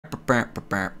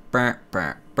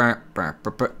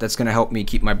That's gonna help me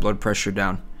keep my blood pressure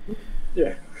down.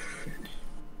 Yeah.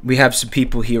 We have some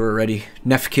people here already.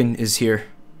 Nefkin is here.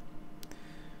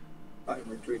 I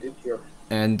retweeted here.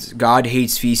 And God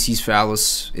Hates Feces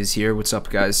Phallus is here. What's up,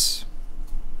 guys?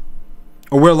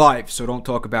 Oh, we're live, so don't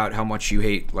talk about how much you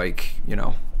hate, like, you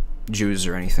know, Jews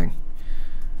or anything.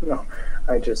 No,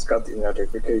 I just got the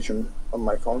notification on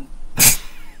my phone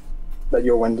that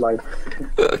you went live.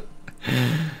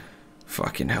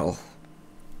 Fucking hell.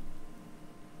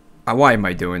 Why am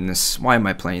I doing this? Why am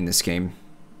I playing this game?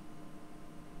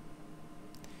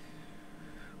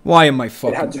 Why am I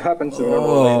fucking... It had to happen sooner or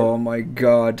later. Oh my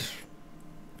god.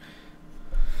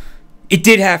 It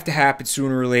did have to happen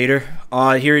sooner or later.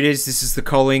 Here it is. This is the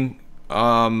Culling.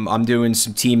 I'm doing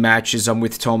some team matches. I'm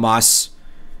with Tomas.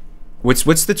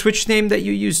 What's the Twitch name that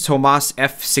you use? Tomas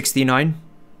F69?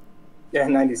 Yeah,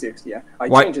 96, yeah. I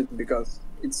changed it because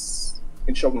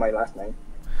it showed my last name.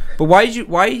 But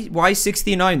why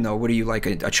 69 though? What are you, like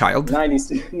a child?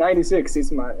 96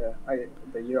 is my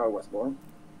the year I was born.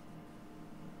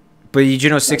 But you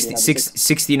know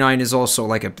 69 is also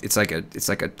like a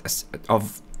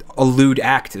lewd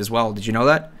act as well. Did you know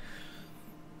that?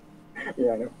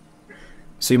 Yeah, I know.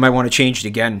 So you might want to change it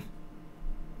again.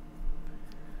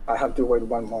 I have to wait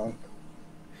 1 month.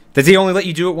 Did they only let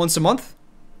you do it once a month?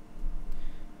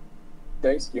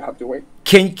 Days, you have to wait.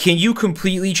 Can you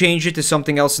completely change it to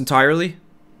something else entirely?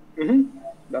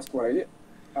 That's what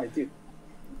I did.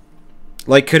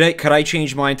 Like, could I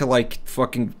change mine to like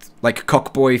fucking like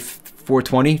Cuckboy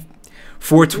 420?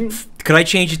 Could I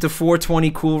change it to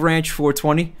 420 Cool Ranch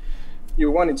 420?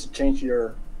 You wanted to change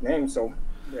your name, so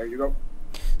there you go.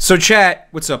 So chat,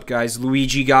 what's up, guys?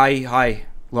 Luigi guy, hi.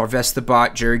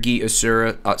 Larvestabot, Jergy,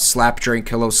 Asura, Slap Drink,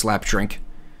 hello Slap Drink.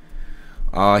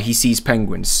 He sees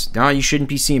penguins. Nah, you shouldn't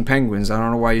be seeing penguins. I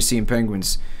don't know why you're seeing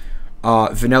penguins.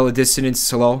 Vanilla Dissonance,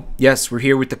 hello. Yes, we're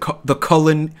here with the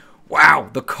Cullen. Wow,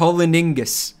 the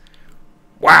Culliningus.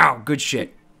 Wow, good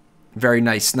shit. Very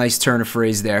nice. Nice turn of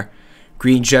phrase there.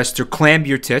 Green Jester, Clam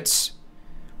Your Tits.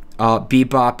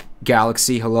 Bebop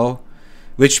Galaxy, hello.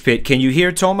 Lich Pit, can you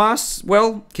hear Tomas?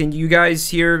 Well, can you guys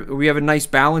hear? We have a nice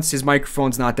balance. His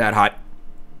microphone's not that hot.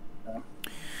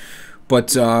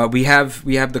 But we have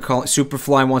the call.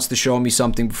 Superfly wants to show me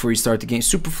something before you start the game.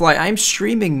 Superfly, I'm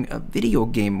streaming a video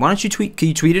game. Why don't you tweet? Can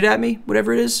you tweet it at me?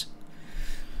 Whatever it is.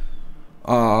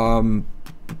 Boop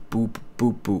boop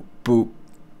boop boop.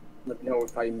 Let me know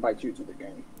if I invite you to the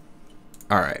game.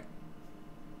 All right.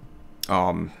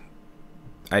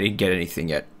 I didn't get anything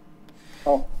yet.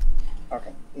 Oh,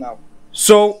 okay. Now.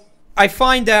 So I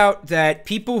find out that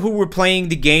people who were playing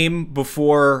the game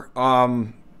before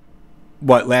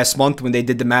last month when they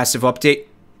did the massive update,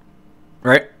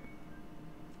 right?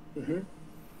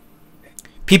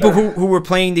 People who were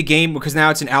playing the game, because now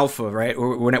it's an alpha, right?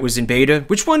 Or when it was in beta.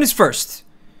 Which one is first?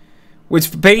 Was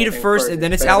beta first and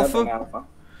then it's alpha?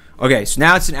 Okay, so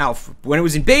now it's an alpha. When it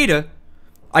was in beta,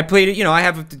 I played it, you know, I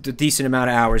have a decent amount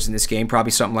of hours in this game,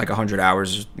 probably something like 100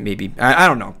 hours, maybe. I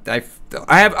don't know.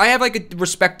 I have like a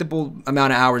respectable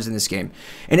amount of hours in this game.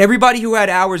 And everybody who had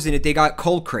hours in it, they got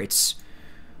cold crates.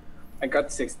 I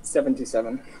got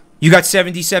 77. You got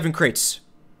 77 crates.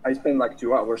 I spent like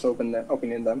 2 hours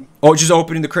opening them. Oh, just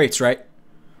opening the crates, right?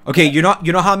 Okay, you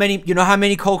know how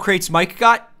many cold crates Mike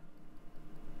got?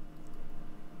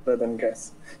 Let them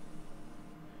guess.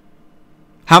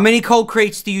 How many cold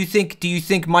crates do you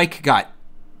think Mike got?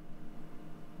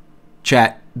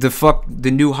 Chat,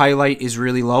 the new highlight is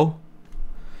really low.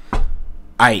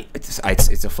 It's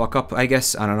a fuck up, I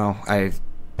guess. I don't know.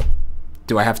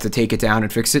 Do I have to take it down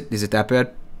and fix it? Is it that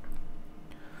bad?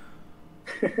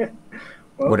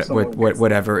 Well,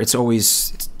 whatever. It's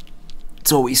always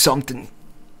something.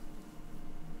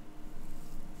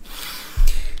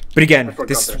 But again,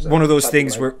 this is one of those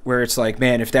things where it's like,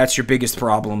 man, if that's your biggest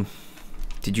problem,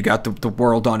 did you got the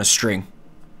world on a string?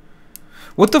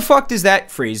 What the fuck does that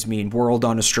phrase mean? World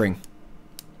on a string.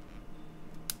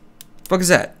 Fuck is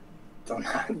that?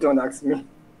 Don't ask me.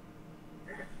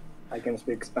 I can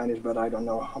speak Spanish, but I don't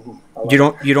know.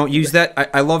 You don't use that?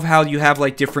 I love how you have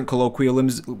like different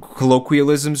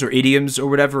colloquialisms or idioms or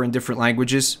whatever in different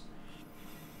languages.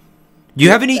 Do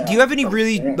you have any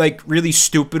really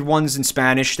stupid ones in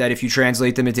Spanish that if you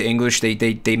translate them into English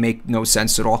they make no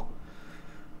sense at all?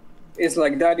 It's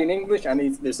like that in English and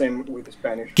it's the same with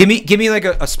Spanish. Give me like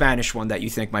a Spanish one that you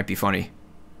think might be funny.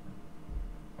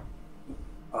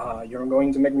 You're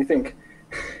going to make me think.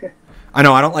 I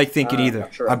know, I don't like thinking either.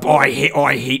 Sure.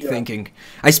 I hate thinking.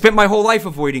 I spent my whole life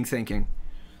avoiding thinking.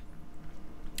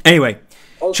 Anyway.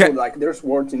 Also, like, there's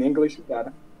words in English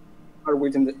that are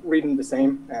reading the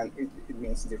same, and it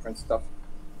means different stuff.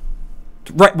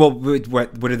 Right. Well,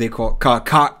 what do they call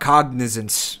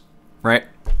cognizance? Right.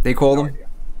 They call them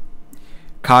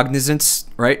cognizance.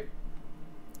 Right.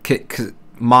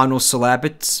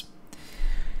 Monosyllabics.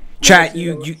 Chat.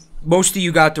 You. Most of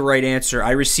you got the right answer.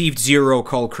 I received 0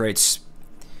 cull crates.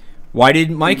 Why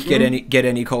didn't Mike get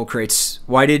any cull crates?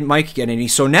 Why didn't Mike get any?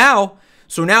 So now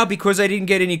because I didn't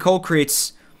get any cull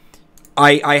crates,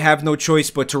 I have no choice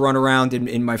but to run around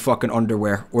in my fucking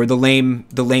underwear or the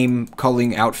lame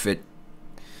culling outfit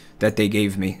that they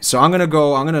gave me. So I'm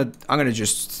gonna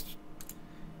just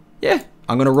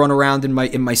I'm gonna run around in my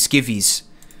skivvies.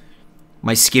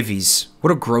 My skivvies.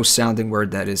 What a gross sounding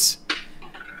word that is.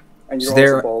 And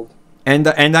you're also bald. And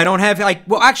I don't have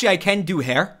well actually I can do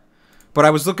hair, but I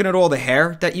was looking at all the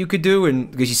hair that you could do,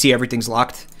 and because you see everything's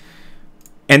locked,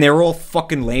 and they're all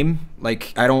fucking lame.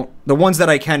 Like the ones that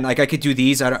I can, like I could do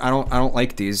these. I don't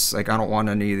like these. Like I don't want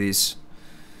any of these.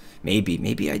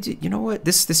 Maybe I did. You know what?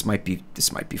 This might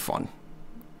be fun.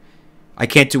 I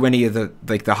can't do any of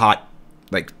the hot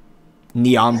like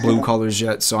neon blue colors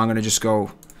yet, so I'm gonna just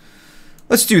go.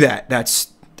 Let's do that.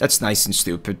 That's nice and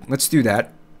stupid. Let's do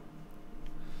that.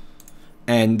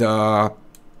 And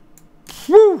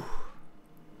whew.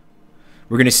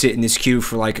 We're gonna sit in this queue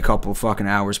for like a couple of fucking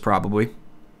hours probably.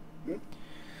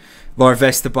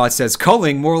 Larvestabot says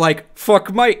Culling more like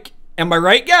fuck Mike. Am I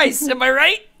right, guys? Am I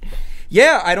right?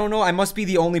 Yeah, I don't know. I must be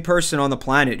the only person on the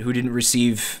planet who didn't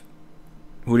receive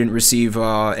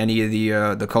any of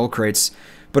the cull crates.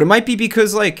 But it might be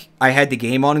because like I had the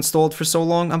game uninstalled for so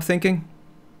long, I'm thinking.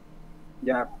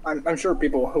 Yeah, I'm sure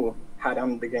people who had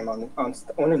the game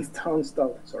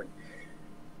uninstalled, sorry,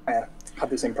 had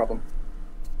the same problem.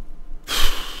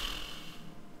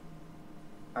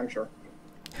 I'm sure.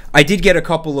 I did get a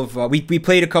couple of we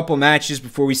played a couple matches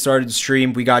before we started the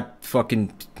stream. We got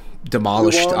fucking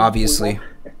demolished, obviously.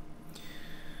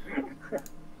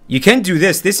 You can do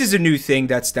this. This is a new thing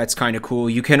that's kind of cool.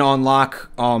 You can unlock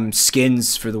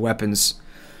skins for the weapons.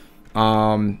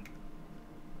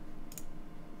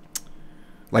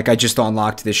 Like I just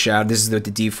unlocked this shadow. This is what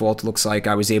the default looks like.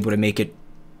 I was able to make it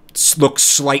look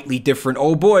slightly different.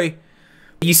 Oh boy.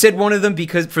 You said one of them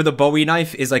because for the Bowie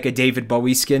knife is like a David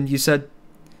Bowie skin, you said?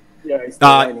 Yeah, it's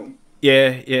the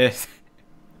yeah.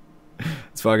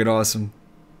 It's fucking awesome.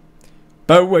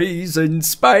 Bowie's in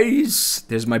space.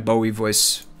 There's my Bowie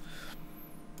voice.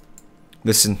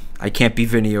 Listen, I can't be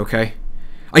Vinny, okay?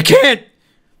 I can't!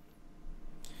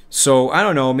 So, I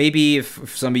don't know, maybe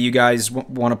if some of you guys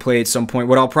want to play at some point,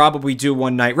 what I'll probably do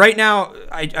one night. Right now,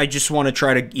 I just want to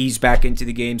try to ease back into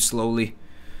the game slowly.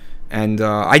 And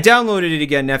I downloaded it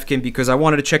again, Nefkin, because I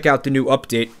wanted to check out the new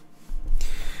update.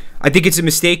 I think it's a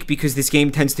mistake because this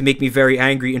game tends to make me very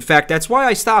angry. In fact, that's why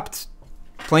I stopped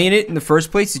playing it in the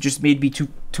first place. It just made me too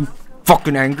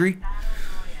fucking angry.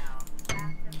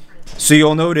 So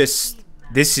you'll notice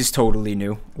this is totally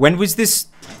new. When was this?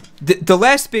 The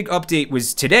last big update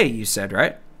was today, you said,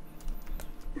 right?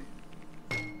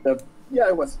 Yeah,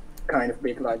 it was kind of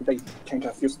big. Like they changed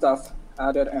a few stuff,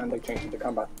 added, and they changed the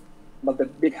combat. But the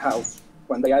big house,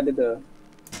 when they added the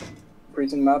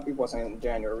prison map, it was in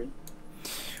January.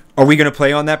 Are we gonna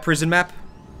play on that prison map?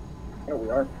 Yeah, we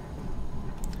are.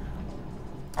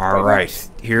 All right,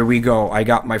 here we go. I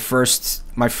got my first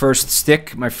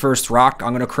stick, my first rock.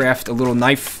 I'm gonna craft a little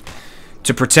knife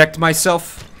to protect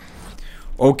myself.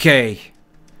 Okay,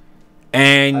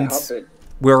 and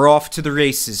we're off to the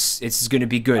races. This is gonna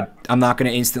be good. I'm not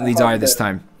gonna instantly die this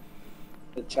time.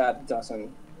 The chat doesn't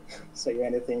say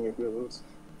anything if we lose.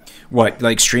 What,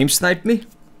 like stream snipe me?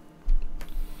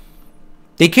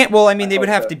 They can't. Well, I mean, they would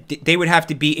have to. They would have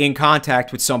to be in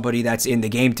contact with somebody that's in the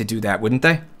game to do that, wouldn't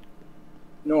they?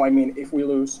 No, I mean, if we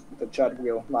lose, the chat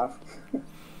will laugh.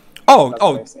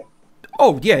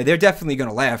 Oh, yeah, they're definitely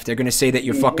gonna laugh. They're gonna say that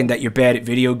you're fucking, that you're bad at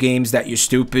video games, that you're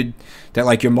stupid, that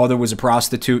like your mother was a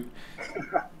prostitute.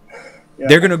 Yeah,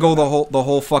 they're gonna go the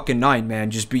whole fucking nine, man.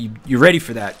 Just be, you ready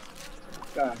for that?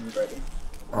 I'm ready.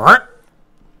 Alright.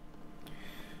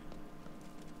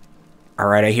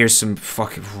 Alright, I hear some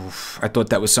fucking. Oof, I thought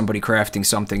that was somebody crafting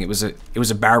something. It was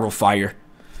a barrel fire.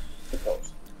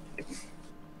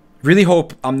 Really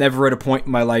hope I'm never at a point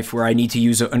in my life where I need to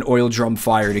use an oil drum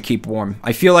fire to keep warm.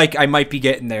 I feel like I might be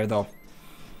getting there, though.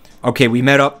 Okay, we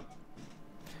met up.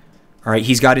 Alright,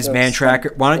 he's got his man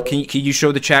tracker. Why don't, can you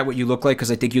show the chat what you look like? Because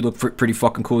I think you look pretty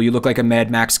fucking cool. You look like a Mad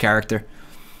Max character.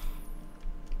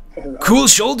 Cool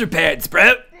shoulder pads,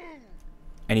 bro.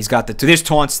 And he's got there's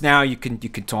taunts now. You can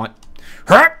taunt.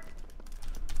 Huh?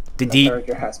 The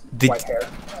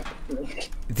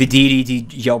DDD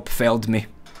yelp failed me.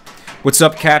 What's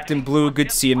up, Captain Blue? Good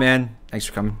to see you, man. Thanks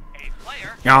for coming.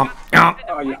 Yum, yum.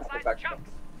 Oh, you have to back.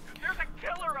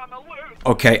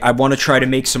 Okay, I want to try to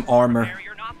make some armor.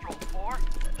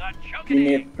 You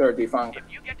need 30 funk.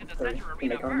 30 to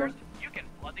make armor.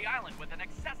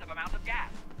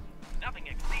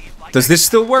 Does this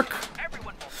still work?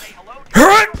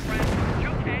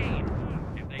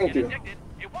 Thank you.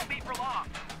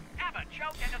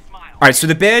 Alright, so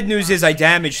the bad news is I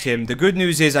damaged him. The good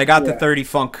news is I got the Yeah. 30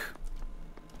 funk.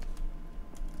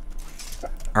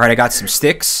 Alright, I got some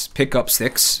sticks. Pick up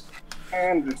sticks.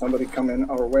 And there's somebody coming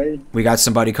our way. We got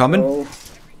somebody coming.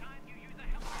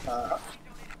 So,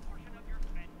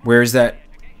 Where is that?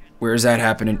 Where is that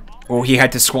happening? Oh, he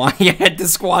had to he had to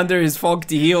squander his funk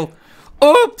to heal.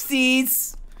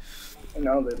 Oopsies!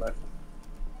 now they left.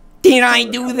 Did I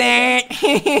do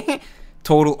that?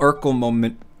 Total Urkel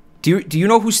moment. Do you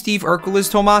know who Steve Urkel is,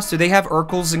 Tomas? Do they have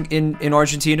Urkels in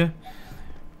Argentina?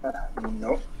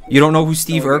 No. You don't know who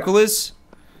Steve Oh, yeah. Urkel is?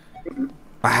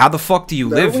 How the fuck do you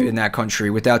live Erwin? in that country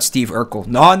without Steve Urkel?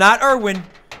 No, not Erwin.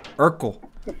 Urkel.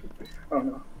 Oh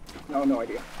no. No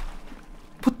idea.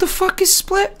 What the fuck is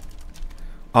split?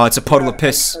 Oh, it's a puddle of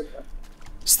piss.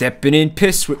 Stepping in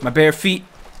piss with my bare feet.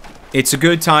 It's a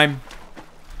good time.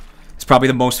 It's probably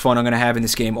the most fun I'm gonna have in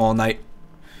this game all night.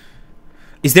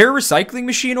 Is there a recycling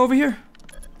machine over here?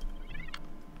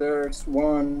 There's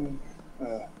one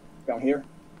down here.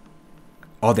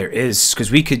 Oh, there is, because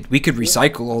we could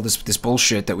recycle all this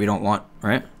bullshit that we don't want,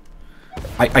 right?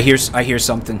 I hear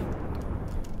something.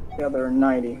 Yeah, there are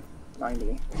 90.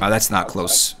 Oh, that's not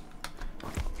close.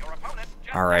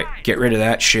 All right, get rid of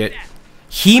that shit.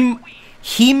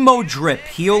 Hemo drip,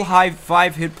 heal high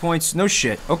 5 hit points. No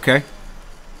shit. Okay.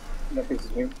 That piece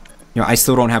is new. You know, I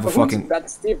still don't have a But who's fucking.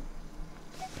 That's Steve.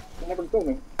 You never told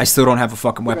me. I still don't have a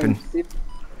fucking weapon. Steve.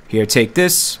 Here, take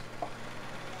this.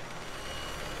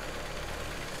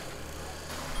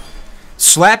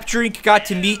 Slapdrink got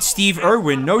to meet Steve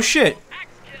Irwin. No shit.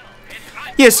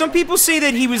 Yeah, some people say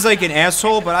that he was like an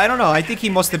asshole, but I don't know. I think he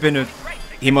must have been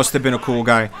a cool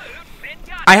guy.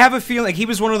 I have a feeling like he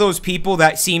was one of those people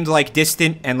that seemed like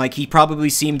distant and like he probably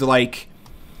seemed like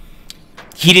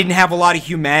he didn't have a lot of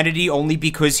humanity only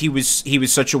because he was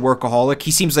such a workaholic.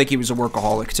 He seems like he was a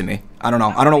workaholic to me. I don't know.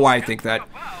 I don't know why I think that.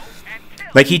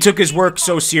 Like he took his work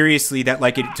so seriously that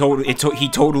like he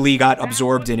totally got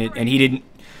absorbed in it and he didn't.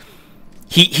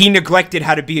 He neglected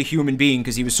how to be a human being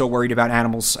because he was so worried about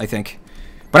animals, I think.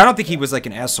 But I don't think he was like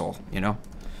an asshole, you know?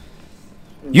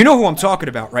 You know who I'm talking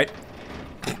about, right?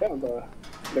 Yeah,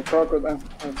 the crocodile.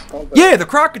 It's called Yeah, the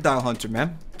crocodile hunter,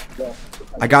 man. Yeah.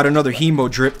 I got another hemo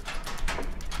drip.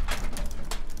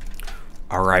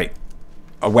 Alright.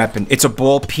 A weapon. It's a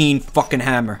ball peen fucking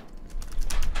hammer.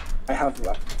 I have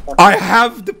that. I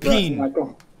have the peen!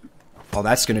 Michael. Oh,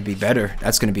 that's gonna be better.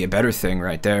 That's gonna be a better thing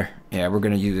right there. Yeah, we're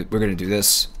gonna do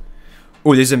this.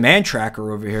 Oh, there's a man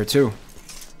tracker over here too.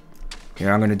 Here,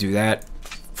 I'm gonna do that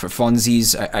for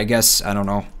funsies. I guess I don't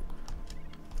know.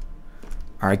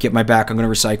 All right, get my back. I'm gonna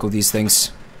recycle these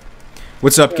things.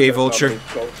 What's up, Gay Vulture?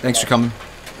 Thanks for coming.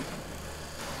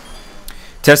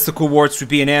 Testicle warts would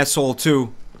be an asshole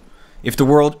too, if the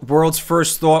world's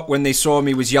first thought when they saw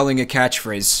me was yelling a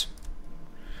catchphrase.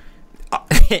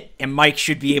 And Mike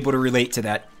should be able to relate to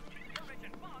that.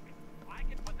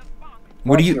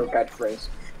 What do you? Your catchphrase?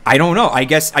 I don't know. I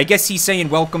guess he's saying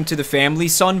 "Welcome to the family,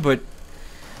 son," but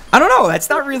I don't know. That's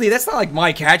not like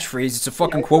my catchphrase. It's a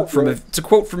fucking quote from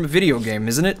a video game,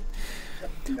 isn't it?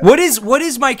 What is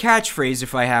my catchphrase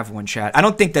if I have one, chat? I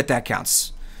don't think that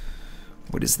counts.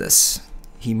 What is this?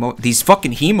 These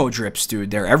fucking hemo drips,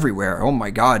 dude. They're everywhere. Oh my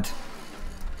god.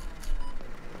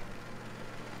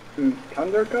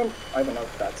 Thundercom? I don't know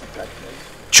if that's a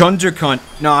catchphrase. Chundercunt.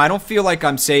 No, I don't feel like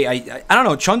I'm saying. I don't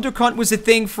know. Chundercunt was a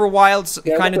thing for a while. It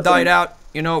Yeah, kind of that's a died thing. out.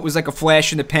 You know, it was like a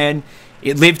flash in the pan.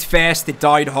 It lived fast. It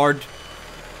died hard.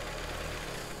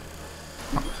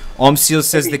 Omseal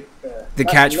says the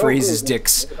That's catchphrase no is good.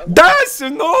 dicks. That's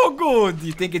no good.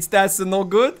 You think it's that's no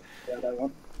good? Yeah, that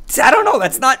one. I don't know.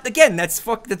 That's not. Again, that's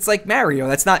like Mario.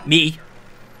 That's not me.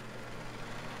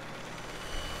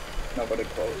 Nobody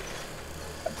close.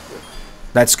 That's good.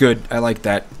 That's good. I like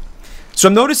that. So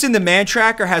I'm noticing the man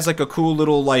tracker has like a cool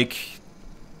little like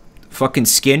fucking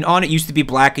skin on it. Used to be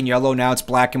black and yellow, now it's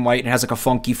black and white and has like a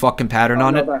funky fucking pattern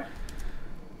on it.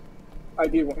 I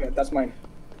did. Yeah, that's mine.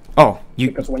 Oh, you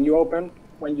Because when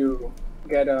you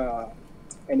get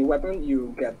any weapon,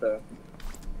 you get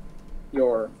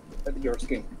your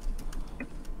skin.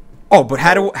 Oh, but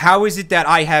how is it that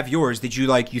I have yours? Did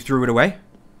you you threw it away?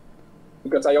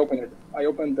 Because I opened it. I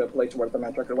opened the place where the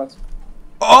man tracker was.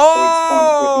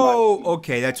 Oh,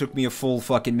 okay. That took me a full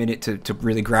fucking minute to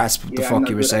really grasp what the fuck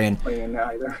you were saying.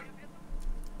 Either.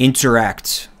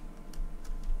 Interact.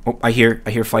 Oh, I hear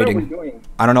fighting. What are we doing?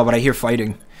 I don't know, but I hear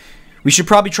fighting. We should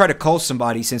probably try to cull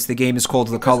somebody since the game is called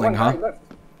the Culling, huh?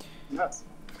 Yes.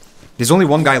 There's only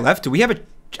one guy left. Do we have an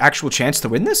actual chance to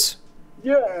win this?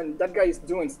 Yeah, and that guy is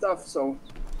doing stuff, so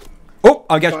Oh,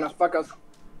 I got. gonna fuck us.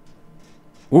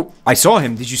 Oh, I saw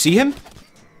him. Did you see him?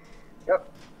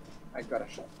 Yep. I got a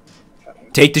shot. Shot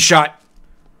him. Take the shot.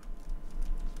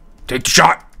 Take the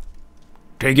shot.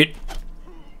 Take it.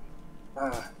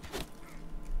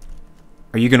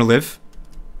 Are you gonna live?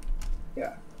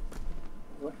 Yeah.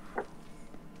 What?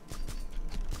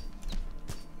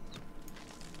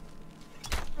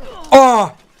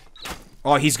 Oh!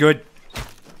 Oh, he's good.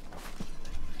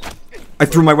 I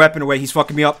threw my weapon away. He's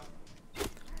fucking me up.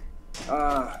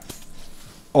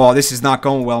 Oh, this is not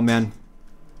going well, man.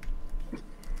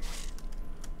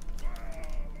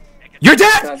 You're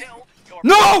dead!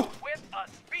 No!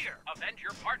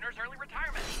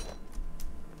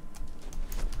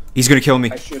 He's gonna kill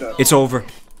me. It's over.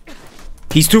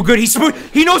 He's too good. He's smooth.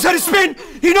 He knows how to spin!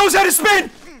 He knows how to spin!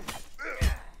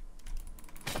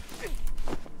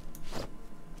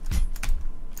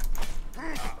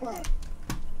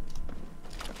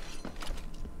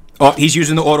 Oh, he's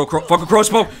using the fucking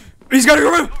crossbow. He's got to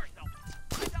go.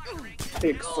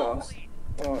 Big sauce.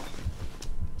 Oh.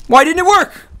 Why didn't it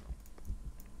work?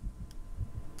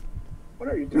 What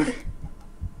are you doing?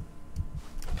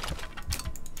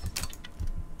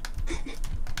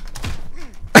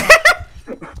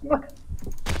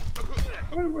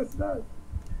 What was that?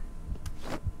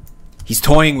 He's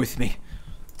toying with me.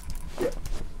 Yeah.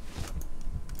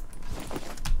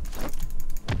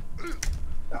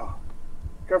 Oh.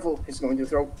 Careful, he's going to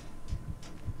throw.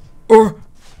 Or.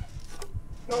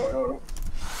 No.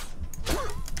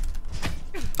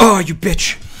 Oh, you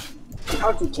bitch. You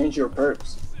have to change your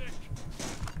perks.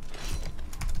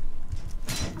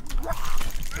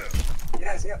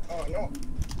 Yes, yeah. Oh, no.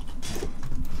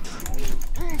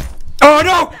 Oh,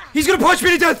 no! He's gonna punch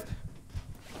me to death!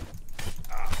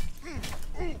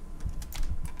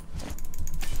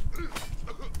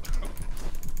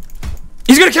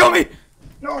 He's gonna kill me!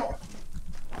 No!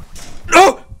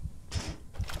 No!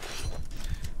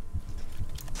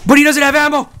 But he doesn't have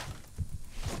ammo!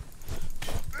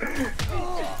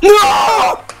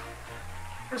 No!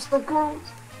 You're so close!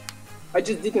 I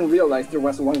just didn't realize there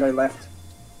was one guy left.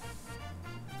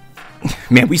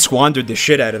 Man, we squandered the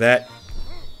shit out of that.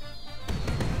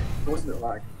 What's the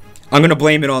lag? I'm gonna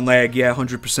blame it on lag, yeah,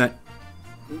 100%.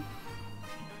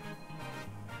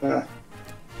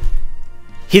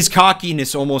 His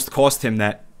cockiness almost cost him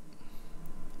that.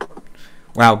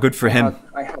 Wow, good for him.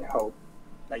 I had hope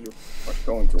that you were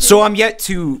going to win. So I'm yet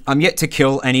to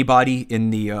kill anybody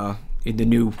in the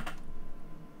new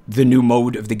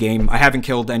mode of the game. I haven't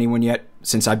killed anyone yet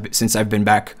since I've been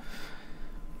back.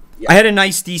 Yeah. I had a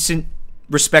nice, decent,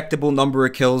 respectable number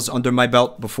of kills under my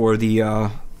belt before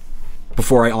I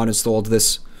uninstalled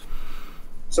this.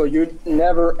 So you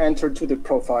never entered to the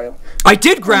profile. I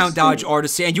did ground dodge,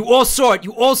 Artisan. You all saw it.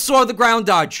 You all saw the ground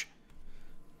dodge.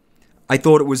 I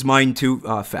thought it was mine too.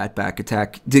 Fatback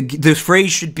attack. The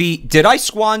phrase should be, did I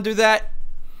squander that?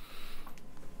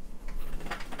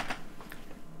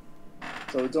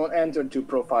 So don't enter to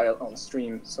profile on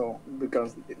stream, so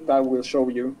because that will show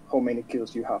you how many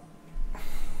kills you have.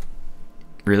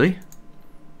 Really?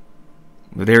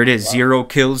 Well, there it is. Wow. 0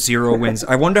 kills, 0 wins.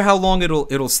 I wonder how long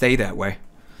it'll stay that way.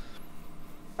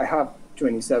 I have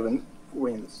 27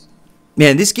 wins.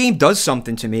 Man, this game does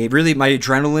something to me. Really, my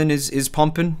adrenaline is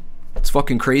pumping. It's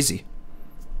fucking crazy.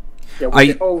 Yeah,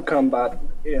 with the old combat,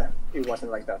 yeah, it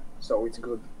wasn't like that. So it's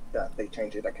good that they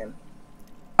changed it again.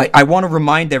 I want to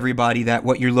remind everybody that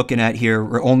what you're looking at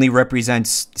here only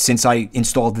represents since I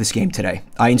installed this game today.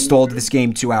 I installed this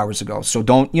game 2 hours ago. So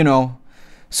don't,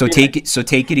 take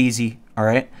it easy, all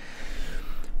right?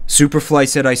 Superfly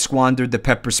said I squandered the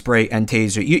pepper spray and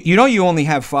taser. You know you only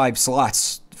have 5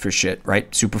 slots for shit, right?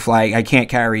 Superfly, I can't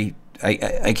carry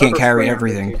I can't carry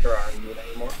everything.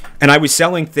 And I was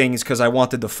selling things because I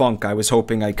wanted the funk. I was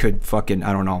hoping I could fucking,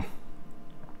 I don't know,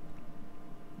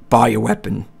 buy a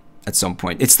weapon at some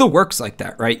point. It still works like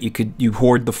that, right? You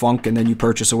hoard the funk and then you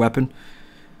purchase a weapon.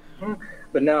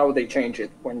 But now they change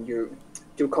it. When you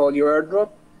call your airdrop,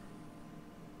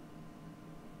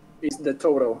 it's the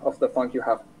total of the funk you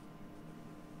have.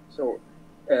 So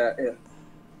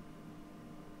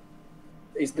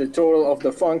it's the total of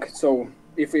the funk. So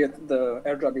if the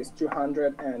airdrop is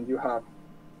 200 and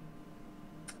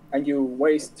you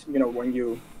waste, when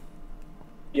you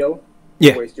heal,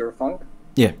 you waste your funk.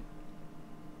 Yeah.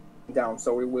 Down,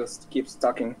 so it will keep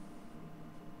stacking.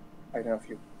 I don't know if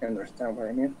you understand what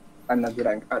I mean. I'm not good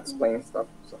at explaining stuff.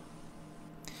 So.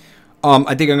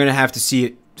 I think I'm gonna have to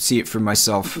see it for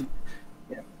myself.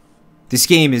 Yeah. This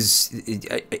game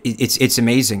it's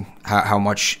amazing how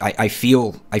much I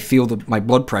feel my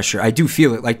blood pressure. I do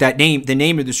feel it. Like the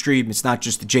name of the stream, it's not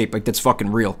just a jape, like that's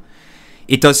fucking real.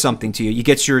 It does something to you. You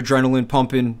get your adrenaline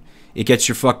pumping, it gets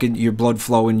your blood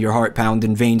flowing, your heart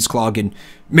pounding, veins clogging.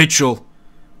 Mitchell,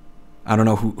 I don't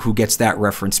know who gets that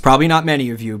reference. Probably not many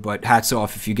of you, but hats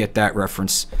off if you get that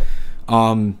reference.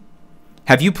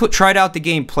 Have you tried out the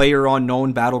game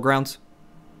PlayerUnknown Battlegrounds?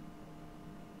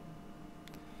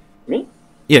 Me?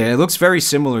 Yeah, it looks very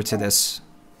similar to this.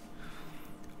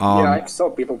 Yeah, I saw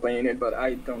people playing it, but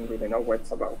I don't really know what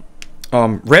it's about.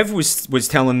 Rev was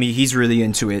telling me he's really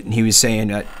into it, and he was saying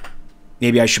that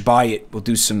maybe I should buy it. We'll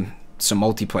do some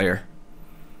multiplayer.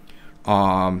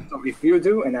 So if you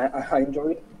do, and I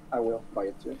enjoy it, I will buy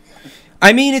it too.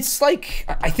 I mean, it's like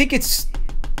I think it's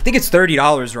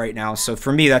 $30 right now. So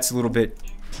for me, that's a little bit.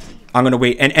 I'm gonna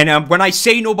wait. And when I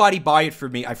say nobody buy it for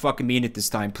me, I fucking mean it this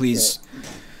time, please. Yeah.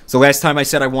 So last time I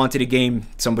said I wanted a game,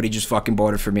 somebody just fucking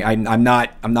bought it for me. I'm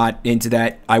not into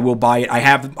that. I will buy it. I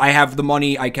have the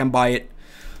money. I can buy it.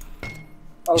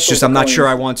 Also, it's just I'm not sure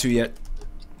I want to yet.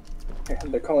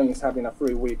 The Culling is having a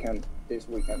free weekend this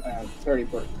weekend and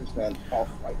 30% off,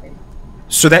 I think.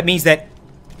 So that means that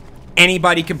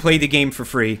anybody can play the game for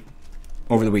free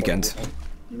over the weekend.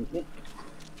 Mm-hmm.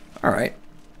 All right.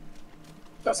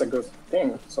 That's a good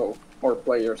thing. So more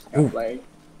players can play.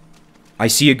 I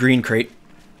see a green crate.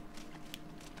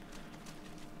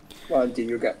 What do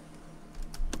you get?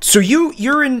 So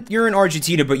you're in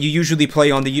Argentina, but you usually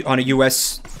play on a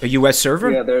US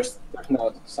server? Yeah, there's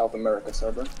not South America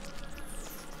server.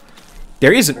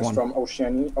 There isn't there's one. From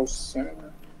Oceania.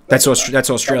 That's Australia.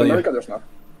 South America, there's not.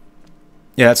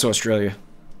 Yeah, that's Australia.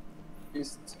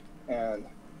 East and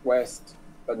West,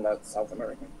 but not South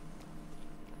American.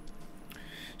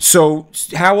 So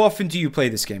how often do you play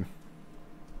this game?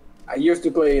 I used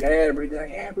to play it every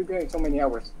day, so many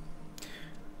hours.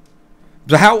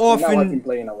 So how often? Now I've been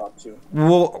playing a lot too.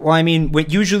 Well, I mean,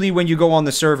 usually when you go on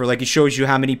the server, like it shows you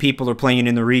how many people are playing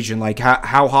in the region. Like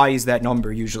how high is that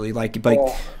number usually? Like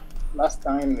last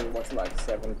time it was like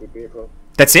 70 people.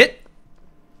 That's it?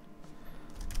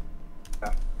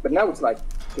 Yeah. But now it's like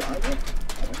 200.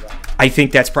 I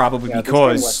think that's probably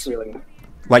because really...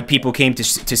 like people came to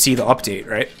see the update,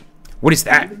 right? What is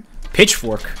that?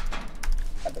 Pitchfork.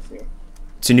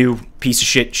 It's a new piece of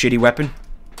shitty weapon.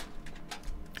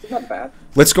 Not bad.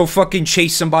 Let's go fucking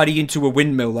chase somebody into a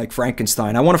windmill like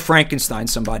Frankenstein. I want to Frankenstein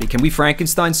somebody. Can we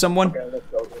Frankenstein someone? Okay, let's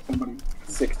go. Somebody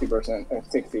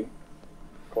 60%, 60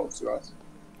 close to us.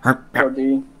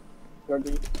 30.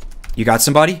 You got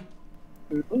somebody?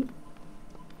 Mm-hmm.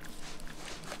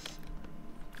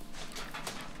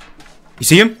 You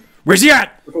see him? Where's he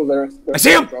at? There's I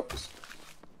see him! Drops.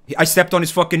 I stepped on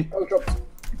his fucking... Oh, drops.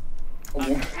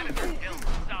 Okay.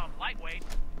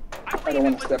 I don't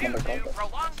want to step on the carpet.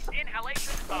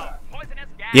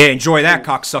 Yeah, enjoy that,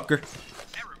 cocksucker.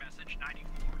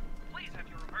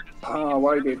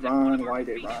 Why they run? Why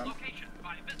they run?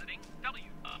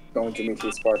 Going to meet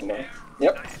his partner.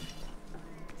 Yep.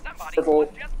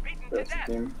 Careful. There's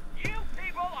the team.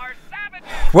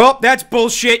 Well, that's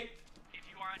bullshit.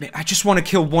 Man, I just want to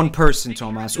kill one person,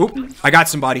 Tomas. Oop, I got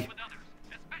somebody.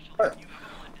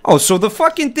 Oh, so the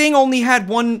fucking thing only had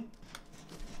one...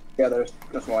 Yeah, there's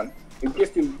just one. It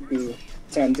gives you do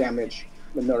 10 damage,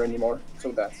 but not anymore,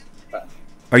 so that's bad.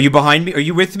 Are you behind me? Are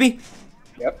you with me?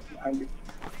 Yep, behind you.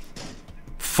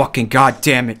 Fucking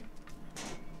goddamn it.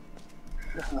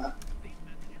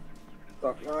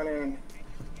 Stop running.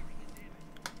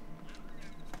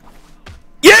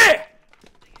 Yeah!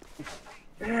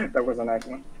 That was a nice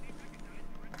one.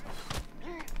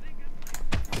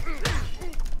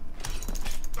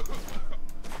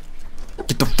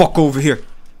 Get the fuck over here.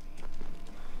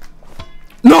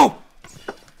 No!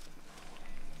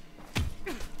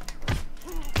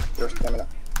 There's stamina.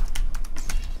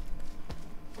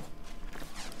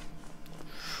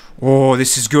 Oh,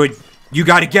 this is good. You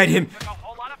gotta get him.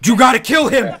 You gotta kill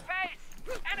him.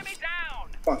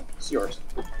 Come on, it's yours.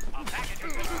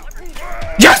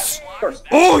 Yes!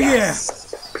 Oh yeah!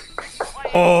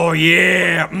 Oh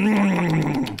yeah!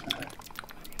 Mm.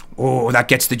 Oh, that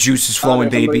gets the juices flowing,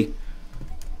 baby.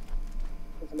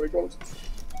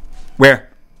 Where?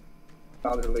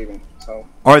 Now they're leaving, so...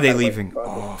 Are they leaving?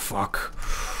 Oh, fuck.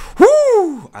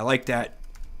 Woo! I like that.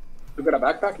 You got a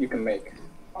backpack, you can make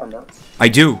armor. I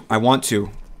do. I want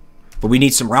to. But we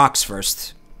need some rocks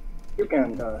first. You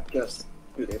can just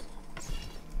do this.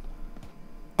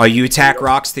 Oh, you attack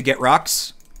rocks to get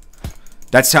rocks?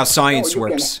 That's how science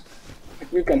works.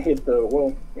 You can hit the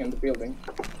wall in the building,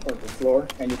 or the floor,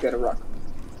 and you get a rock.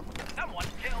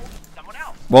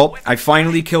 Well, I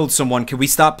finally killed someone. Can we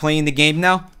stop playing the game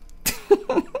now?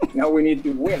 Now we need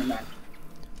to win, man.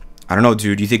 I don't know,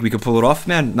 dude. Do you think we could pull it off,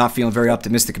 man? Not feeling very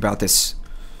optimistic about this.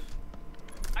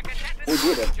 We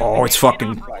did it. Oh, it's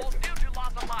fucking...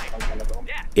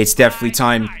 It's definitely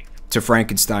time to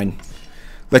Frankenstein.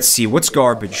 Let's see. What's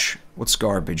garbage? What's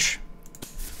garbage?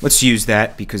 Let's use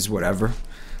that because whatever.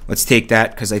 Let's take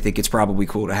that because I think it's probably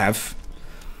cool to have.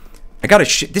 I got a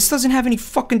shit. This doesn't have any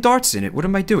fucking darts in it. What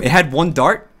am I doing? It had one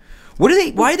dart? What are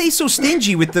they? Why are they so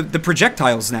stingy with the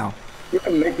projectiles now? You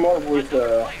can make more with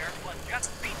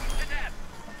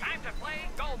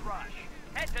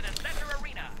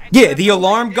Yeah, the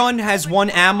alarm gun has one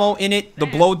ammo in it. The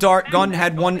blow dart gun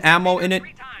had one ammo in it.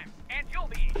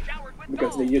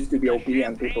 because they used to be OP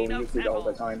and people used it all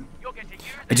the time.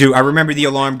 I do. I remember the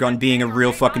alarm gun being a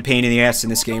real fucking pain in the ass in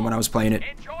this game when I was playing it.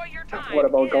 What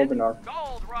about Golden Arm?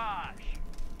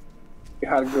 You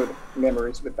had good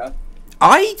memories with that.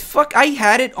 I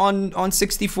had it on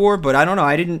 64, but I don't know.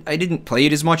 I didn't play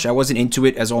it as much. I wasn't into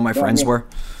it as all my friends were.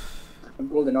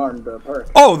 Golden Arm, the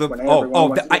perk.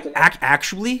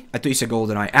 Actually, I thought you said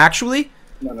Golden Eye. Actually,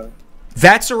 no.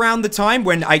 That's around the time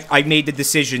when I made the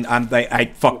decision.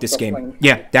 I fuck this game.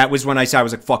 Yeah, that was when I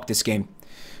was like, fuck this game.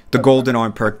 The Golden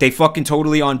Arm perk. They fucking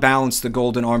totally unbalanced the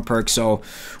Golden Arm perk. So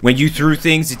when you threw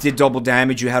things, it did double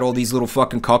damage. You had all these little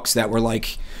fucking cucks that were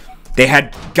like, they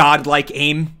had godlike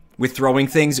aim with throwing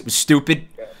things. It was stupid.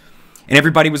 And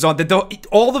everybody was on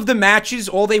all of the matches.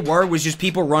 All they were was just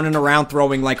people running around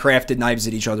throwing like crafted knives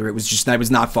at each other. It was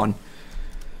not fun.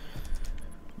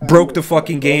 Broke the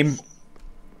fucking game.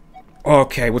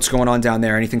 Okay, what's going on down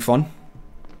there? Anything fun?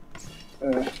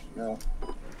 No.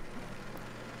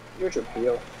 You should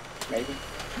heal, maybe.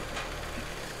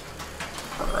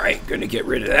 Alright, gonna get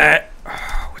rid of that.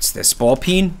 What's this? Ball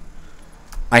peen?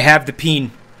 I have the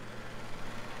peen.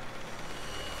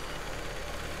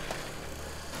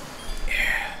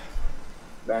 Yeah.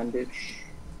 Bandage.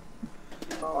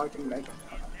 Oh, I can make it.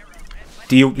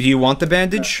 Do you want the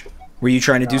bandage? Were you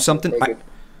trying to do something?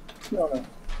 No.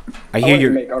 I hear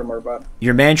your make armor, but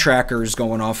your man tracker is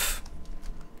going off.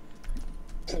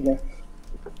 Yeah.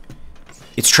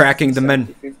 It's tracking the men.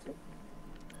 50.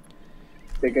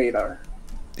 The gator.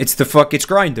 It's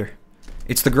Grinder.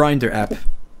 It's the Grinder app.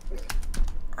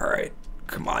 All right,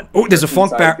 come on. Oh, there's a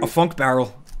funk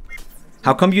barrel.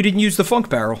 How come you didn't use the funk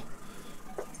barrel?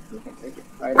 You can take it.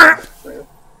 I don't know.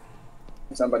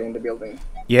 Somebody in the building.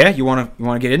 Yeah, you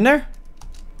wanna get in there?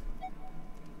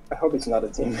 I hope it's not a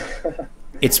team.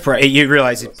 You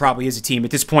realize it probably is a team.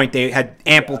 At this point, they had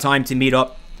ample time to meet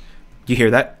up. You hear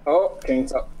that? Oh,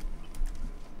 chainsaw.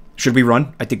 Should we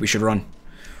run? I think we should run.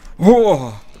 Whoa.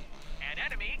 An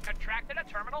enemy contracted a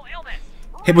terminal illness.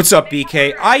 Hey, what's up,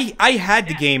 BK? I had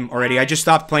the game already. I just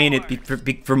stopped playing it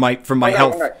for my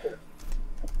health. Right.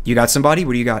 You got somebody?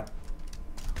 What do you got?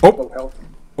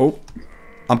 Oh,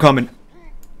 I'm coming.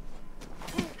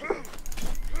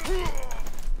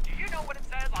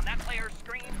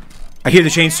 I hear the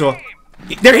chainsaw.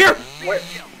 They're here! Wait.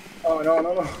 Oh,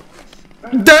 no.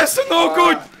 That's no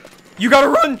good! You gotta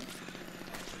run!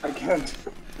 I can't.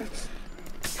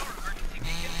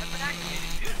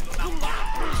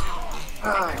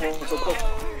 So close.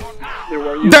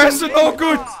 That's no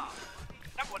good!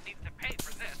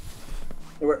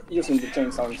 They were using the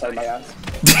chainsaw inside my ass.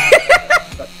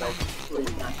 That's like,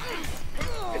 really bad.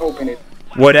 Open it.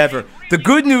 Whatever. The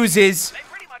good news is,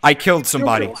 I killed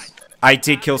somebody. I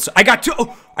did kill. I got two.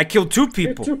 Oh, I killed 2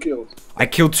 people. 2 kills. I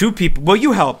killed 2 people. Well,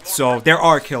 you helped, so there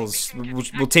are kills.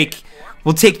 We'll take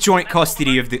joint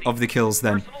custody of the kills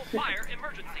then.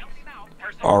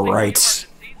 All right.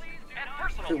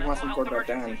 It wasn't for that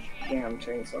damn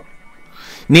chainsaw.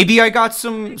 Maybe I got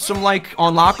some like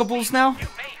unlockables now.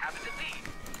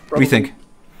 What do you think?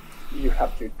 You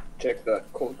have to check the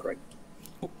cold crate.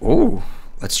 Oh,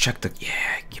 let's check the.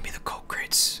 Yeah, give me the cold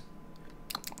crates.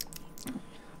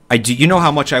 I do. You know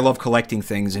how much I love collecting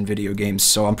things in video games,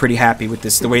 so I'm pretty happy with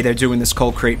this. The way they're doing this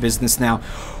cold crate business now.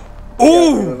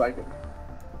 Oh! Yeah, I really like it.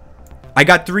 I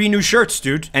got 3 new shirts,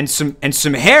 dude, and some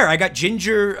hair. I got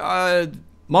ginger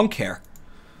monk hair.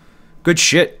 Good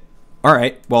shit. All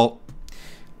right. Well,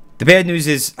 the bad news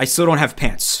is I still don't have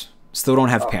pants. Still don't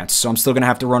have pants, so I'm still gonna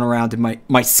have to run around in my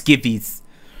skivvies.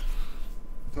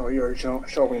 Oh, you're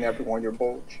showing everyone your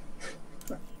bulge.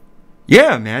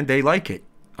 Yeah, man, they like it.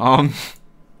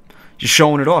 Just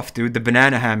showing it off, dude. The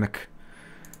banana hammock.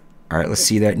 All right, let's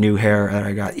see that new hair that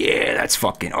I got. Yeah, that's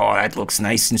fucking. Oh, that looks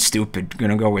nice and stupid.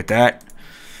 Gonna go with that.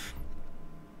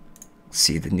 Let's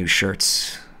see the new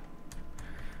shirts.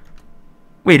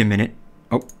 Wait a minute.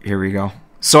 Oh, here we go.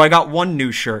 So I got 1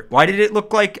 new shirt. Why did it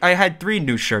look like I had 3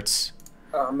 new shirts?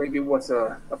 Maybe it was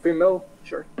a female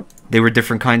shirt. They were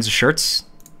different kinds of shirts.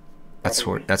 That's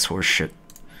horse shit.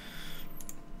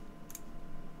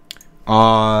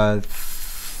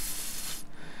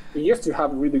 He used to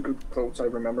have really good clothes, I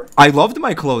remember. I loved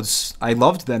my clothes. I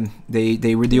loved them.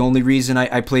 They were the only reason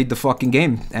I played the fucking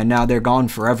game, and now they're gone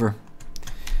forever.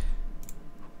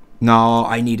 No,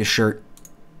 I need a shirt.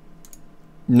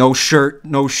 No shirt,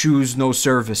 no shoes, no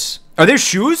service. Are there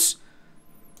shoes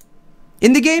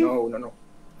in the game? No.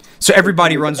 So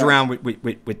everybody runs around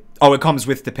with... Oh, it comes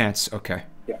with the pants. Okay.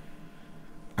 Yeah.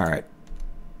 Alright.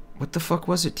 What the fuck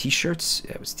was it? T-shirts?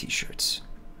 Yeah, it was T-shirts.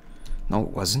 No, it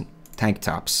wasn't. Tank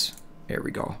tops. There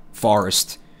we go.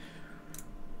 Forest.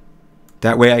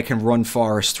 That way I can run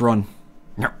Forest. Run.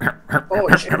 Oh,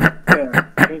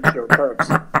 change your perks.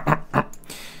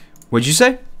 What'd you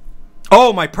say?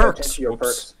 Oh, my perks. Change your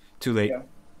perks. Too late. Yeah.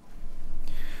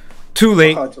 Too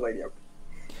late. Too late, yeah.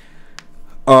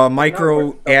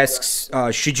 Micro asks,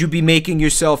 should you be making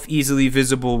yourself easily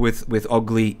visible with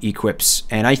ugly equips?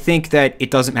 And I think that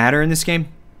it doesn't matter in this game.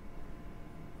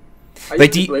 I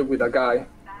Like, used to play with a guy,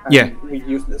 and Yeah. we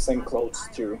used the same clothes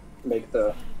to make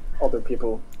the other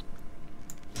people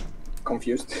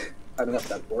confused. I don't know if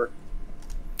that worked.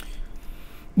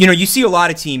 You know, you see a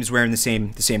lot of teams wearing the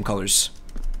same colors,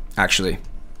 actually.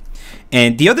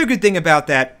 And the other good thing about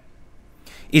that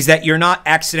is that you're not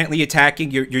accidentally attacking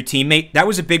your teammate. That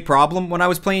was a big problem when I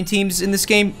was playing teams in this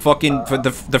game. Fucking for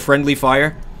the friendly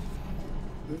fire.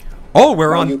 Oh,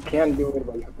 we're on... You can do it,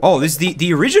 but you have to... Oh, this is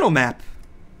the original map.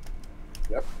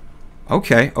 Yep.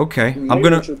 Okay. Maybe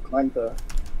we should climb the...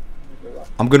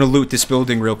 I'm gonna loot this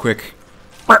building real quick.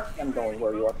 I'm going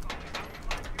where you are.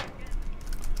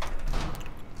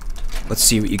 Let's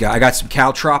see what you got. I got some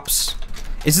caltrops.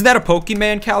 Isn't that a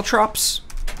Pokemon, caltrops?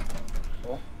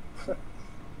 Oh.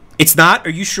 It's not? Are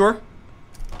you sure?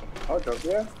 Oh, just,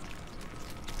 yeah.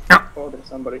 Oh, there's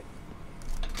somebody.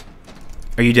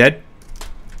 Are you dead?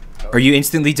 Are you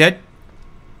instantly dead?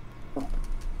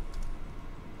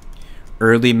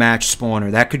 Early match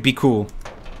spawner. That could be cool.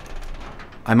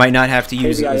 I might not have to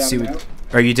use Maybe it. Let's see now. what...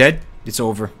 Are you dead? It's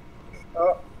over.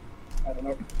 Oh, I don't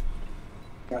know.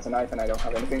 That's a knife and I don't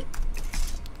have anything.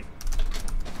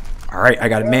 Alright, I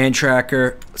got a man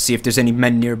tracker. Let's see if there's any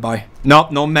men nearby.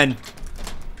 Nope, no men.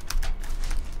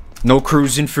 No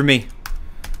cruising for me.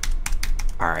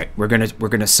 Alright, we're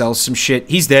gonna sell some shit.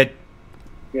 He's dead.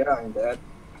 Yeah, I'm dead.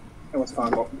 It was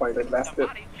fun by the last bit.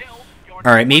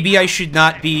 Alright, maybe I should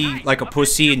not be like a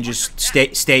pussy and just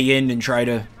stay in and try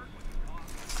to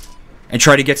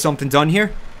get something done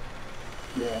here.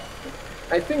 Yeah.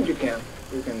 I think you can.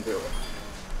 You can do it.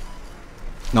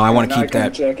 No, I want to Now keep I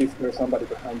that. can check if there's somebody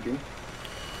behind you.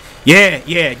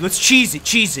 Yeah, let's cheese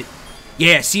it.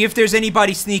 Yeah, see if there's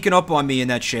anybody sneaking up on me in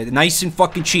that shit. Nice and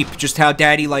fucking cheap, just how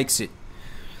daddy likes it.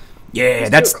 Yeah,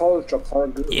 that's... College drops are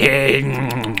good. Yeah,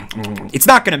 it's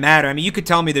not gonna matter. I mean, you could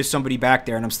tell me there's somebody back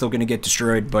there and I'm still gonna get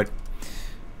destroyed, but...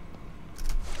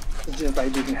 It's just I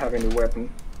didn't have any weapon,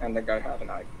 and the guy had a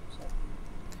knife. So.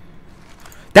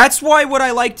 That's why what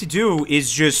I like to do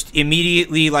is just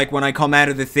immediately, like when I come out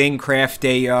of the thing, craft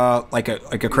a like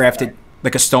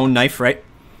a stone knife, right?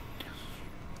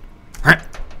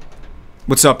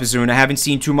 What's up, Azun? I haven't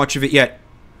seen too much of it yet.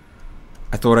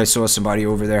 I thought I saw somebody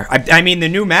over there. I mean, the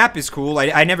new map is cool.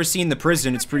 I never seen the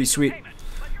prison. It's pretty sweet.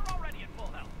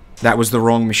 That was the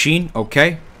wrong machine.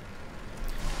 Okay.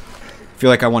 Feel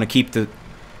like I want to keep the...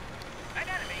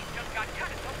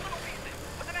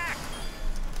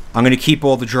 I'm gonna keep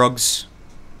all the drugs.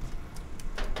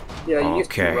 Yeah, you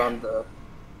used to Okay. run the...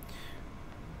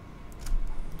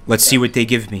 Let's see what they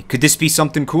give me. Could this be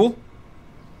something cool?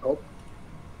 Oh.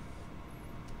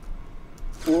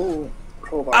 Ooh,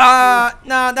 crowbar.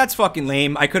 Nah, that's fucking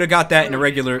lame. I could have got that in a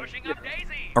regular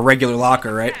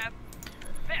locker, right?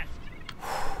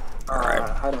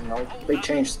 I don't know. They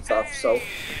changed stuff, so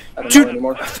I don't Dude, know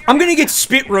anymore. I'm gonna get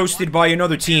spit roasted by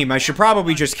another team. I should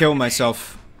probably just kill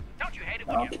myself.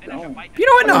 Keep going. You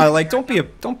know what? No, like don't be a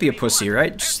pussy,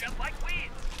 right? Just,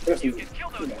 There's, you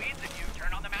know,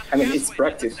 I mean, it's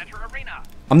practice.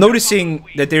 I'm noticing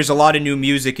that there's a lot of new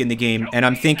music in the game, and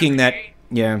I'm thinking that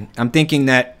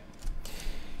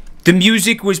the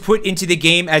music was put into the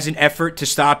game as an effort to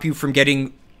stop you from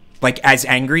getting like as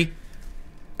angry,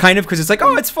 kind of, because it's like,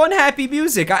 oh, it's fun, happy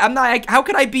music. I'm not. How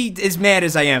could I be as mad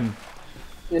as I am?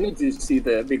 You need to see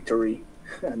the victory.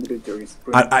 And the victory is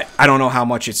pretty. I don't know how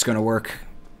much it's gonna work.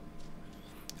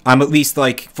 I'm at least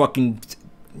like fucking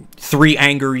 3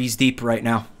 angeries deep right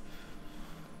now.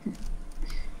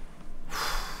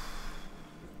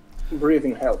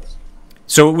 Breathing helps.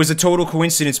 So it was a total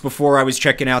coincidence before I was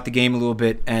checking out the game a little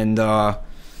bit, and I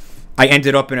I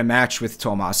ended up in a match with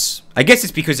Tomas. I guess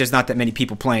it's because there's not that many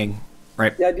people playing,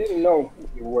 right? Yeah, I didn't know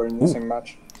you were in the same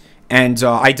match. And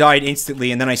I died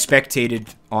instantly, and then I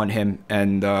spectated on him,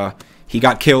 and he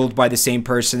got killed by the same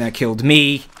person that killed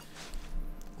me.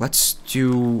 Let's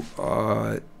do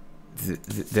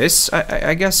this,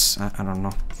 I guess. I don't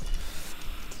know.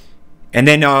 And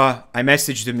then I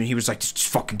messaged him, and he was like, "This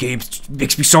fucking game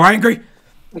makes me so angry."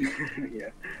 Yeah.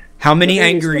 How many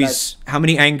angries? How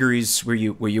many angries were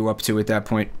you up to at that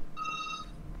point?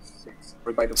 6.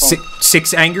 Right by the phone.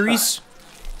 Six angries?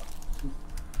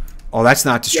 Oh, that's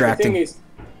not distracting. Yeah, the thing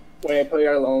is, when I play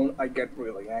alone, I get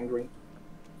really angry.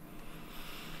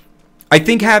 I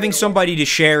think having somebody to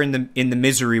share in the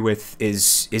misery with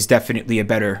is definitely a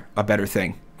better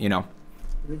thing. You know,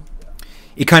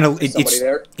 it kind of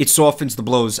it softens the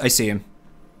blows. I see him.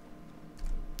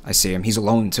 I see him. He's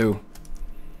alone too.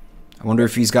 I wonder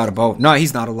if he's got a bow. No,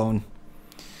 he's not alone.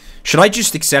 Should I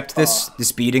just accept this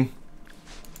beating?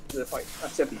 The fight.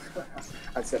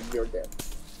 I said you're dead.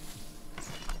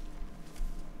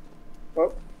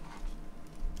 Well,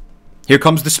 here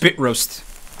comes the spit roast.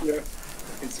 yeah,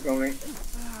 it's going,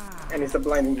 and it's a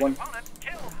blinding one. Opponent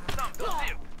kills some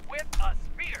pursuit with a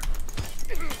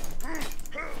spear.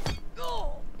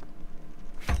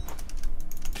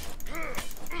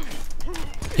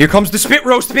 Here comes the spit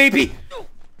roast, baby.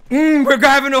 We're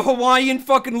having a Hawaiian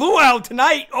fucking luau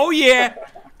tonight. Oh yeah.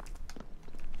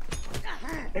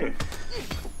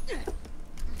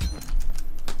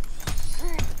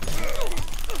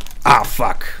 Ah,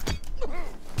 fuck.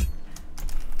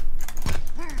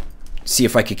 See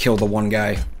if I could kill the one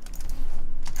guy.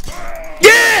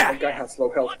 Yeah! That guy has low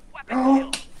health.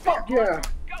 Oh, fuck yeah!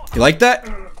 You like that?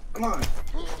 Come on.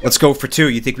 Let's go for 2.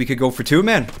 You think we could go for 2,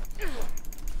 man?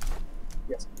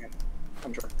 Yes, man.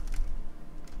 I'm sure.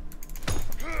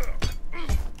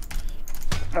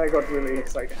 I got really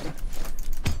excited.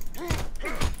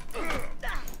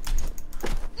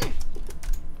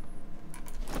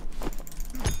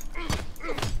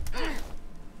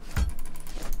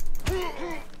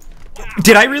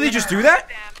 Did I really just do that?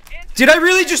 Did I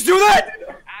really just do that?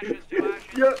 Ashes to ashes,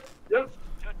 Yeah, yeah. to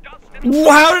dust and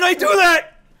How did I do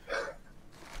that?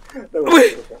 That was Wait.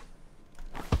 beautiful.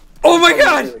 Oh my Really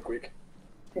god! quick.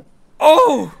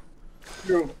 Oh!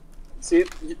 You see,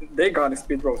 they got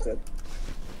speed roasted.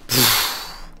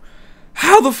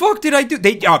 How the fuck did I do?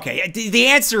 Okay, the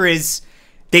answer is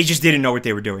they just didn't know what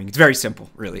they were doing. It's very simple,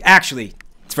 really. Actually,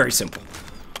 it's very simple.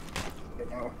 You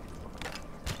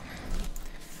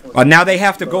know. Now they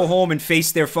have to go home and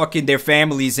face their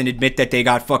families and admit that they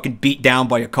got fucking beat down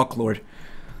by a cucklord.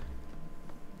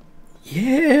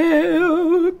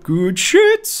 Yeah, good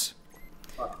shit.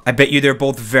 I bet you they're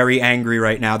both very angry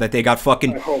right now that they got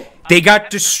fucking... They got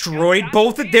destroyed.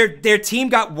 Both of their team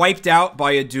got wiped out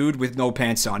by a dude with no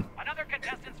pants on. another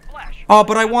contestant's flesh. Oh,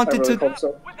 but I I wanted really to... hope so.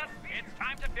 With a, it's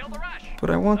time to feel the rush. But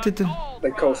I wanted to...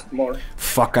 They cost more.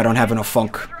 Fuck, I don't have enough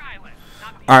funk. Treasure Island,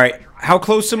 not the Alright, how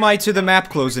close am I to the map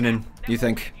closing in, do you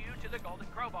think? you to the Golden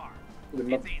Crowbar. The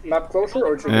map closer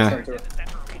or to Yeah. the center?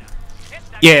 Center arena. Hit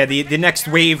that Yeah, the next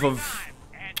wave of...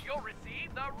 and you'll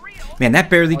receive the real Man, that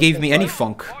barely gave me any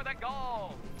funk. for the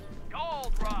gold.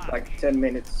 Gold rush. Like 10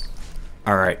 minutes.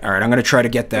 Alright, I'm gonna try to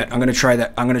get that. I'm gonna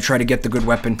try to get the good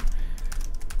weapon.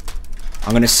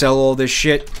 I'm gonna sell all this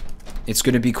shit. It's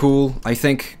gonna be cool, I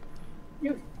think.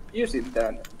 You see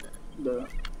that the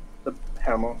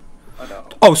hammer. I don't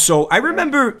know. Oh, so I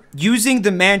remember using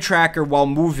the man tracker while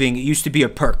moving. It used to be a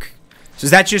perk. So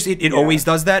is that just it always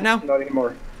does that now? Not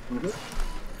anymore. You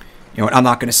know what? I'm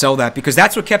not gonna sell that because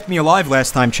that's what kept me alive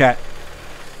last time, chat.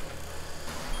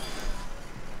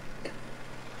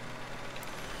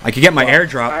 I could get my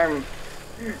airdrop.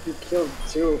 You killed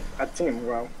 2 at team.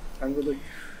 Wow, I'm really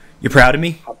You proud of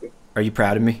me? happy. Are you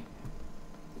proud of me?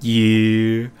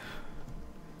 Yeah.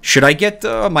 Should I get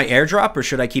my airdrop or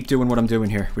should I keep doing what I'm doing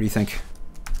here? What do you think?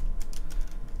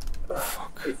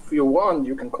 If you want,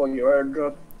 you can call your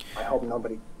airdrop. I hope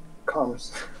nobody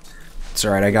comes. It's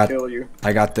alright, Kill you.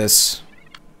 I got this.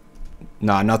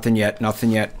 Nah, nothing yet,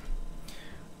 nothing yet.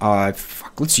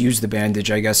 Fuck, let's use the bandage,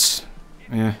 I guess.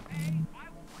 Yeah.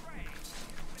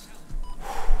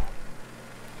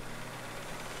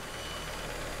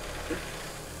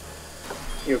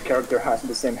 Your character has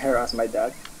the same hair as my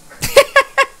dad.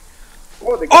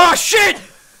 Oh, shit!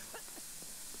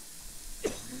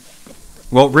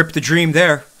 Well, rip the dream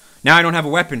there. Now I don't have a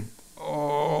weapon.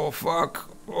 Oh, fuck.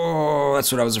 Oh,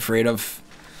 that's what I was afraid of.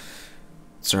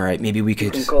 It's alright, maybe we You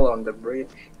could... can call on the bridge.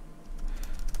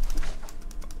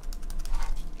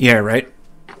 Yeah, right?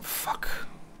 Fuck.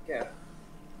 Yeah.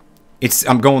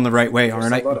 I'm going the right way,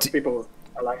 aren't There's I? a lot of people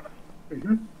are like.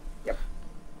 Yep.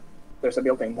 There's a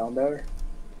building down there.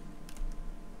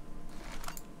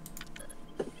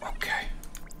 Okay.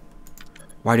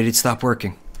 Why did it stop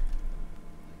working?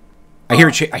 I hear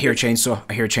a chainsaw.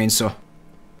 I hear a chainsaw.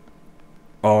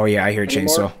 Oh yeah, I hear a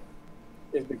chainsaw.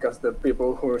 It's because the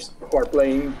people who are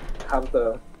playing have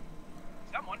the.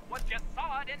 Someone was just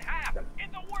sawed in half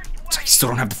in the worst way. I still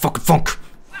don't have the fucking funk.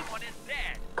 Someone is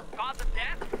dead. Cause of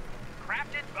death?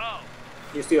 Crafted bow.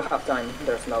 You still have time.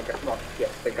 There's no gas. Well, yeah,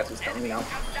 the gas is coming now.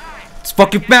 Just died. It's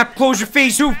fucking map. Close your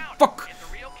face, you fuck. It's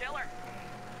a real killer.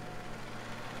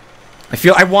 I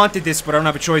feel I wanted this, but I don't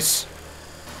have a choice.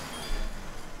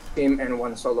 Him and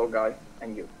one solo guy,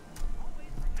 and you.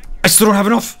 I still don't have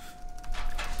enough.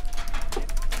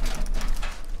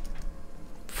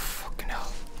 Fucking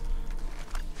hell.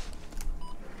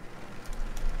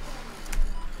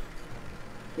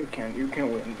 You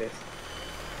can win this.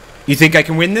 You think I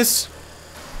can win this?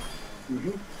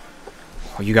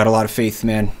 Oh, you got a lot of faith,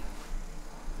 man.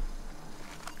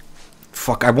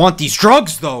 Fuck, I want these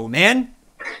drugs, though, man.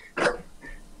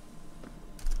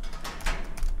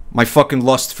 My fucking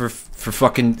lust for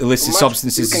fucking illicit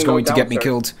substances is going to get me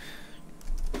killed.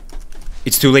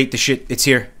 It's too late, the shit, it's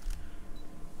here.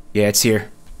 Yeah, it's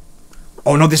here.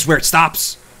 Oh no, this is where it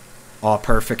stops. Oh,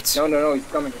 perfect. No, it's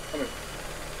coming,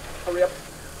 Hurry up.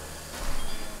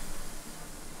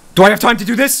 Do I have time to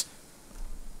do this?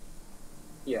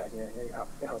 Yeah,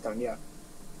 you have time, yeah.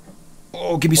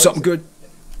 Oh, give me something good.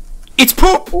 It's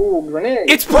poop! Oh, grenade!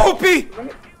 It's poopy!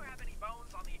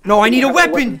 No, I need a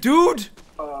weapon, dude!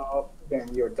 Then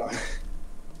you're done.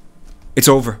 It's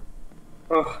over.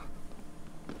 Oh.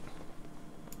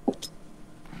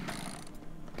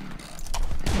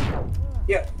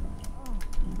 Yeah.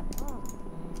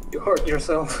 You hurt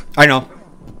yourself. I know.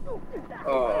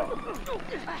 Oh.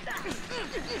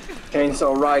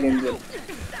 Chainsaw right in the...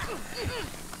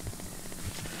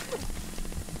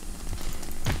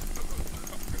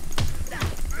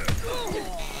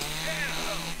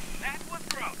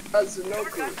 That's no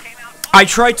good. I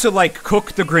tried to, like,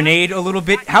 cook the grenade a little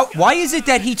bit. Why is it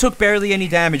that he took barely any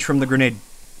damage from the grenade?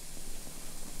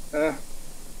 I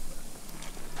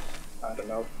don't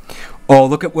know. Oh,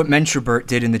 look at what Menscherbert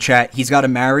did in the chat. He's got a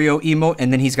Mario emote,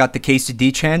 and then he's got the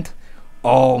quesadilla chant.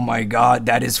 Oh my god,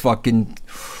 that is fucking...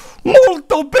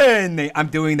 Molto bene! I'm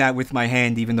doing that with my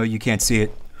hand, even though you can't see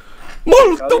it.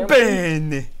 Molto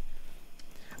bene!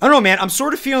 I don't know, man. I'm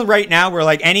sort of feeling right now where,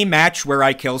 like, any match where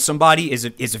I kill somebody is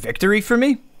a victory for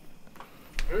me.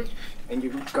 And you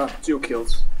got 2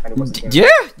 kills. And it wasn't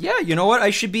Yeah, you know what?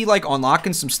 I should be, like,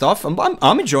 unlocking some stuff.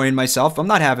 I'm enjoying myself. I'm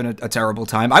not having a terrible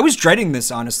time. I was dreading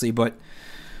this, honestly, but...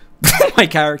 my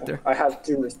character. I had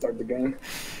to restart the game.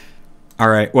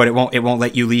 Alright, what, it won't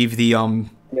let you leave the,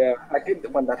 Yeah, I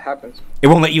hate when that happens. It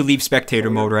won't let you leave spectator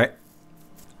mode, right?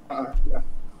 Yeah.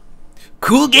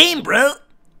 Cool game, bro!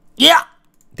 Yeah!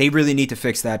 They really need to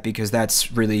fix that, because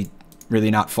that's really,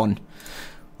 really not fun.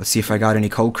 Let's see if I got any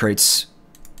cold crates.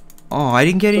 Oh, I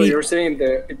didn't get any... So you're saying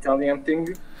the Italian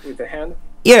thing with the hand?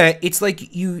 Yeah, it's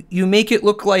like you make it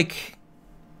look like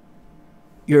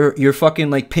you're fucking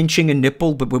like pinching a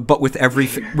nipple, but with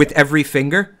every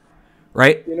finger,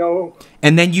 right? You know.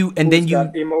 And then you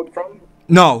that emote from?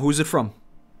 No, who's it from?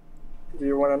 Do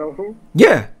you want to know who?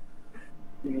 Yeah.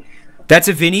 That's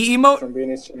a Vinny emote? From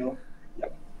Vinny's channel.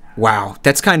 Yep. Wow,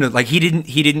 that's kind of like he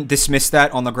didn't dismiss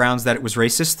that on the grounds that it was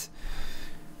racist.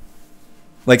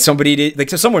 Like somebody did, like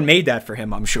so someone made that for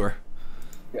him, I'm sure.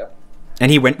 Yeah.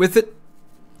 And he went with it.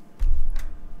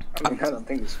 I mean, I don't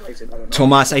think it's racist. I don't know.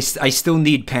 Tomas, I still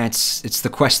need pants. It's the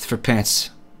quest for pants.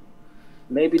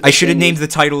 Maybe I should have named the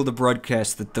title of the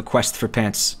broadcast the quest for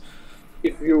pants.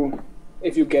 If you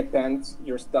get pants,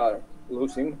 you start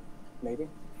losing. Maybe.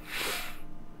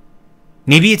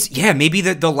 Maybe it's maybe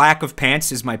the lack of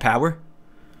pants is my power.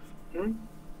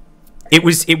 It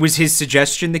was his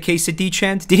suggestion, the quesadilla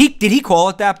chant. Did he call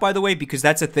it that, by the way? Because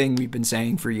that's a thing we've been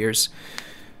saying for years.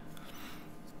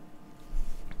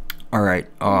 All right.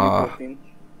 Let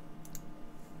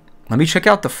me check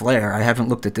out the flare. I haven't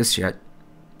looked at this yet.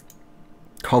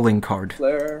 Culling card.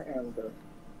 Flare and the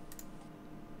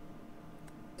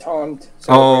taunt.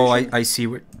 Oh, I see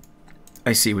what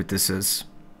this is.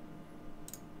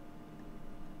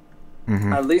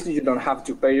 Mm-hmm. At least you don't have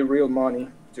to pay real money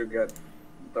to get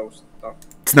those stuff.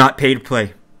 It's not pay to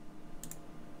play.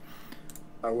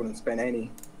 I wouldn't spend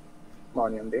any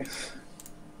money on this.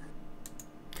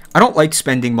 I don't like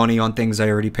spending money on things I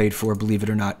already paid for, believe it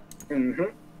or not. Mm-hmm.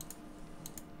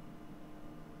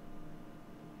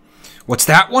 What's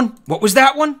that one? What was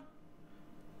that one?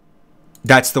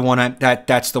 That's the one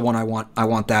that's the one I want. I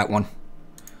want that one.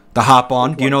 The hop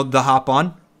on. Do you know the hop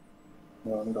on?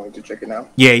 No, I'm going to check it now.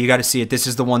 Yeah, you got to see it. This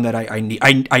is the one that I need.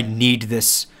 I need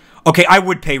this. Okay, I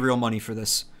would pay real money for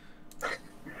this.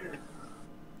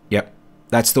 Yep,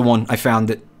 that's the one. I found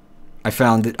it. I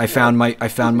found it. I found my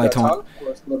taunt.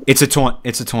 It's a taunt.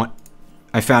 It's a taunt.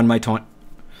 I found my taunt.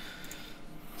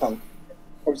 What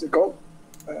was it called?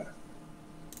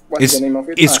 What's the name of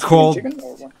it? It's called. Chicken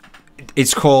or what?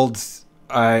 It's called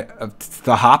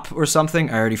the Hop or something.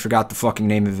 I already forgot the fucking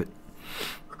name of it.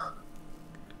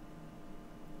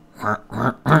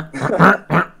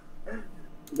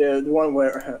 The one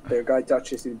where the guy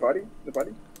touches the body.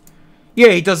 Yeah,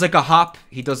 he does like a hop.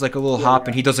 He does like a little hop,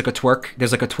 and he does like a twerk.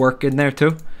 There's like a twerk in there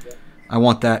too. Yeah. I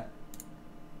want that.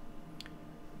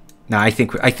 Nah, I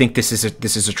think this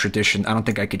is a tradition. I don't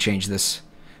think I could change this.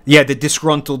 Yeah, the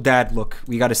disgruntled dad look.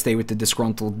 We got to stay with the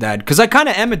disgruntled dad because I kind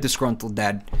of am a disgruntled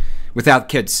dad without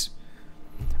kids.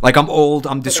 Like I'm old,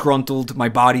 I'm disgruntled, my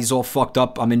body's all fucked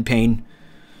up, I'm in pain.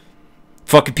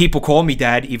 Fucking people call me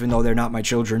dad even though they're not my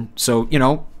children. So, you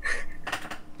know,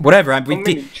 whatever. How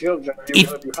many children you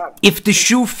have? If the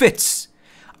shoe fits,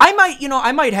 I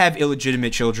might have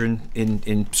illegitimate children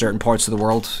in certain parts of the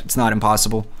world. It's not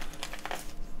impossible.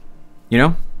 You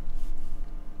know?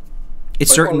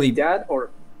 It's certainly dad or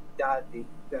daddy.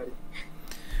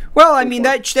 Well, I mean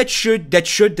that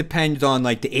should depend on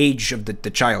like the age of the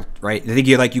child, right? I think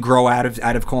you grow out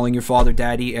of calling your father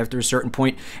daddy after a certain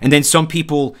point, and then some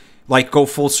people like go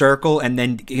full circle and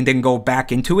then go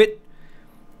back into it.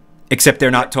 Except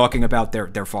they're not talking about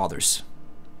their fathers.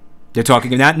 They're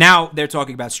talking about now. They're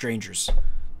talking about strangers.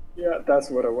 Yeah, that's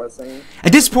what I was saying.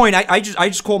 At this point, I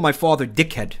just call my father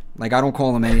Dickhead. Like I don't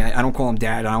call him I don't call him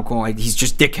dad. I don't call him. He's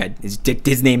just Dickhead.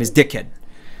 His name is Dickhead.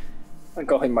 I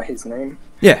call him by his name.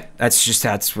 Yeah, that's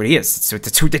what he is.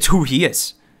 That's who he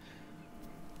is.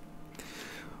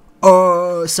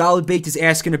 Solid Baked is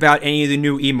asking about any of the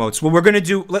new emotes. Well, we're gonna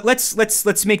do.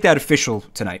 Let's make that official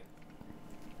tonight.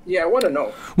 Yeah, I want to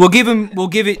know. We'll give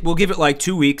it like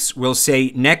 2 weeks. We'll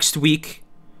say next week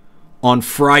on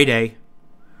Friday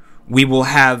we will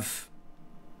have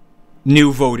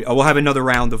new voting. We'll have another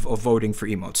round of voting for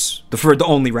emotes. The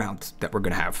only round that we're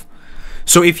gonna have.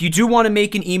 So if you do want to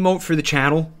make an emote for the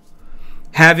channel,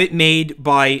 have it made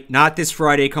by not this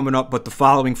Friday coming up, but the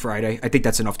following Friday. I think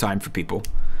that's enough time for people.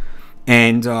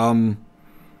 And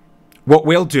what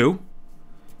we'll do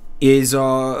is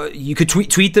you could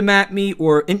tweet them at me,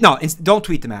 or don't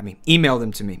tweet them at me. Email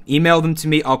them to me. Email them to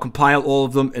me. I'll compile all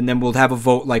of them, and then we'll have a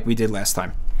vote like we did last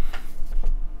time.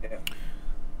 Yeah.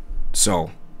 So,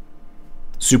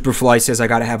 Superfly says I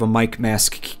gotta have a mic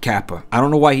mask kappa. I don't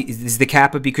know why. Is the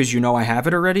kappa because you know I have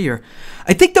it already, or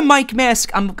I think the mic mask.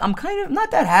 I'm kind of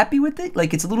not that happy with it.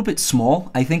 Like it's a little bit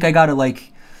small. I think I gotta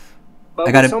like. But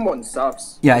I gotta. Someone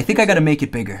stops. Yeah, I think I gotta make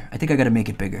it bigger.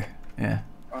 Yeah.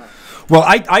 Well,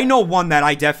 I know one that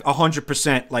I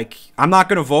 100% like. I'm not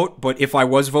gonna vote, but if I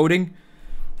was voting,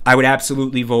 I would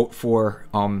absolutely vote for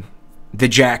the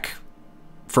Jack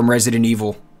from Resident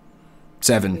Evil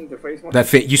 7. That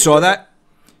fit. You saw that?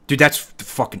 Dude, that's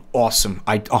fucking awesome.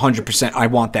 100%. I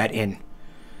want that in.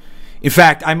 In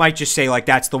fact, I might just say like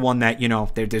that's the one that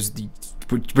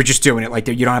we're just doing it like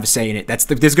you don't have a say in it.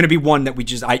 There's gonna be one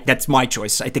that that's my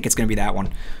choice. I think it's gonna be that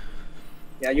one.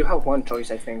 Yeah, you have one choice.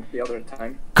 I think the other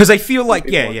time. Because I feel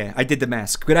like I did the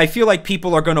mask, but I feel like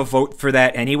people are gonna vote for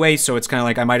that anyway. So it's kind of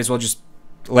like I might as well just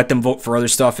let them vote for other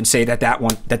stuff and say that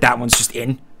one's just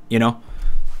in. You know.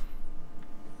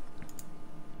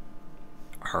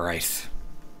 All right.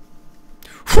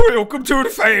 Welcome to the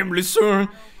family, son.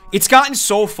 It's gotten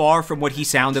so far from what he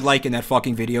sounded like in that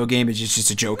fucking video game. It's just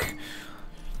a joke.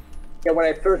 Yeah, when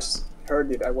I first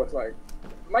heard it, I was like,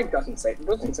 Mike doesn't say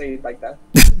it like that.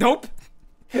 Nope.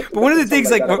 But one of the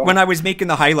things, like when I was making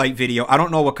the highlight video, I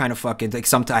don't know what kind of fucking like.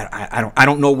 Sometimes I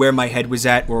don't know where my head was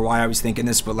at or why I was thinking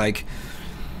this, but like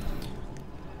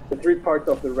the 3 parts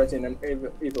of the Resident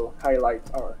Evil highlights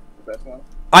are the best one.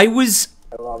 I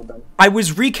love them. I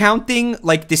was recounting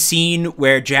like the scene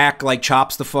where Jack like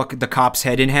chops the cop's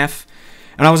head in half,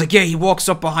 and I was like, yeah, he walks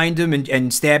up behind him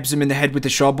and stabs him in the head with the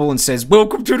shovel and says,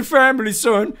 "Welcome to the family,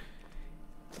 son."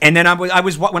 And then when I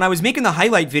was making the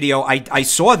highlight video, I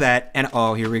saw that, and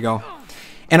oh, here we go.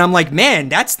 And I'm like, man,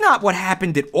 that's not what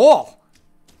happened at all.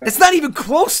 That's not even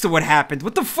close to what happened.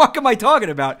 What the fuck am I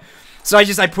talking about? So I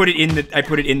put it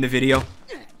in the video.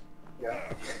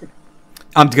 Yeah.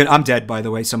 I'm dead, by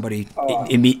the way. Somebody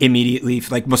immediately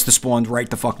like must have spawned right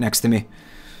the fuck next to me.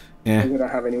 Yeah. You don't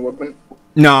have any weapon?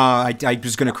 No, I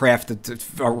was gonna craft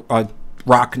a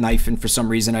rock knife, and for some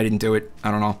reason I didn't do it. I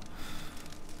don't know.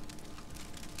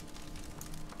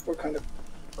 What kind of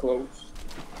clothes?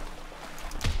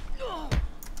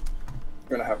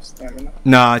 gonna have stamina.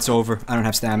 Nah, it's over. I don't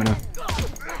have stamina.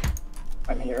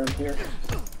 I'm here.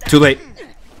 Too late.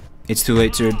 It's too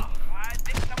late, dude.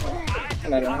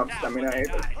 And I don't have stamina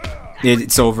either.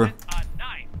 It's over.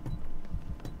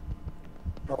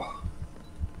 Oh.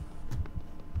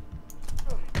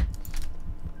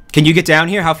 Can you get down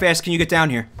here? How fast can you get down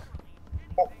here?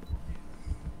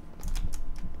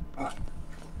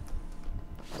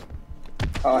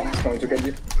 He's going to get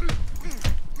you.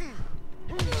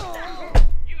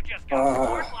 You just got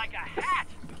scored like a hat.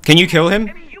 Can you kill him?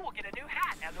 Maybe you will get a new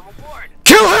hat as a reward.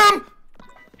 Kill him!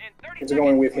 In 30 He's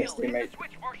going with seconds, his we'll hit teammate. the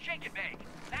switch or shake and bake.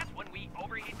 That's when we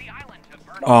overheat the island to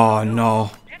burn Oh, up the no.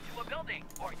 building. Get to a building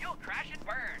or you'll crash and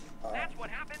burn. That's what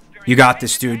happens during You got shake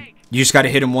this, and dude. bake. You just gotta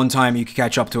hit him one time and you can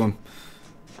catch up to him.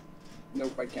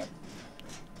 Nope, I can't.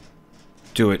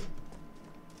 Do it.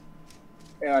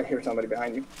 Yeah, I hear somebody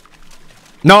behind you.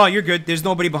 No, you're good. There's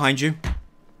nobody behind you.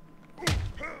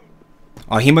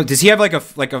 Oh, does he have like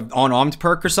a unarmed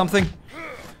perk or something?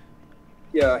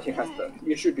 Yeah, he has that.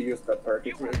 You should be used that perk.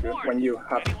 It's really good when you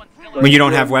have. When you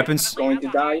don't have weapons? Going to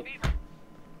die,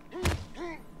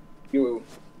 you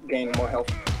gain more health.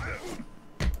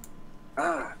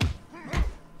 Ah,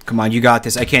 Come on, you got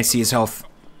this. I can't see his health.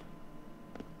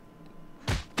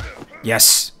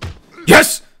 Yes.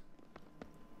 Yes!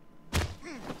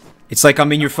 It's like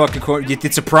I'm in your fucking corner.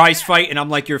 It's a prize fight, and I'm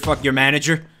like your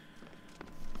manager.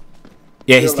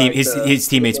 Yeah, his You're team, like his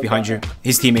teammate's the behind you. guy.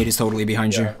 His teammate is totally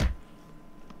behind you.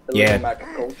 the Yeah. little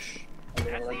Mac coach. And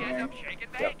then like, End up shake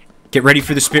and bake. Get ready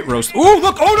for the spit roast. Ooh,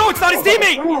 look! Oh no, it's not his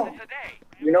teammate. Oh, Today,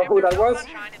 you know who that was?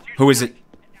 Who is it?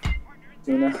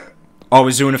 Zuna. Oh,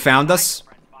 Izuna found us.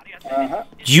 Uh-huh.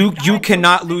 You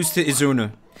cannot lose to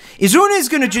Izuna. Izuna is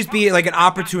gonna just be like an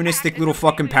opportunistic little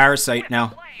fucking parasite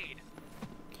now.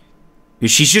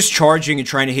 She's just charging and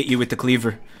trying to hit you with the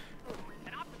cleaver.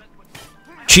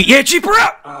 Cheap her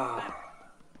out!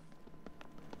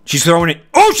 She's throwing it.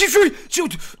 Oh,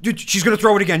 dude, she's gonna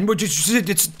throw it again.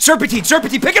 It's Serpentine,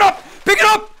 pick it up! Pick it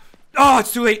up! Oh,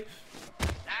 it's too late.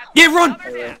 Yeah, run!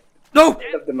 No!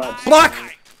 Of the match. Block!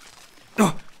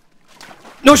 Oh.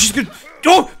 No, she's good.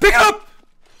 Oh, pick it up!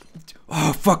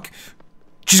 Oh, fuck.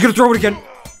 She's gonna throw it again.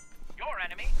 Your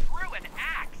enemy threw an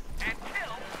axe and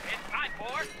killed in time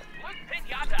for Blue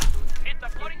Pinata. Hit the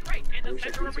floating crate in the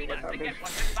center arena to get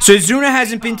one. So Izuna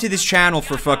hasn't been to this channel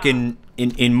for fucking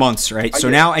in months, right? So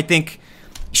now I think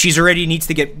she's already needs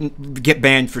to get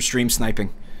banned for stream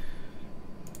sniping.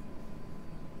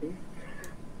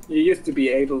 You used to be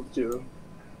able to,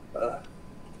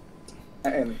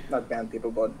 and not ban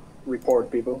people, but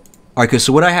report people. Okay,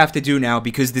 so what I have to do now,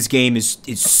 because this game is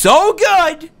so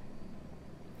good,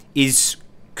 is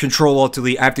Control Alt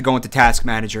Delete. I have to go into Task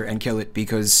Manager and kill it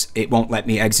because it won't let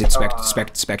me exit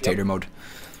spectator mode.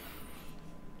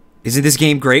 Isn't this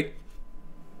game great?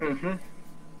 Mm-hmm.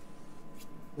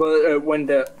 But when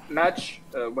the match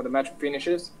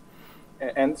finishes,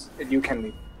 ends, you can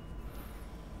leave.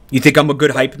 You think I'm a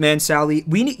good hype man, Sally?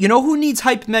 You know who needs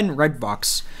hype men?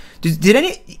 Redbox. Did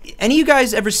any of you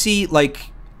guys ever see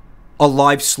like a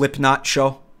live Slipknot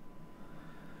show?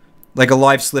 Like a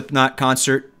live Slipknot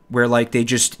concert where like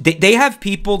they have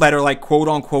people that are like quote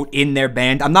unquote in their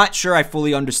band. I'm not sure I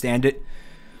fully understand it.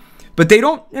 But they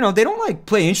don't like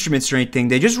play instruments or anything.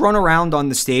 They just run around on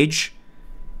the stage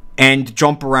and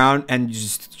jump around and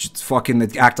just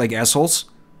fucking act like assholes.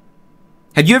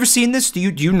 Have you ever seen this? Do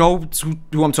you know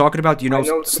who I'm talking about? Do you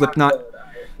know Slipknot?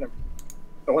 The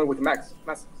one with the masks.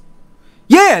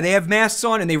 Yeah, they have masks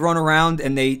on and they run around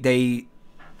and they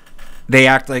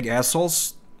act like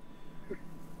assholes.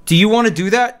 Do you want to do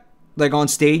that? Like on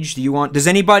stage? Does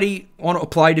anybody want to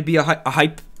apply to be a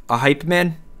hype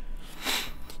man?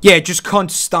 Yeah, just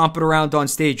cunt stomping around on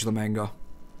stage, Lamango.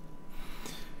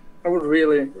 I would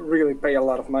really pay a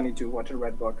lot of money to watch a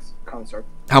Redbox concert.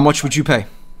 How much would you pay?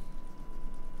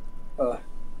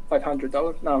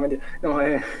 $500? No, maybe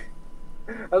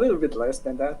a little bit less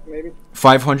than that, maybe.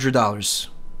 $500.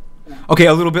 Okay,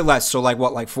 a little bit less. So like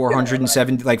what? Like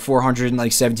 $470? Like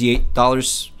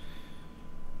 $478?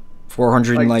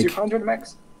 400 and like 200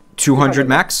 max. 200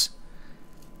 max.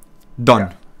 Done.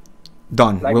 Yeah.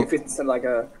 Done. Like if it's like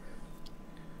a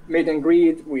meet and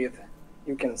greet with,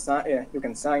 you can sign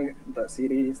the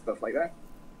CD, stuff like that.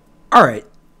 All right,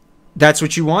 that's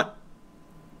what you want.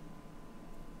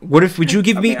 What if would you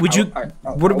give me? What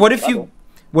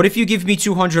if you give me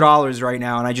 $200 right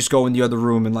now and I just go in the other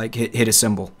room and like hit a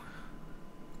cymbal?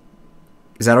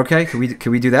 Is that okay? Can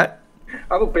we do that?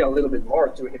 I will pay a little bit more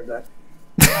to hear that.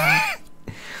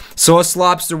 Sauce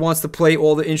Lobster wants to play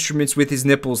all the instruments with his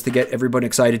nipples to get everybody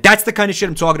excited. That's the kind of shit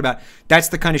I'm talking about. That's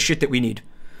the kind of shit that we need.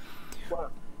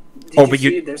 Well, Did you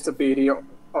see? There's a video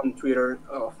on Twitter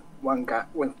of one guy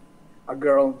with a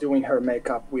girl doing her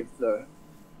makeup with the.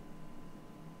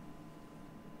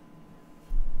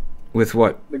 With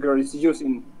what? The girl is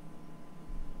using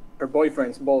her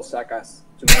boyfriend's ball sack as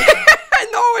to make up.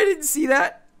 No, I didn't see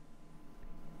that.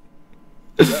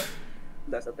 Yeah,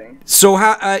 that's the thing. So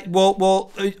how?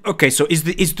 Okay. So is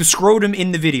the scrotum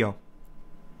in the video?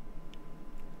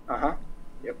 Yep.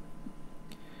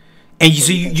 And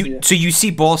so you see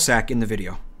ball sack in the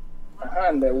video.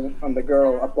 And the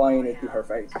girl applying it to her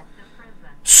face.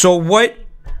 So what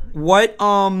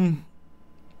kind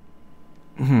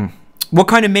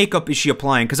of makeup is she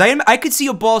applying? Because I could see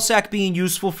a ball sack being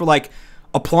useful for like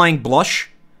applying blush,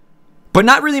 but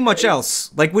not really much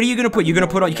else. Like, what are you gonna put? You're gonna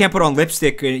put on. You can't put on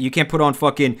lipstick. You can't put on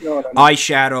fucking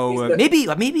eyeshadow. Maybe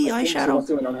eyeshadow. She was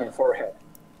doing on her forehead.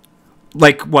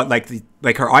 Like what?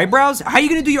 Like her eyebrows? How are you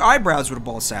gonna do your eyebrows with a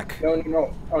ball sack?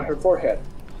 No, on her forehead.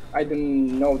 I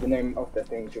didn't know the name of the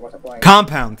thing she was applying.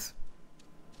 Compound.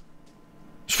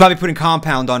 She's probably putting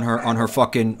compound on her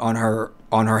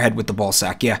head with the ball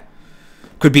sack. Yeah,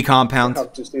 could be compound. I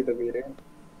have to see the video.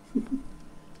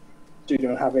 You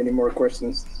don't have any more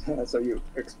questions, so you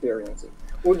experience it.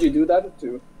 Would you do that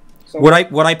to someone?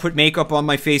 Would I put makeup on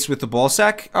my face with the ball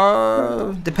sack?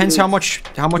 Depends how much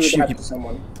you. To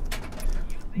someone.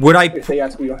 Would I? If they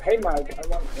ask you, hey Mike,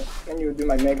 can you do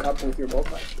my makeup with your ball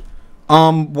sack?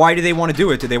 Why do they want to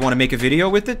do it? Do they want to make a video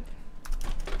with it?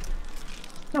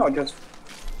 No, just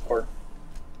for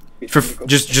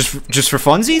just for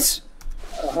funsies?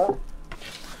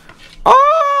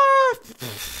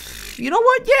 You know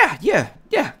what? Yeah.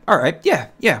 All right.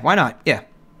 Yeah. Why not? Yeah.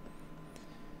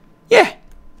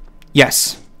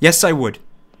 Yes, I would.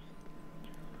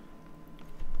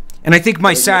 And I think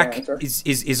my sack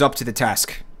is up to the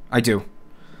task. I do.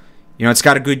 You know, it's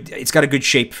got a good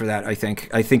shape for that. I think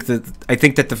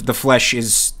that the flesh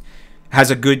has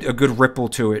a good ripple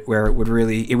to it where it would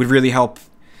really help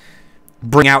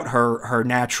bring out her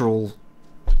natural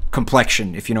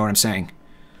complexion, if you know what I'm saying.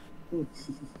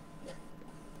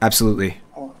 Absolutely.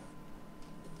 Oh.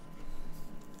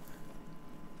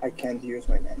 I can't use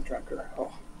my man tracker.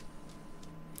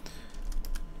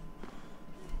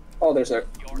 Oh, there's a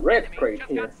red crate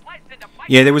here.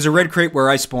 Yeah, there was a red crate where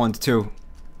I spawned too.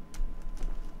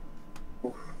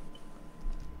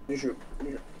 Yeah,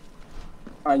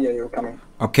 you're coming.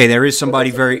 Okay, there is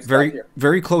somebody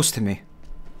very close to me.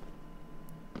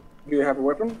 Do you have a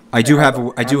weapon? I do have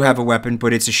a weapon,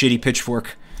 but it's a shitty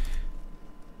pitchfork.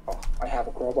 Oh, I have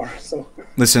a crowbar, so.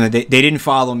 Listen, they didn't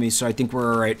follow me, so I think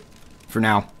we're alright for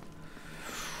now.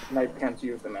 And I can't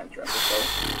use the man tracker, so.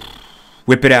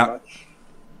 Whip it out.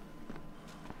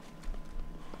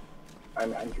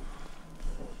 I'm behind you.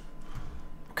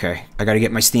 Okay, I gotta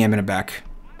get my stamina back.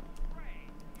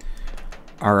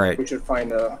 Alright. We should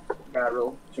find a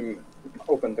barrel to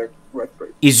open the red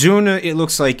crate. Izuna, it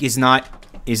looks like, is not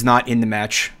in the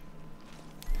match.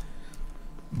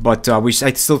 But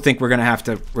I still think we're gonna have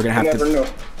to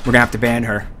ban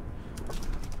her.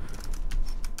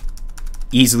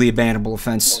 Easily a bannable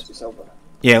offense.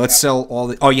 Yeah, let's sell all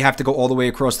the. Oh, you have to go all the way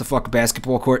across the fucking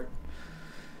basketball court.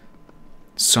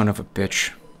 Son of a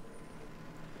bitch.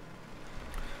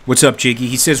 What's up, Jiggy?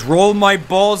 He says, "Roll my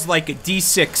balls like a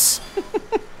D6."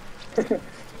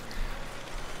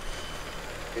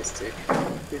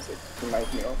 D6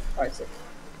 reminds me of Isaac.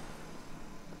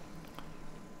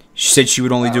 She said she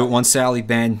would only do it once. Sally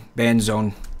ban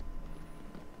zone.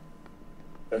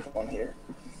 There's one here.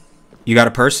 You got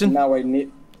a person? Now I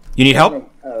need. You need help?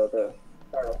 The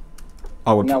barrel.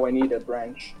 Oh. Now I need a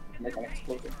branch to make an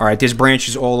explosion. All right, there's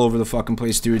branches all over the fucking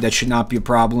place, dude. That should not be a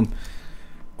problem.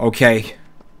 Okay.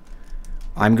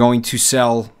 I'm going to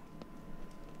sell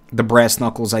the brass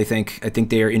knuckles. I think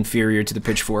they are inferior to the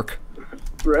pitchfork.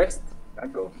 Breast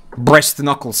knuckles. Breast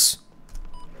knuckles.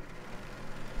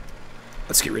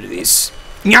 Let's get rid of these.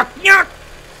 Nyuk, nyuk!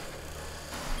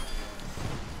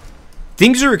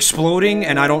 Things are exploding,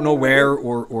 and I don't know where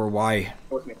or why.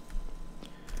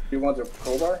 You want the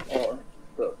crowbar or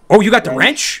the? Oh, you got the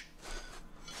wrench?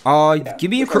 Yeah, give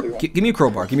me a crowbar. Give me a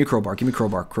crowbar. Give me a crowbar. Give me a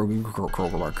crowbar.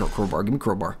 Crowbar. Give me a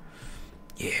crowbar.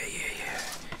 Yeah.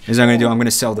 Here's what I'm gonna do. I'm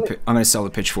gonna sell the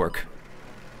pitchfork.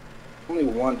 Only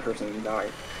one person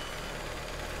died.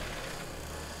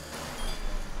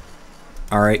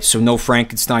 All right, so no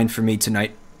Frankenstein for me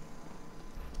tonight.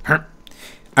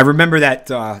 I remember that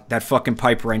that fucking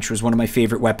pipe wrench was one of my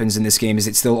favorite weapons in this game. Is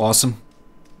it still awesome?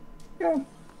 Yeah.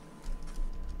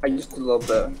 I used to love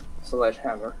the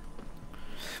sledgehammer.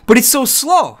 But it's so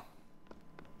slow.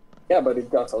 Yeah, but it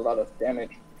does a lot of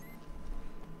damage.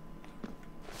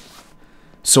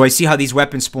 So I see how these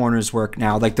weapon spawners work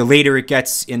now. Like the later it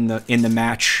gets in the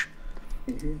match,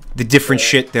 the different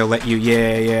shit they'll let you.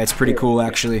 Yeah, yeah, it's pretty cool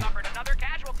actually.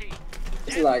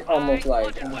 It's like almost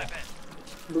like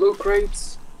blue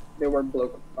crates. They were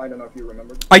blue. I don't know if you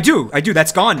remember. I do.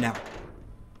 That's gone now.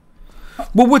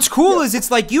 Well, what's cool is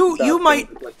it's like you might.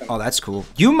 Oh, that's cool.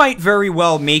 You might very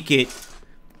well make it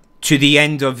to the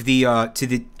end of the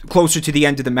closer to the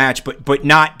end of the match, but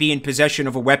not be in possession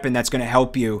of a weapon that's going to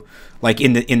help you, like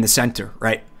in the center,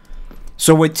 right?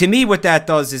 So what to me what that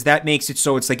does is that makes it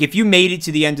so it's like if you made it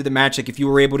to the end of the match, like if you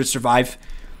were able to survive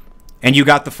and you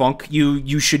got the funk,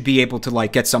 you should be able to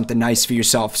like get something nice for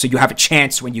yourself, so you have a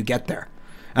chance when you get there.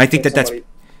 And I think that's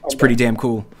pretty damn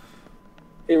cool.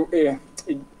 It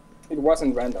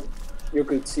wasn't random. You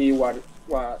could see what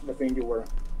the thing you were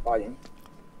buying.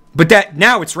 But that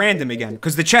now it's random again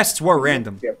because the chests were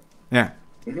random. Yep. Yeah.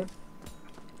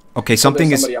 Okay,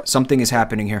 something is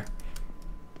happening here.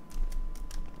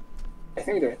 I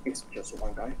think there is just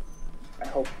one guy. I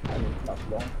hope I'm not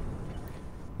wrong.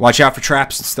 Watch out for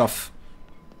traps and stuff.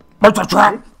 It's a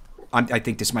trap. I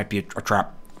think this might be a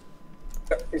trap.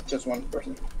 It's just one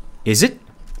person. Is it?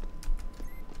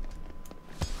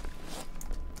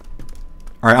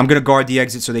 All right, I'm gonna guard the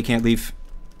exit so they can't leave.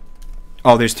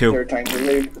 Oh, there's two. They're trying to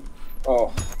leave.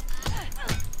 Oh.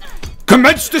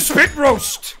 Commence the spit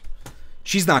roast!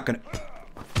 She's not gonna...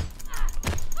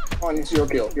 Oh, and it's your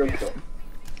kill. Your kill.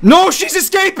 No, she's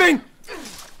escaping!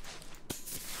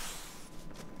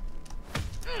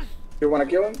 You wanna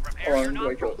kill him? Or do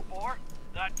I kill him?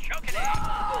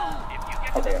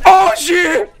 Okay. Oh,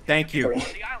 shit! Thank you.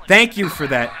 Thank you for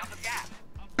that.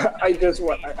 I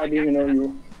didn't even know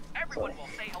you. Everyone will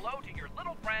say hello to your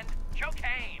little friend,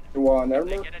 Cocaine. You want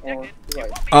armor? Or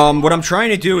like... What I'm trying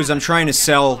to do is I'm trying to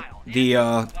sell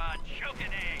the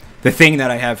thing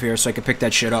that I have here so I can pick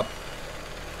that shit up.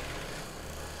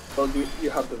 Well, you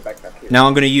have the backpack here. Now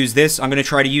I'm gonna use this. I'm gonna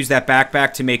try to use that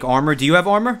backpack to make armor. Do you have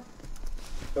armor?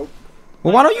 Nope.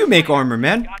 Well, why don't you make armor,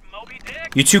 man?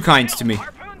 You're too kind to me.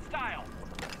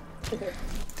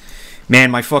 Man,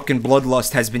 my fucking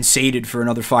bloodlust has been sated for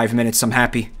another 5 minutes. I'm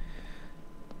happy.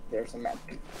 There's a map.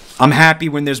 I'm happy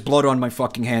when there's blood on my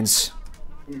fucking hands.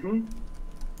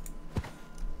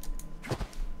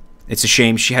 It's a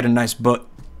shame. She had a nice butt.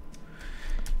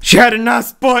 She had a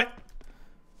nice butt!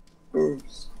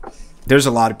 Oops. There's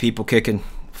a lot of people kicking.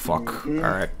 Fuck.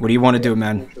 Alright. What do you want to do,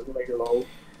 man?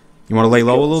 You want to lay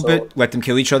low a little bit? Let them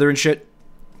kill each other and shit?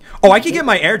 Oh, I can get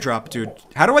my airdrop, dude.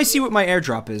 How do I see what my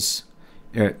airdrop is?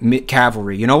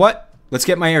 Cavalry. You know what? Let's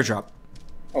get my airdrop.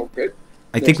 Okay.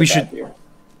 I think we should...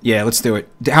 Yeah, let's do it.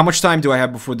 How much time do I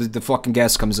have before the fucking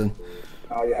gas comes in?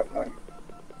 Oh, you have time.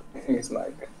 I think it's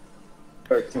like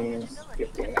 13,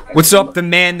 15. What's up, the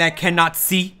man that cannot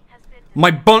see?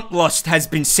 My bunt lust has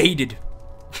been sated.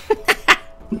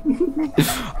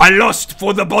 I lust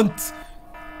for the bunt.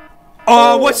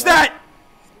 Oh, what's that?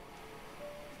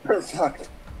 We're fucked.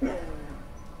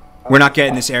 We're not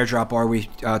getting this airdrop, are we,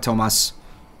 Tomas?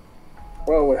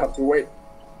 Well, we have to wait.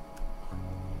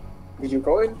 Did you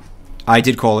call it? I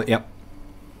did call it, yep.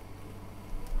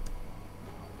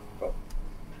 Oh.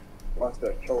 What's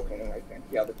the choking, I think?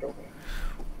 Yeah, the choking.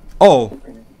 Oh.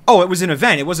 Oh, it was an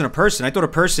event. It wasn't a person. I thought a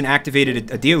person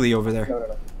activated a dealie over there.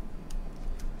 No.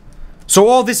 So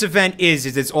all this event is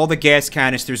it's all the gas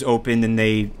canisters open and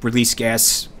they release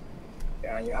gas.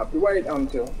 Yeah, and you have to wait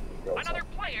until... Another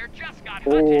player just got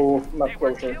Oh, hunted. not They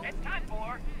were closer. two. It's time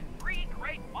for Free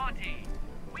Great Monty.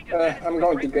 We I'm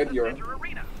going to get your...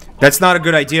 That's not a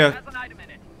good idea. Has an item in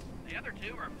it. The other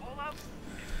two are full of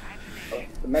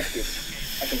the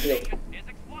medkit. I can heal.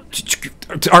 is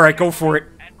explosive. Alright, go for it.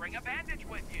 And bring a bandage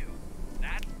with you.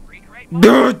 That's Free Great Monty.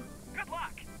 Good. Good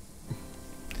luck.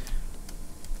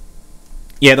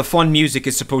 Yeah, the fun music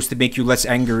is supposed to make you less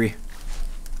angry.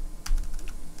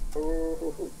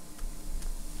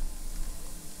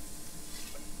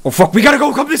 Oh fuck, we gotta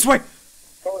go, come this way!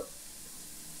 What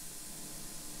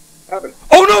happened?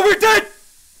 Oh no, we're dead!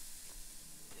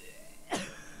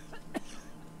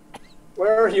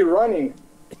 Where are you running?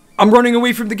 I'm running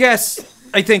away from the gas,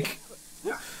 I think.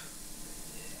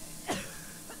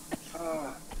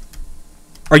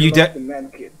 Are you The dead?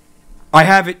 medkit. I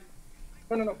have it.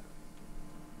 No.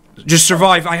 Just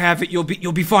survive, I have it. You'll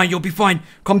be fine, you'll be fine.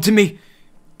 Come to me.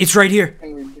 It's right here.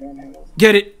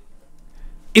 Get it.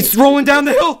 It's rolling down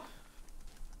the hill.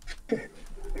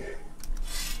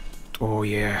 Oh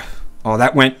yeah. Oh,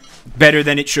 that went better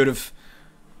than it should have.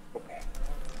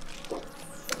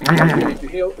 I'm going to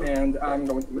heal, and I'm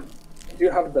going to... Do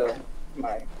you have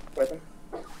my weapon?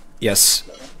 Yes.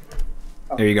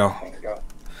 Oh, There you go. Thank God.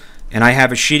 And I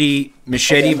have a shitty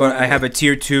machete, but I have a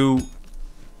tier 2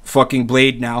 fucking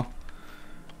blade now.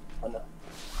 Oh, no.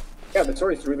 Yeah, the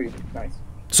sword is really nice.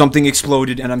 Something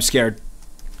exploded and I'm scared.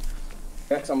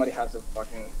 Yeah, somebody has a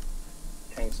fucking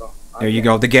chainsaw. There you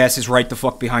go. The gas is right the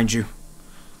fuck behind you.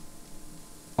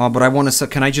 Oh, but I want to sell.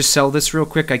 Can I just sell this real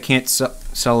quick? I can't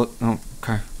sell it. Oh,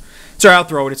 okay. Sorry, I'll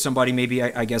throw it at somebody. Maybe,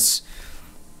 I guess.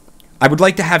 I would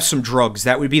like to have some drugs.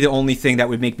 That would be the only thing that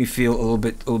would make me feel a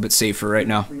little bit safer right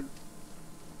now.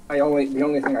 The only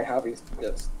thing I have is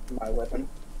just my weapon.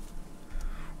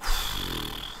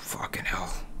 Fucking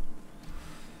hell.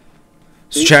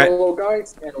 Two Chat, solo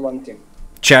guys and one team.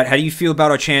 chat, how do you feel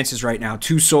about our chances right now?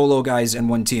 2 solo guys and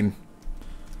 1 team.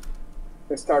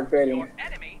 Let's start betting. Your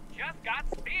enemy just got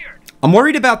speared. I'm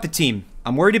worried about the team.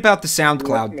 I'm worried about the Me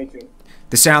SoundCloud. too.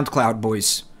 The SoundCloud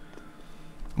boys.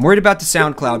 I'm worried about the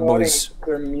SoundCloud boys.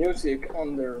 Their music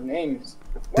on their names.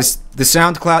 The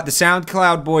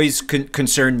SoundCloud boys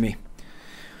concern me.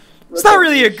 It's not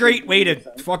really a great way to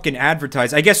fucking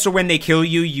advertise. I guess so when they kill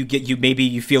you, maybe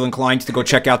you feel inclined to go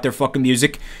check out their fucking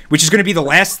music, which is going to be the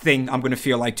last thing I'm going to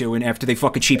feel like doing after they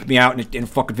fucking cheap me out in a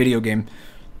fucking video game.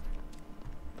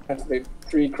 That's the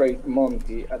 3 crate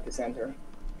Monty at the center.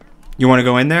 You want to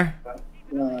go in there?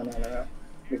 No.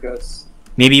 Because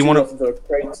Maybe you want of to the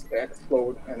crates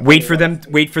explode. And wait for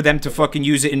them to fucking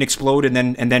use it and explode, and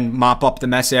then mop up the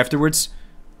mess afterwards.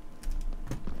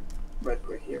 Right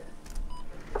here.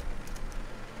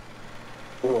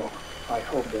 Oh, I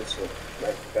hope there's a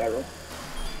red barrel.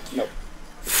 No,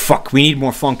 Fuck, we need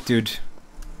more funk, dude.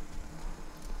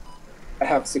 I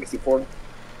have 64.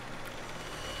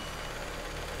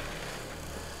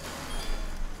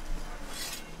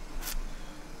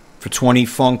 For 20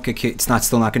 funk, it's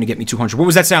still not going to get me 200. What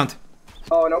was that sound?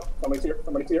 Oh no, somebody's here.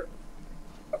 Somebody's here.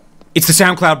 It's the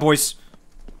SoundCloud boys.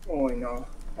 Oh no.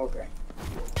 Okay.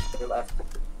 They left.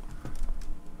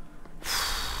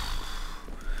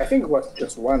 I think it was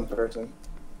just one person.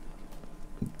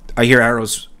 I hear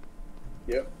arrows.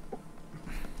 Yep.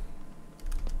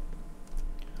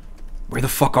 Where the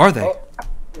fuck are they? Oh,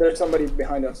 there's somebody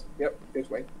behind us. Yep, this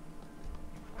way.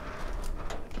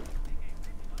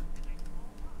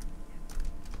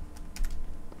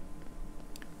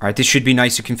 Alright, this should be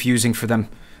nice and confusing for them.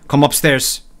 Come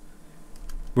upstairs.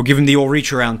 We'll give them the old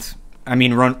reach around. I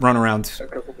mean, run around.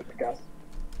 Careful with the gas.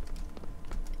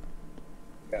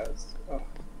 Gas. Oh.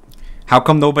 How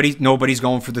come nobody's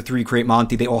going for the 3 crate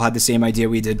Monty? They all had the same idea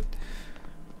we did.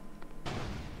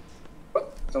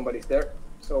 But somebody's there,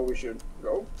 so we should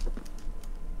go.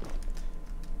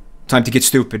 Time to get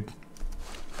stupid.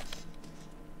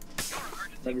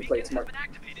 Maybe play it smart.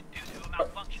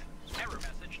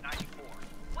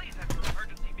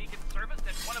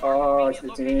 Oh, it's the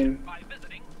team.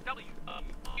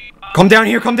 Come down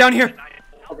here, come down here!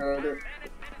 Okay, okay. Look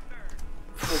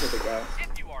at the guy.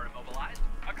 If you are immobilized,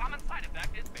 a common side effect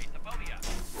is basophobia.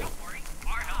 Don't worry,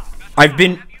 our health specialists I've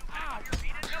been... have you out of your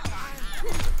feet in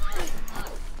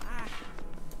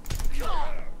no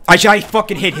time. I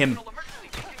fucking hit him. Emergency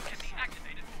beacon can be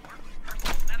activated for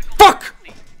personal medical Fuck!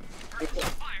 emergency,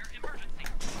 fire emergency,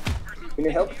 You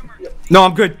need help? Yep. No,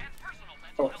 I'm good.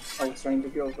 Oh, I was trying to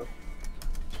kill them.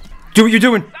 Do what you're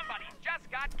doing. somebody just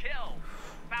got killed.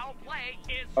 Foul play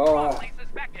is Oh. strongly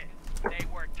suspected. They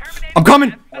were terminated I'm coming.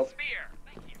 with the spear.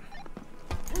 Thank you.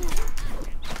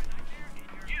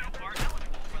 You are eligible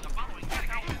for the following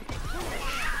medication.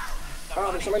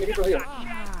 Oh, there's so many people here.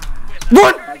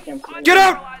 Run! I can't see Get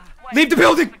out! Leave the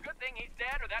building! Good thing he's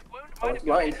dead or that wound I might was have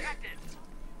been blind. infected.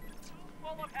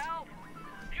 Full of help.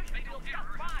 You should feel just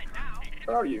fine now.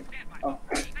 Where are you? Oh.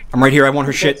 I'm right here, I want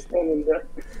her shit. Standing there.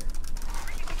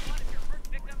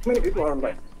 How many people are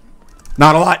left?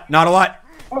 Not a lot, not a lot.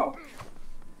 Oh.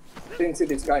 Didn't see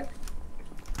this guy.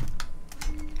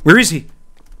 Where is he?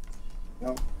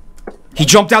 No. He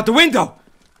jumped out the window!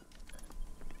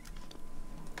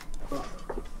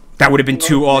 That would have been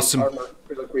too awesome. Armor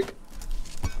really quick.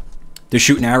 They're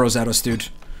shooting arrows at us, dude.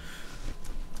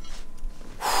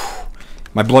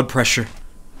 My blood pressure.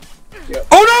 Yeah.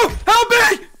 Oh no! Help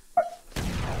me!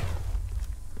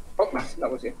 Oh,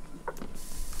 that was it.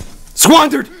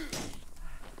 Squandered!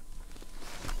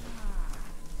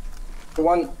 He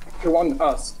want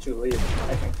us to leave,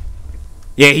 I think.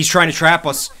 Yeah, he's trying to trap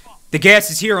us. The gas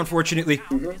is here, unfortunately. It's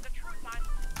a true sign.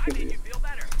 I made you feel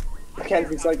better. I can't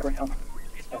recycle now.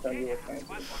 I thought you were trying to.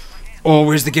 Oh,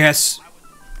 where's the gas?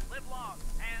 Live long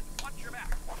and watch your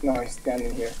back. No, he's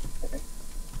standing here, I think.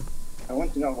 I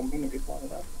want to know how many people are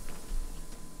left.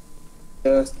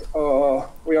 Just,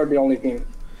 we are the only team.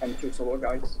 And 2 solo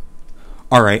guys.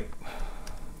 Alright.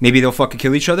 Maybe they'll fucking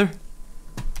kill each other?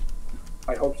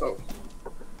 I hope so.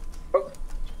 Oh,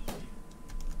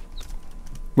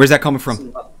 Where's that coming this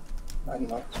is from? I don't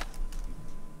know.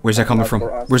 Where's that coming Not from?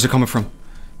 for us. Where's it coming from?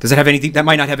 Does it have anything? That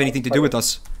might not have anything to do with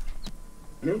us.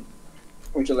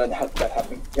 We should let that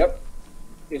happen. Yep.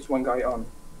 There's one guy on.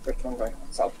 There's one guy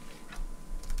on south.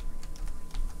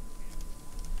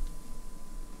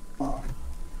 Oh.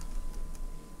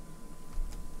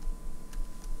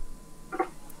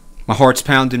 My heart's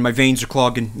pounding. My veins are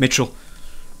clogging. Mitchell.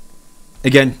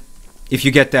 Again, if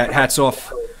you get that, hats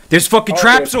off. There's fucking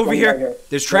traps over here.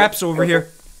 There's traps over here.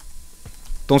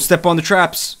 Don't step on the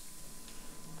traps.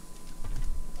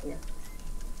 I'm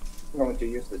going to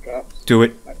use the traps. Do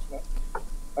it.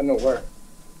 I know where.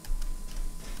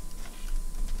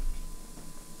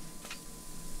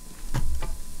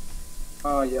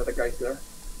 Oh yeah, the guy's there.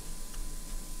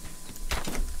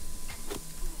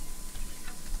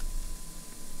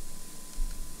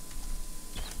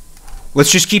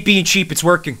 Let's just keep being cheap. It's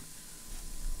working.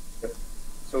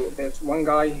 So there's one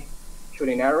guy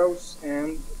shooting arrows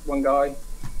and one guy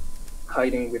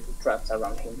hiding with the traps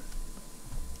around him.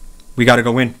 We gotta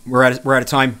go in. We're out of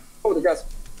time. Oh, the guys.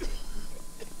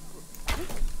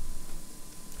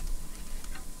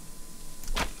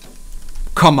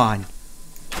 Come on.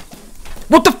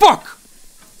 What the fuck?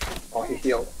 Oh, he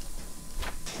healed.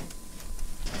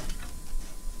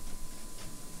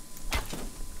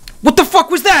 What the fuck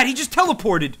was that? He just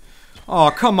teleported.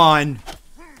 Oh, come on.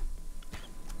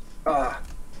 Ah.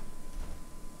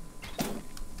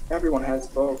 Everyone has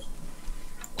bows.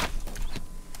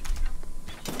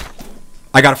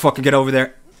 I gotta fucking get over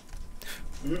there.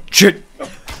 Shit.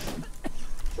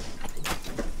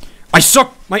 I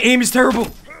suck. My aim is terrible.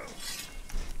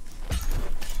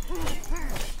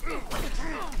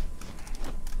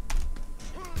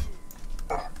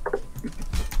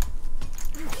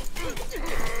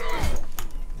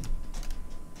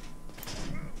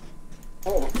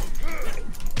 Oh.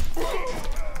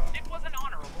 It was an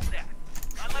honorable death.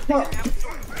 Unless they didn't have a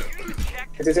sword. You can check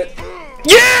Is this it?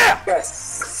 Yeah!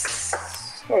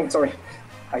 Yes! Oh, I'm sorry.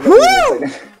 I got Woo! really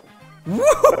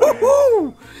excited.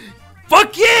 Woo!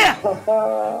 Fuck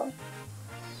yeah!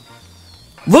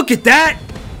 Look at that!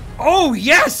 Oh,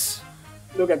 yes!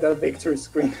 Look at that victory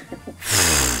screen.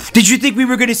 Did you think we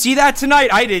were gonna see that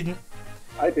tonight? I didn't.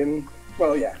 I didn't.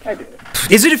 Well, yeah, I did.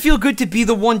 Isn't it feel good to be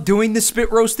the one doing the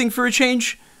spit roasting for a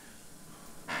change?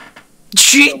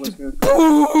 Shit!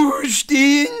 Booshed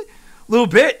in! Little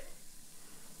bit.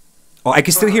 Oh, I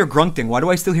can still hear grunting. Why do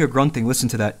I still hear grunting? Listen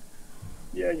to that.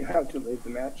 Yeah, you have to leave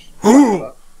the match.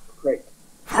 Great.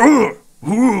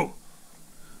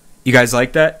 You guys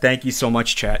like that? Thank you so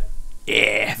much, chat.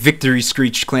 Yeah, victory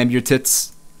screech, clam your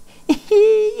tits.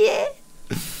 Yeah.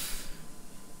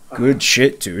 Good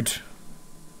shit, dude.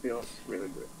 Feels really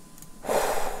good.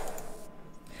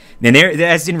 And there,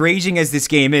 as enraging as this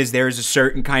game is, there is a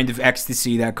certain kind of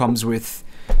ecstasy that comes with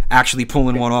actually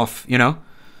pulling one off. You know.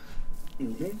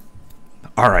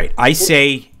 All right, I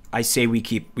say we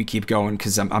keep going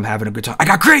because I'm having a good time. I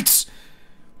got crates.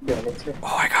 Yeah, let's go.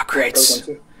 Oh, I got crates.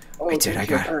 Oh, I did. I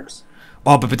got. perks.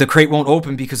 Oh, but the crate won't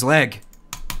open because lag.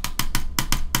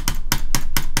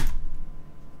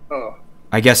 Oh.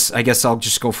 I guess I'll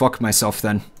just go fuck myself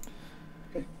then.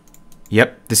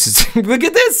 Yep, this is. Look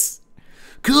at this.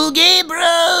 Cool game,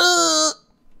 bro.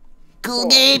 Cool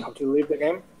game. Have to leave the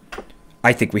game?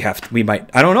 I think we have to. We might.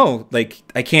 I don't know. Like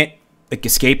I can't like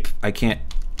escape. I can't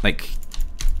like.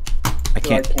 I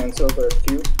can't. Do I cancel the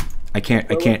queue? I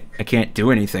can't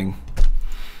do anything.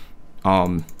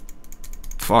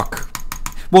 Fuck.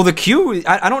 Well, the queue.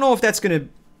 I don't know if that's gonna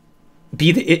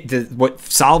be the what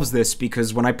solves this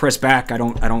because when I press back, I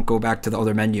don't go back to the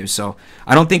other menu. So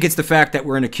I don't think it's the fact that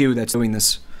we're in a queue that's doing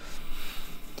this.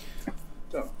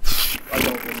 So I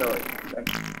don't know it. Then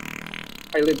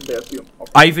I leave the queue.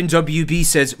 Okay. Ivan WB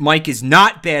says Mike is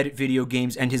not bad at video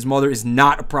games and his mother is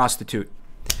not a prostitute.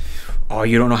 Oh,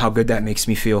 you don't know how good that makes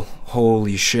me feel.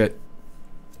 Holy shit.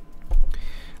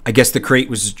 I guess the crate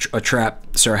was a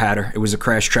trap, Sir Hatter. It was a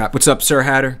crash trap. What's up, Sir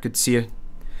Hatter? Good to see you.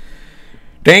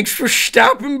 Thanks for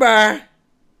stopping by.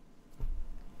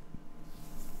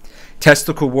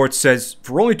 Testicle Wart says,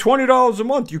 for only $20 a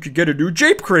month, you could get a new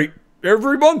Jape crate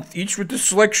every month, each with a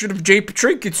selection of Jape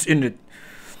trinkets in it.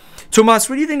 Tomas,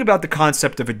 what do you think about the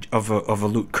concept of a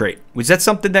loot crate? Was that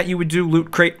something that you would do,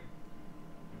 loot crate?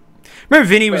 Remember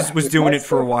Vinny was doing it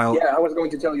for a while. Yeah, I was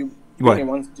going to tell you. What? He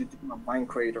wants to do a vine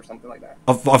crate or something like that.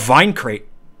 A vine crate?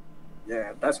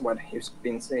 Yeah, that's what he's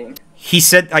been saying. He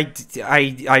said,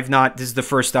 I've not, this is the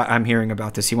first I'm hearing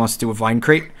about this. He wants to do a vine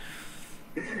crate?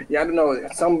 Yeah, I don't know.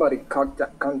 Somebody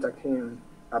contact him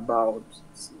about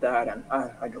that, and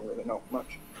I don't really know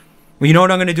much. Well, you know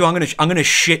what I'm gonna do? I'm gonna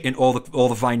shit in all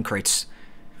the vine crates.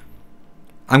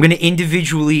 I'm gonna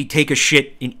individually take a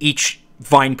shit in each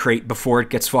Vine crate before it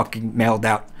gets fucking mailed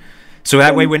out. So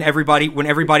that way, when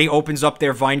everybody opens up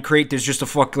their Vine crate, there's just a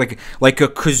like a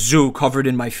kazoo covered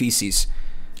in my feces.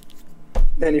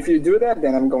 Then if you do that,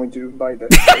 then I'm going to buy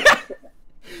that.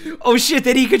 Oh shit!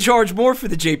 Then he could charge more for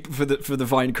the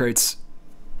Vine crates.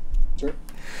 Sure.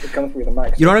 It comes with a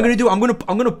mic. You know what I'm gonna do?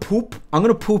 I'm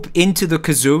gonna poop into the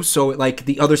kazoo, so like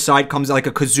the other side comes like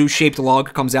a kazoo shaped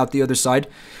log comes out the other side,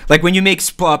 like when you make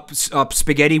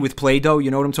spaghetti with Play-Doh.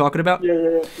 You know what I'm talking about?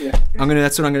 Yeah.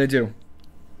 That's what I'm gonna do.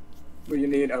 But you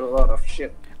need a lot of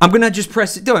shit. I'm gonna just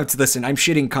press it. Don't have to listen. I'm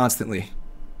shitting constantly.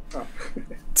 Oh.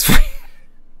 It's fine.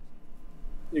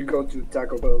 You go to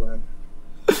Taco Bell and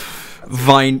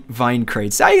Vine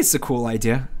crates. I guess it's a cool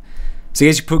idea. So I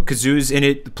guess you put kazoos in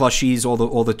it, the plushies,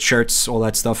 all the shirts, all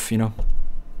that stuff. You know.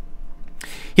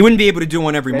 He wouldn't be able to do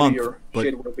one every month, but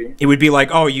it would be like,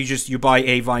 oh, you buy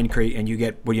a Vine crate and you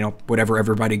get whatever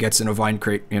everybody gets in a Vine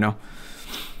crate. You know.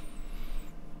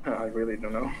 I really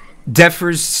don't know.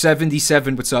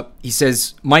 Defers77, what's up? He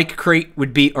says, Mike crate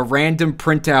would be a random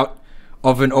printout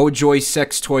of an Oh-Joy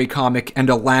sex toy comic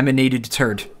and a laminated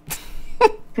turd.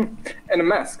 And a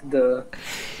mask, the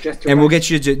jester and mask. We'll get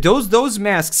you those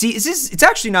masks. See, it's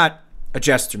actually not a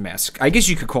jester mask. I guess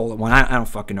you could call it one. I don't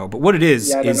fucking know. But what it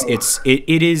is it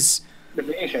is the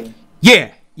Venetian.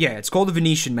 Yeah, it's called a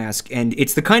Venetian mask, and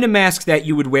it's the kind of mask that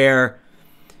you would wear,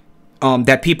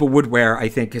 that people would wear, I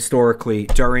think, historically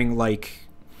during like,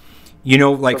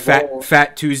 like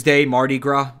Fat Tuesday, Mardi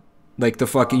Gras, like the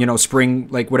fucking spring,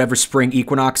 like whatever spring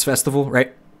equinox festival,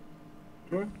 right?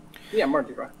 Hmm? Yeah,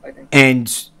 Mardi Gras, I think.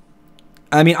 And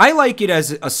I mean, I like it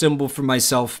as a symbol for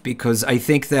myself because I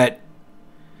think that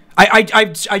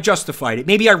I justified it.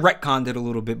 Maybe I retconned it a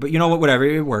little bit, but you know what? Whatever,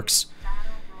 it works.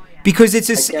 Because it's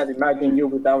I can't imagine you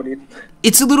without it.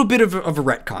 It's a little bit of a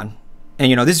retcon,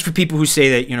 and this is for people who say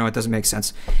that it doesn't make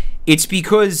sense. It's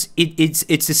because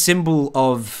it's a symbol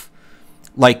of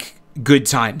like good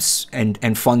times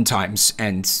and fun times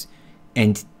and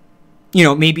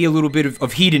maybe a little bit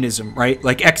of hedonism, right?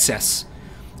 Like excess,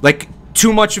 like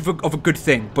too much of a good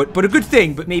thing, but a good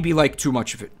thing, but maybe like too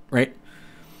much of it, right?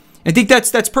 I think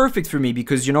that's perfect for me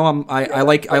because I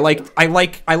like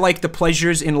the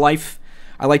pleasures in life.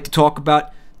 I like to talk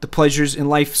about the pleasures in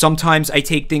life. Sometimes I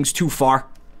take things too far,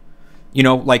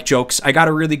 like jokes. I got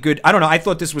a really good, I don't know, I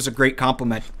thought this was a great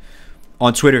compliment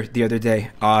on Twitter the other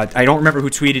day. I don't remember who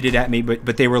tweeted it at me,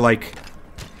 but they were like,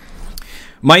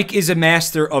 Mike is a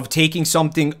master of taking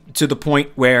something to the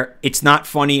point where it's not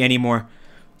funny anymore,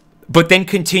 but then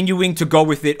continuing to go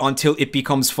with it until it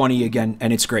becomes funny again,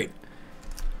 and it's great.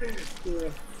 Yeah.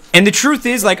 And the truth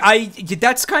is, like,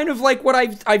 that's kind of like what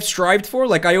I've strived for.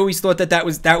 Like, I always thought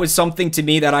that was something to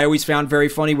me that I always found very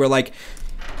funny. Where like,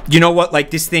 you know what,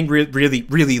 like this thing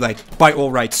really like by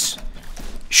all rights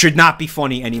should not be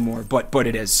funny anymore, but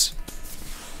it is.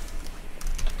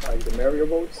 Like the Mario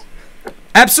votes.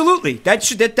 Absolutely, that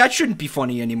shouldn't be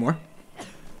funny anymore.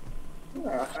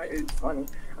 It's funny.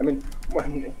 I mean,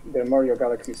 when the Mario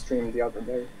Galaxy stream the other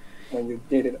day, when you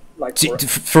did it like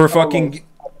for fucking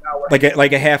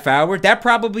like a half hour, that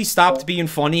probably stopped being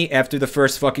funny after the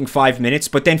first fucking 5 minutes.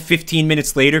 But then 15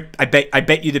 minutes later, I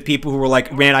bet you the people who were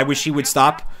like, man, I wish he would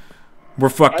stop,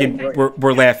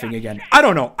 we're laughing again. I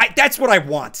don't know. That's what I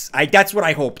want. That's what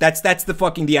I hope. That's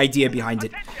the idea behind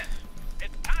it.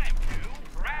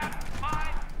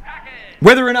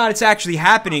 Whether or not it's actually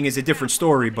happening is a different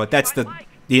story, but that's the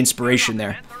inspiration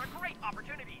there.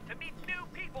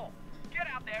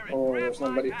 Oh, there's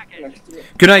somebody next to me.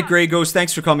 Good night, Grey Ghost.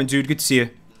 Thanks for coming, dude. Good to see you.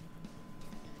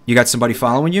 You got somebody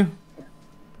following you?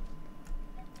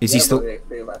 Is he still?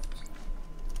 They left.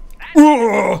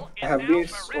 Ooh! I have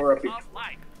this or a pick.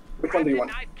 Which one do you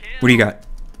want? What do you got?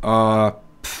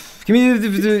 Give me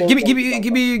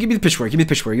the pitchfork. Give me the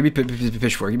pitchfork. Give me the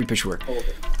pitchfork. Give me the pitchfork. Oh,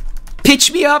 okay.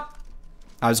 Pitch me up.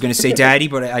 I was gonna say daddy,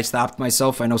 but I stopped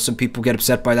myself. I know some people get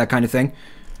upset by that kind of thing,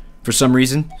 for some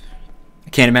reason. I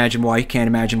can't imagine why.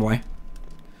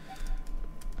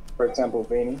 For example,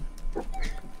 Vaney.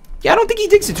 Yeah, I don't think he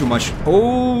digs it too much.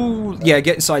 Oh, yeah,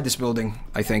 get inside this building,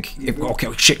 I think. Okay,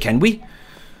 shit, can we?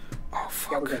 Oh,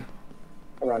 fuck. Yeah, we can.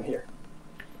 Around here.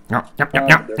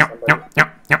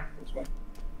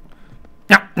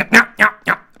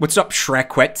 What's up,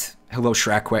 Shrekwet? Hello,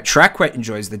 Shrekwet. Shrekwet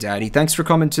enjoys the daddy. Thanks for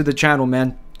coming to the channel,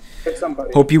 man.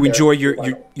 Hope you enjoy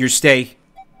your stay.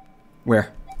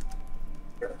 Where?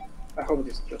 I hope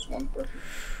it's just one person.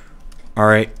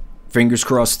 Alright. Fingers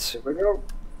crossed. Here we go.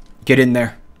 Get in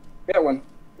there. Yeah, one.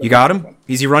 You got him?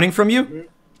 Is he running from you? Mm-hmm.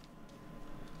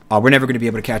 Oh, we're never going to be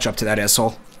able to catch up to that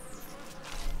asshole.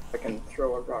 I can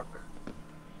throw a rock.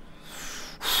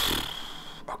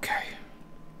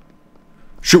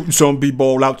 shooting some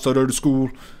b-ball outside of the school.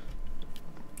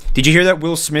 Did you hear that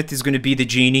Will Smith is going to be the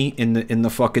genie in the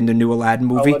fucking the new Aladdin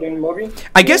movie? Aladdin movie?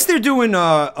 I guess they're doing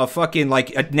a fucking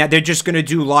like now they're just going to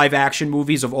do live action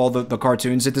movies of all the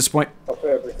cartoons at this point. Of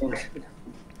everything.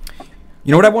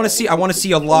 You know what I want to see? I want to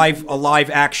see a live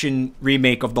action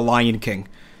remake of The Lion King.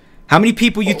 How many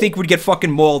people you think would get fucking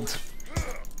mauled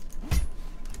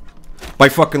by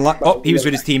fucking oh, he was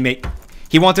with his teammate.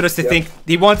 He wanted us to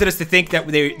think that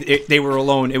they were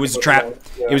alone. It was a trap.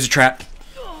 It was a trap.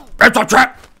 It's a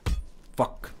trap.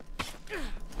 Fuck.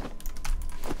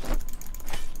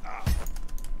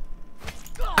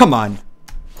 Come on.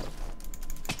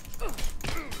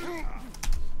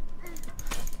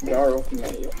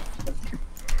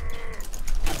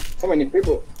 How many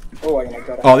people? Oh my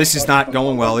god. Oh, this is not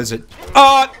going well, is it?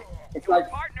 It's like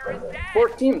 4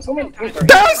 teams. So many teams are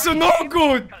That's no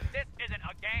good. Because this isn't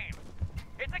a game.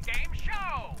 It's a game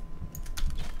show.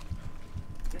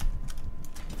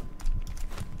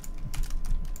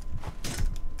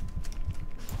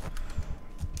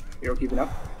 You're keeping up?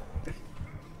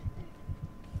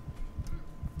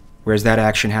 Where's that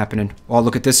action happening? Oh,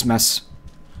 look at this mess.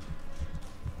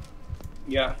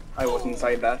 Yeah, I was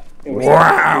inside that. It was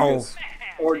Wow.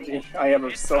 orgy I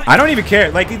ever saw. I don't even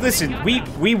care. Like, listen,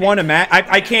 we won a match.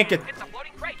 I can't get. It's a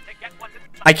floating crate that gets what's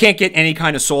inside. I can't get any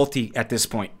kind of salty at this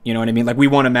point. You know what I mean? Like, we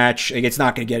won a match. Like, it's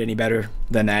not going to get any better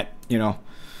than that, you know?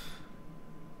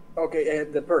 Okay,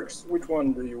 the perks. Which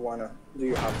one do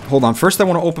you have? Hold on. First, I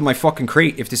want to open my fucking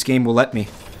crate if this game will let me.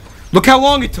 Look how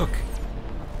long it took.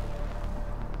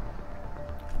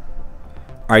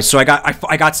 Alright, so I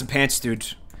got some pants,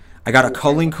 dude. I got a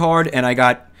culling card, and I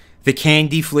got the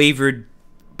candy-flavored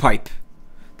pipe.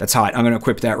 That's hot. I'm going to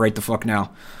equip that right the fuck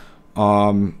now.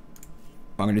 I'm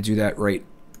going to do that right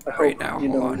now. You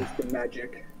Hold don't on. use the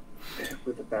magic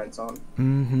with the pants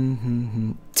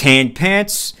on. Tan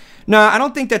pants. No, I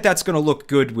don't think that's gonna look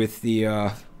good with the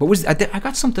what was I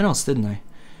got something else, didn't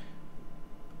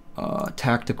I?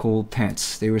 Tactical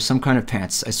pants. They were some kind of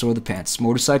pants. I saw the pants.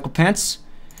 Motorcycle pants.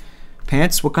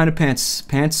 Pants. What kind of pants?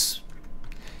 Pants.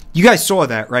 You guys saw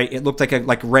that, right? It looked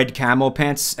like red camo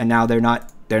pants, and now they're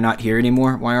not here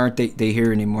anymore. Why aren't they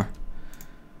here anymore?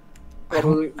 I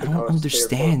don't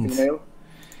understand.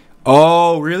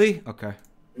 Oh, really? Okay.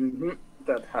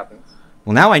 That happens.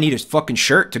 Well, now I need a fucking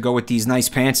shirt to go with these nice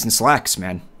pants and slacks,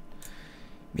 man.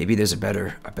 Maybe there's a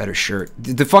better shirt.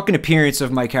 The fucking appearance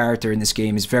of my character in this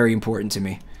game is very important to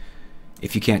me.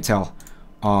 If you can't tell.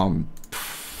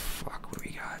 Fuck, what do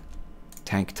we got?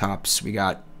 Tank tops. We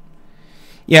got.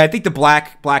 Yeah, I think the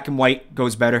black and white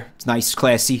goes better. It's nice,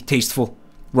 classy, tasteful,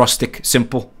 rustic,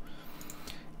 simple.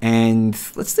 And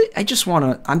let's. I just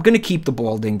wanna. I'm gonna keep the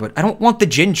balding, but I don't want the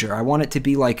ginger. I want it to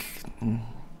be like.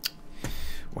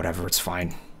 Whatever, it's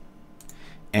fine.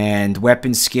 And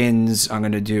weapon skins, I'm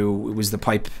gonna do. It was the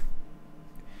pipe.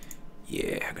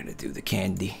 Yeah, I'm gonna do the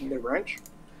candy. The wrench?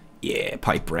 Yeah,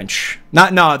 pipe wrench.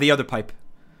 No, the other pipe.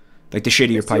 Like the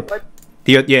shittier pipe.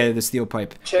 The steel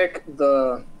pipe. Check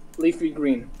the leafy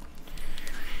green.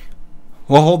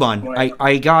 Well, hold on.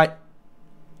 I got.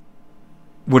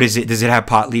 What is it? Does it have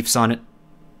pot leaves on it?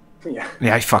 Yeah.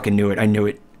 Yeah, I fucking knew it. I knew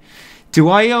it. Do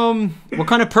I what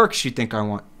kind of perks you think I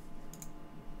want?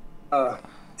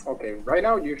 Okay. Right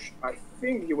now, I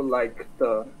think you would like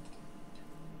the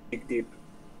Big Deep.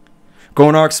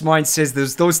 Gonark's Mind says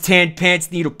those tan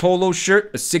pants need a polo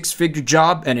shirt, a 6-figure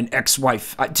job, and an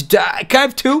ex-wife. Can I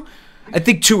have 2? I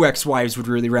think 2 ex-wives would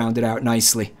really round it out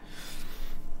nicely.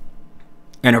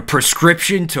 And a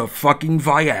prescription to fucking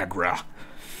Viagra.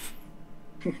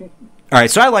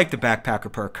 Alright, so I like the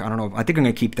backpacker perk. I don't know. I think I'm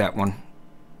going to keep that one.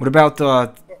 What about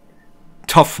the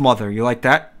Tough Mother? You like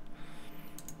that?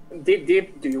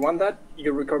 Deep, do you want that?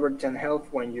 You recover 10 health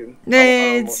when you...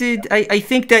 I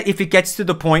think that if it gets to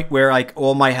the point where like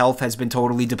all my health has been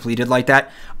totally depleted like that,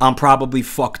 I'm probably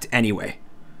fucked anyway.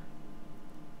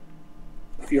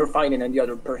 If you're fighting and the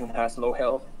other person has low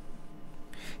health.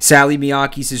 Sally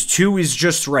Miyake says 2 is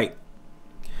just right.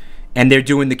 And they're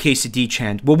doing the quesadilla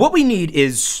hand. Well, what we need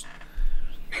is...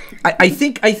 I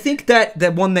think that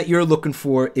the one that you're looking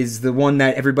for is the one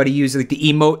that everybody uses, like the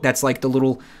emote that's like the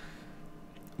little...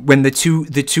 When the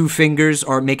two fingers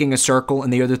are making a circle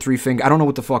and the other 3 fingers... I don't know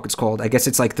what the fuck it's called. I guess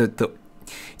it's like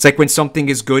it's like when something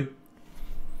is good.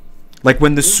 Like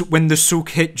when the souk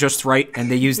hit just right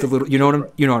and they use the little... You know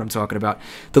what I'm talking about.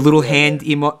 The little hand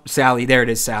emote... Sally, there it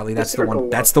is, Sally. That's the one.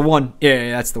 That's the one.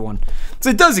 Yeah, that's the one. So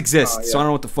it does exist, so I don't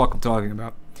know what the fuck I'm talking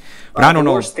about. But I don't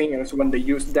know. The worst thing is when they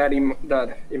use that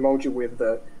emoji with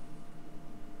the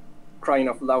crying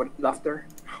of loud laughter.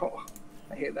 Oh,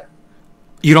 I hate that.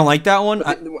 You don't like that one?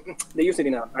 They use it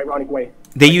in an ironic way.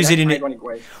 They use it in ironic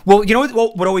way. Well, you know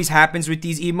what always happens with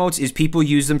these emotes is people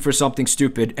use them for something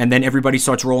stupid, and then everybody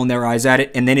starts rolling their eyes at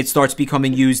it, and then it starts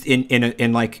becoming used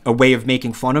in like a way of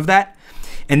making fun of that,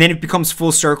 and then it becomes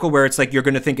full circle where it's like you're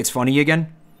gonna think it's funny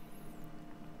again.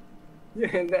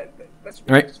 Yeah, that's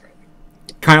right.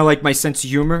 Kind of like my sense of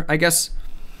humor, I guess.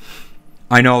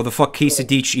 I know the fuck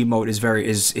quesadilla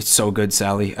emote it's so good,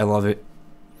 Sally. I love it.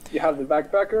 You have the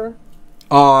backpacker.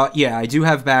 Yeah, I do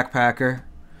have backpacker.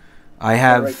 I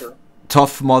have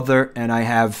tough mother, and I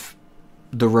have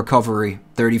the recovery,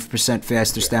 30%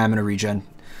 faster stamina regen.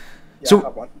 Yeah, so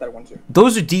I have that one too.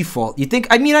 Those are default. You think?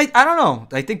 I mean, I don't know.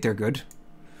 I think they're good.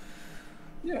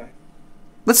 Yeah.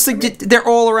 Let's think. They're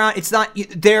all around. It's not.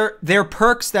 They're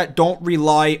perks that don't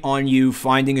rely on you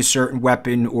finding a certain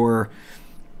weapon or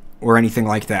anything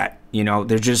like that. You know,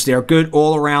 they're good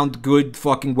all around, good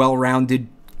fucking well-rounded,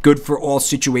 good for all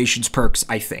situations perks,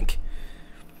 I think.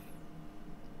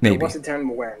 Maybe. There was a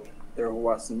time when there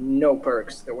was no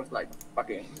perks. There was like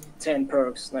fucking 10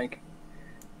 perks. Like,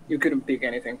 you couldn't pick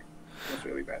anything. It was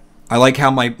really bad. I like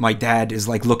how my dad is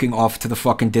like looking off to the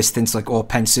fucking distance, like all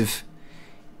pensive.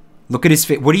 Look at his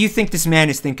face. What do you think this man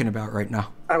is thinking about right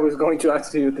now? I was going to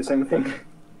ask you the same thing.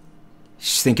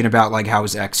 He's thinking about like how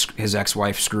his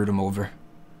ex-wife screwed him over.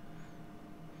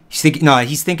 He's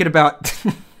thinking about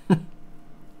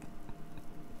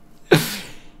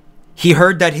he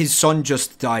heard that his son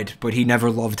just died, but he never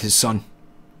loved his son.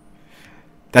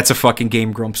 That's a fucking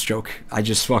Game Grumps joke. I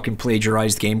just fucking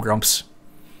plagiarized Game Grumps.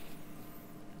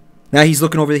 Now he's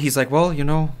looking over there, he's like, well, you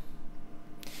know,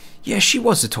 yeah, she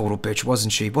was a total bitch,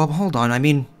 wasn't she? Well, hold on, I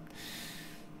mean,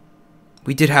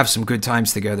 we did have some good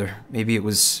times together. Maybe I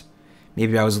was a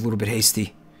little bit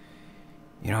hasty.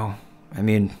 You know, I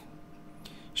mean,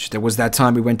 there was that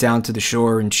time we went down to the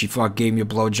shore and she gave me a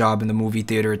blowjob in the movie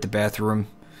theater at the bathroom.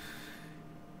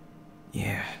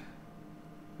 Yeah.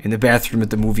 In the bathroom at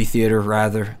the movie theater,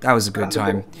 rather. That was a good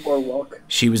time. Boardwalk.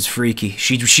 She was freaky.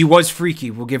 She was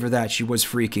freaky. We'll give her that. She was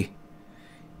freaky.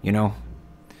 You know?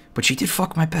 But she did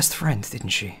fuck my best friend, didn't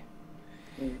she?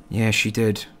 Mm. Yeah, she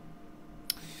did.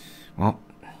 Well,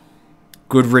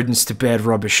 good riddance to bad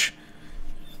rubbish.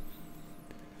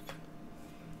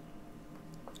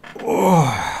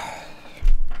 Oh.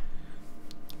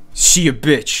 She a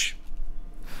bitch.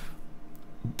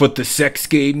 But the sex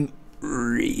game,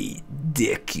 ridiculous.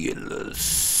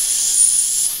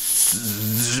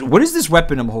 What is this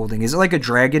weapon I'm holding? Is it like a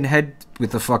dragon head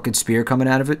with a fucking spear coming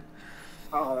out of it?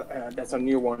 That's a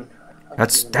new one.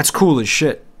 That's cool as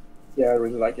shit. Yeah, I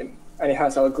really like it. And it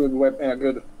has a good weapon,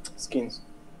 good skins.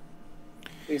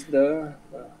 It's the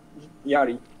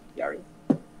Yari.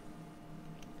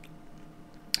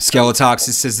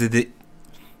 Skeletoxis says that the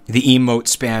emote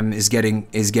spam is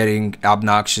getting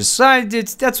obnoxious.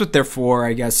 That's what they're for,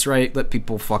 I guess, right? Let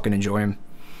people fucking enjoy them.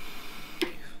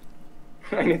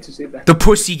 I need to see that. The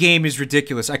pussy game is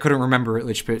ridiculous. I couldn't remember it,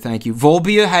 Lichpit. Thank you.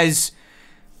 Volbia has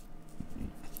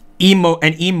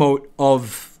an emote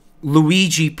of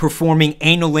Luigi performing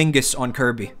analingus on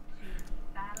Kirby.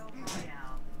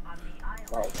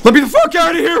 Wow. Let me the fuck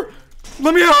out of here!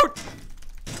 Let me out!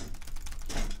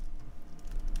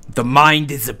 The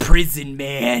mind is a prison,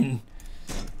 man.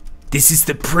 This is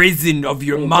the prison of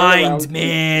your mind,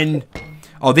 man.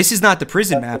 Oh, this is not the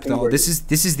prison map though. This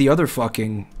is the other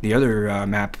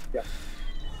map. Yeah.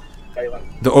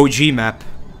 The OG map.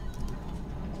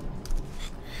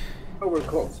 Oh, we're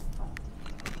close.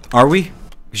 Are we?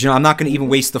 'Cause, you know, I'm not gonna even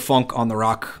waste the funk on the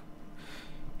rock.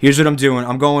 Here's what I'm doing.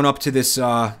 I'm going up to this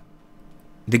the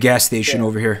gas station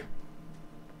over here.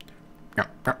 You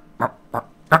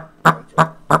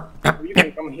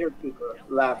can come here to the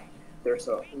lab. There's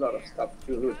a lot of stuff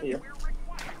to loot here.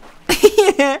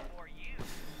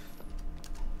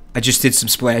 I just did some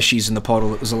splashies in the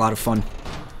puddle. It was a lot of fun.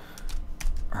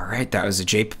 Alright, that was a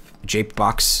jape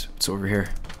box. It's over here.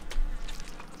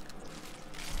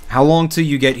 How long till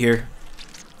you get here?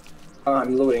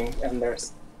 I'm looting, and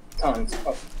there's tons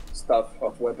of stuff,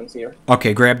 of weapons here.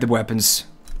 Okay, grab the weapons.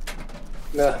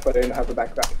 No, but I don't have the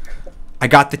backpack. I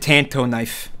got the Tanto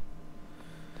knife.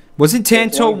 Wasn't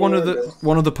Tanto one of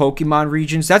the Pokemon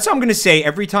regions? That's what I'm gonna say.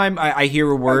 Every time I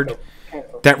hear a word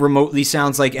that remotely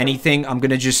sounds like anything, I'm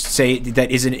gonna just say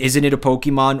that isn't it a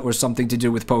Pokemon or something to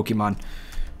do with Pokemon?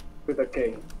 With a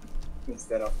K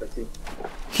instead of the T.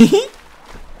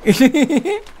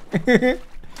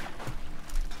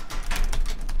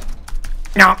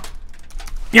 Yum.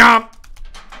 Yum.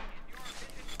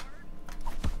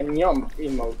 And Yum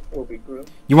emote will be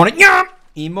good. You want a Yum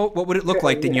emote? What would it look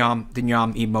like, the Yum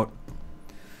emote?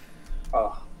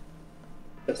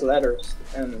 Just letters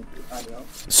and I don't know.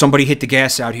 Somebody hit the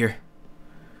gas out here.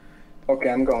 Okay,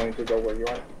 I'm going to go where you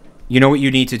are. You know what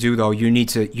you need to do though? You need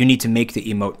to make the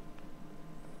emote.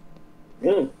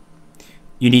 Mm.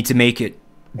 You need to make it.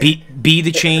 Be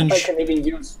the change. I can even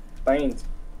use paint.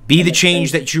 Be the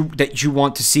change that you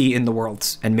want to see in the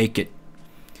world and make it.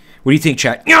 What do you think,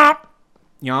 chat? Yomp!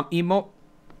 Yomp emote.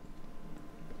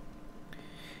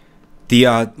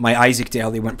 The my Isaac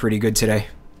daily went pretty good today.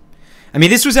 I mean,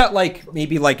 this was at like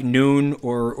maybe like noon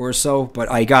or so,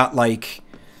 but I got like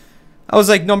I was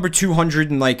like number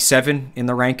 207 in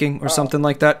the ranking or something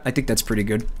like that. I think that's pretty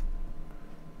good.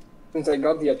 Since I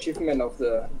got the achievement of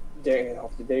the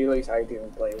dailies, I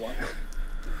didn't play one.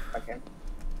 I can.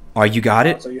 Oh, you got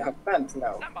it? So you have pants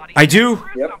now. I do.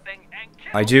 Yep.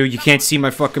 I do. You can't see my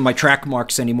track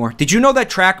marks anymore. Did you know that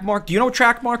track mark? Do you know what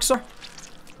track marks are?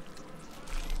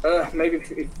 Maybe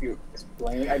if you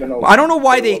explain, I don't know. I don't know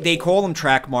why they call them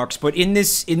track marks, but in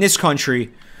this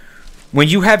country, when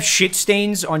you have shit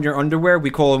stains on your underwear,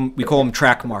 we call them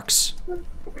track marks.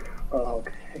 Oh,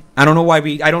 okay. I don't know why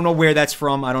I don't know where that's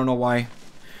from. I don't know why.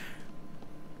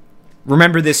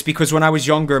 Remember this because when I was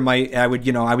younger, I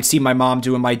would see my mom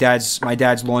doing my dad's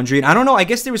laundry, and I don't know. I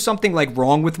guess there was something like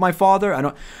wrong with my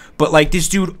father. But like this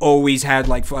dude always had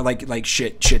like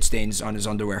shit stains on his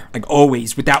underwear, like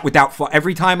always without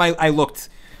every time I looked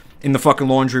in the fucking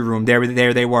laundry room,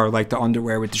 there they were, like the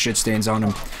underwear with the shit stains on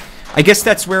them. I guess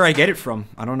that's where I get it from.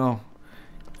 I don't know.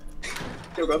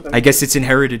 I guess it's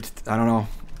inherited. I don't know.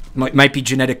 Might be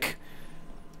genetic.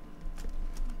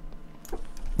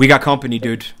 We got company,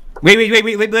 dude.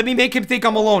 Wait. Let me make him think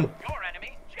I'm alone.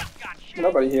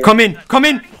 Nobody here. Come in.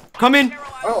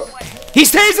 Oh.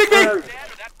 He's tasing me!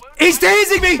 He's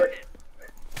tasing me!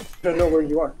 I don't know where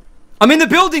you are. I'm in the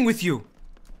building with you.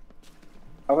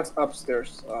 I was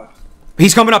upstairs.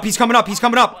 He's coming up.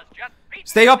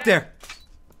 Stay up there.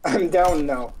 I'm down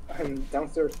now. I'm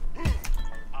downstairs. A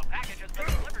package has been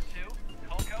delivered to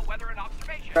Colco Weather and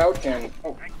Observation. Crouch and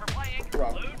Thanks for playing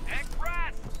Wrong. Loot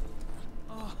Express.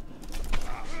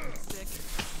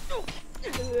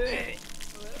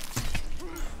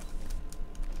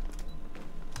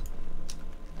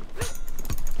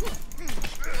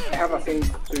 I have a thing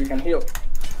so you can heal.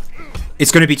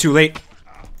 It's gonna be too late.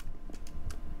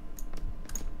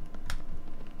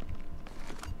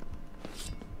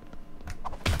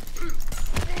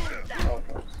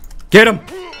 Get him!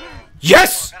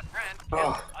 Yes!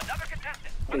 Oh. Another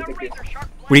contestant with a Thank you. razor sharp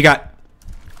What do you got?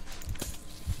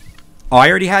 Oh, I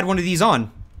already had one of these on.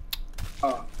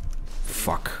 Oh.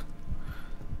 Fuck.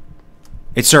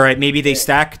 It's alright, maybe they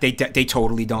stack. They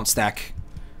totally don't stack.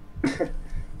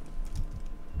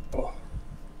 Oh.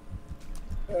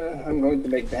 I'm going to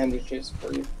make bandages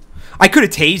for you. I could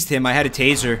have tased him. I had a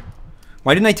taser.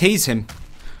 Why didn't I tase him?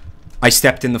 I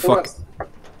stepped in the fuck.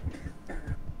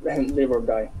 Then live or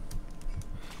die.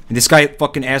 And this guy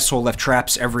fucking asshole left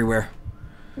traps everywhere.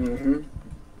 Mm-hmm.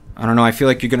 I don't know. I feel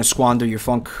like you're gonna squander your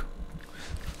funk.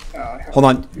 Hold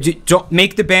on. Don't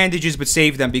make the bandages, but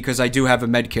save them because I do have a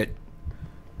med kit.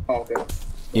 Oh, okay.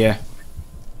 Yeah.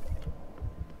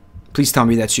 Please tell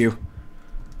me that's you.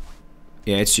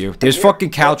 Yeah, it's you. There's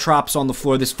fucking caltrops on the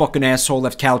floor. This fucking asshole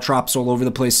left caltrops all over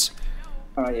the place.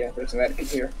 Yeah, there's a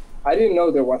medkit here. I didn't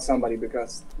know there was somebody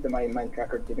because my mine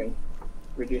tracker didn't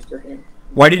register him.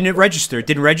 Why didn't it register? It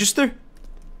didn't register?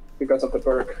 Because of the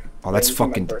perk. Oh, that's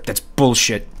fucking... That's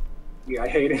bullshit. Yeah, I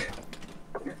hate it.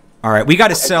 Alright, we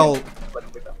gotta sell...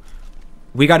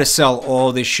 We gotta sell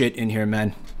all this shit in here,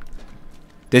 man.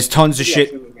 There's tons of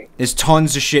shit. There's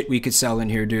tons of shit we could sell in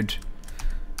here, dude.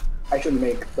 I should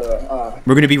make the...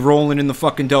 We're gonna be rolling in the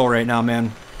fucking dough right now,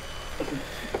 man.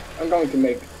 I'm going to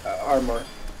make armor.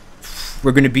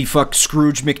 We're gonna be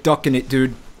Scrooge McDuck in it,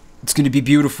 dude. It's gonna be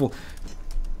beautiful.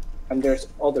 And there's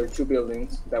other 2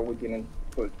 buildings that we didn't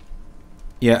put.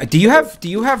 Yeah, do you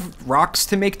have rocks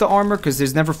to make the armor? Because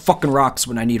there's never fucking rocks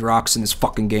when I need rocks in this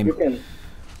fucking game. You can...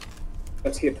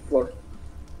 Let's hit the floor.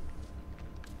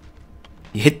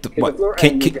 You hit the what?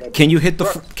 Can you hit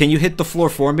the floor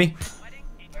for me?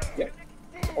 Yeah.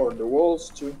 Or the walls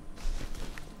too.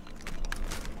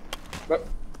 But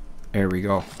there we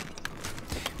go.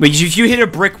 But if you hit a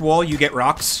brick wall, you get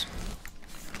rocks.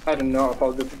 I don't know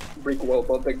about the brick wall,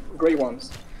 but the gray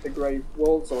ones. The gray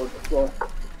walls or the floor.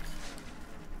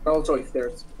 Also, if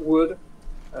there's wood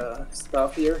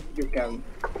stuff here, you can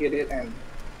hit it and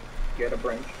get a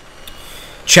branch.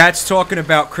 Chat's talking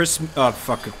about Christmas.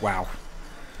 Wow.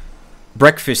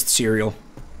 Breakfast cereal.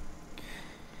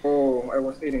 Oh, I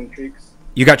was eating tricks.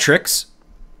 You got tricks?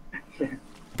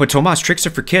 But Tomas, tricks are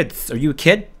for kids. Are you a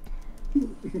kid?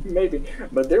 Maybe,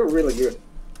 but they're really good.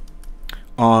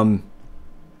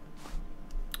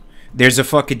 There's a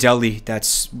fucking deli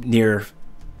that's near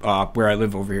where I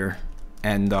live over here,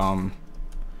 and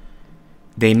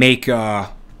they make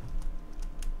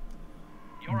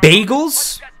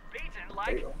bagels.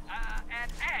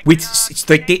 With it's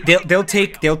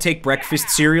like they'll take breakfast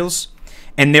cereals,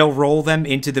 and they'll roll them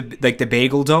into the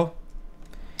bagel dough,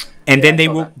 and then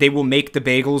they will make the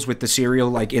bagels with the cereal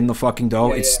like in the fucking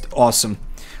dough. It's awesome.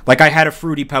 Like I had a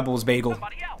Fruity Pebbles bagel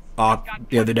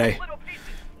the other day.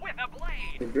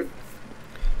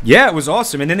 Yeah, it was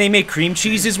awesome. And then they make cream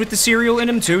cheeses with the cereal in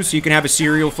them too, so you can have a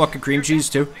cereal fucking cream cheese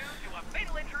too.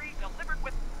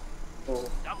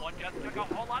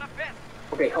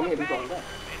 Okay, how many people are there?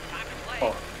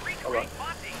 Oh, alright.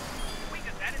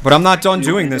 But I'm not done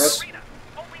doing this.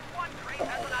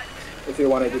 If you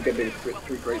wanted to get the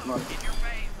 3 great ones.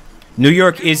 New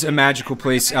York is a magical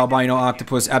place, albino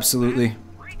octopus, absolutely.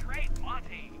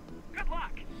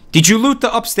 Did you loot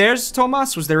the upstairs,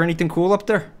 Tomas? Was there anything cool up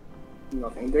there?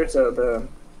 Nothing. There's the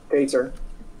taser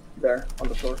there on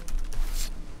the floor.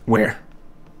 Where?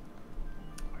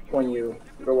 When you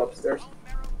go upstairs.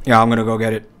 Yeah, I'm gonna go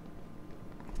get it.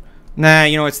 Nah,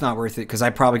 you know, it's not worth it, because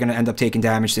I'm probably gonna end up taking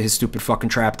damage to his stupid fucking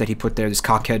trap that he put there, this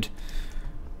cockhead.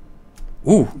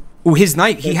 Ooh. Ooh, his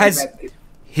knife,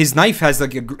 his knife has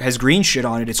like has green shit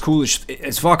on it. It's cool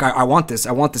as fuck. I want this.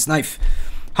 I want this knife.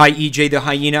 Hi, EJ the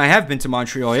hyena. I have been to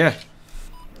Montreal, yeah.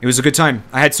 It was a good time.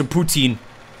 I had some poutine.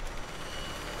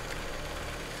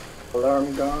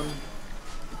 Alarm gun.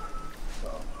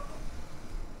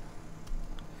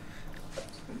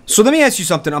 So let me ask you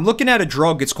something. I'm looking at a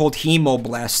drug. It's called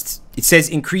Hemoblast. It says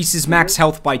increases max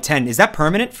health by 10. Is that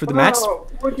permanent for the match?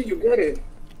 Where did you get it?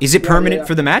 Is it permanent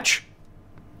for the match?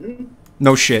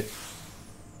 No shit.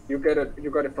 You got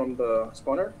it from the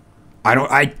spawner?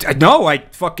 I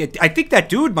fuck it. I think that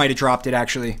dude might have dropped it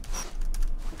actually.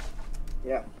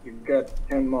 Yeah, you get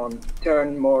 10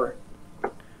 more.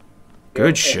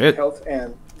 Good shit. Health,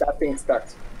 and that thing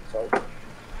stacks. So.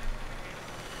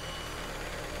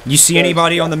 You see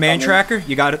anybody on the man tracker?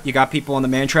 You got people on the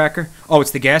man tracker? Oh,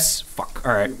 it's the gas? Fuck.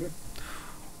 All right.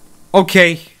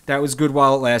 Okay, that was good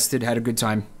while it lasted. Had a good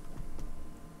time.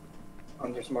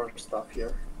 And there's more stuff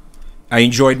here. I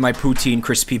enjoyed my poutine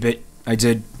crispy bit. I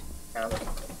did.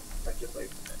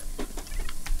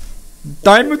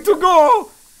 Time to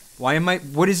go! Why am I...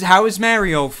 How is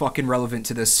Mario fucking relevant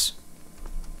to this?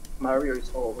 Mario is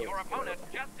over.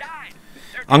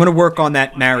 I'm gonna work on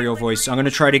that Mario voice. I'm gonna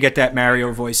try to get that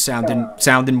Mario voice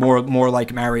sounding more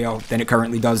like Mario than it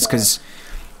currently does, because...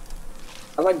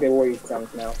 I like the way it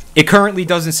sounds now. It currently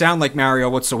doesn't sound like Mario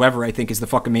whatsoever, I think, is the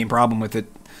fucking main problem with it.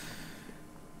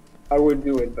 I would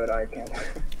do it, but I can't.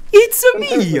 It's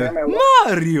me,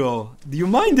 Mario! Do you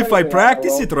mind if I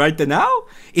practice it right now?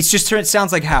 It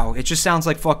sounds like How. It just sounds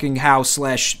like fucking How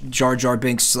 / Jar Jar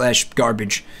Binks /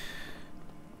 garbage.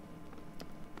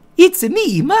 It's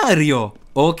me, Mario!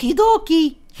 Okie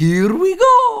dokie, here we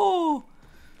go!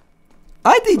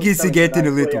 I think it's getting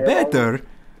a little better.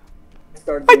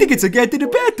 I think it's getting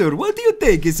better. What do you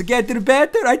think? Is it getting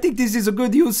better? I think this is a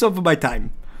good use of my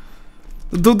time.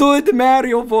 Do the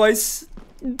Mario voice.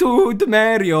 Do the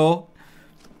Mario.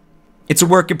 It's a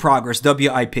work in progress.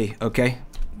 WIP, okay?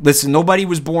 Listen, nobody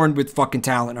was born with fucking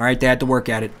talent, alright? They had to work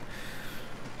at it.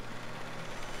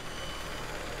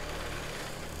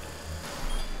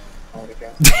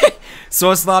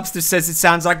 Sauce Lobster says it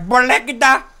sounds like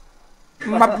Bolegda.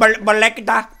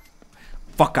 Bolegda.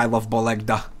 Fuck, I love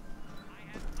Bolegda.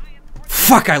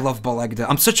 Fuck, I love Bolegda.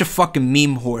 I'm such a fucking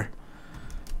meme whore.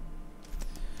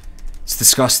 It's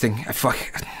disgusting. I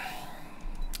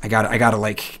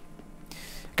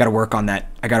gotta work on that.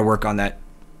 I gotta work on that.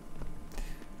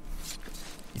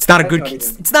 It's not a good.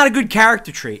 It's not a good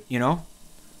character trait, you know.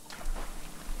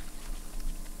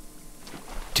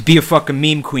 To be a fucking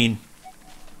meme queen.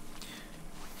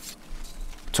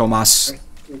 Tomas.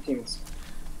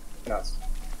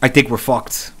 I think we're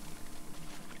fucked.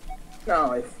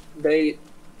 No, if they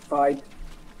fight.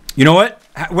 You know what?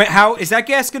 How is that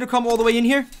gas gonna come all the way in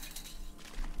here?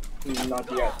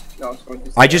 Not yet. No, it's going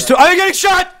to. I'm getting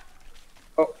shot.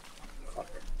 Oh, fuck.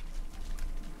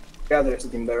 Yeah, there's a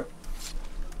team there.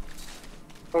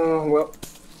 Oh well.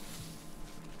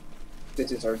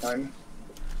 This is our time.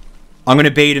 I'm gonna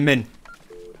bait him in.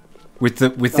 With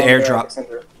the airdrop.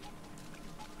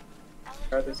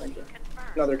 They're at the center.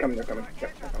 No, they're coming. Yeah, they're coming.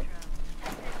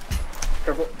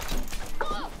 Careful.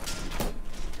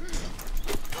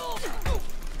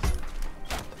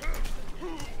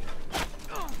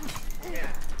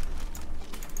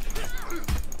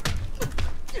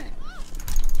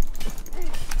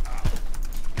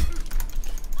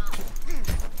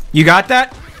 You got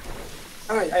that?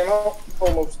 I'm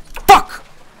almost. Fuck!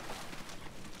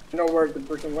 I know where the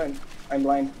person went. I'm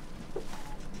blind.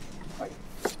 Like,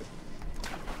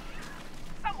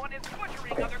 Someone is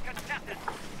butchering other contestants.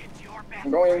 It's your best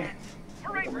I'm going. friend.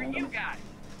 Hooray for you guys.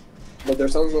 But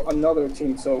there's also another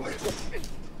team, so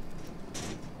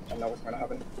I know what's gonna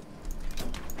happen.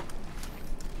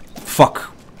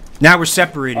 Fuck. Now we're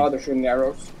separated. Oh, they're shooting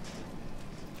arrows.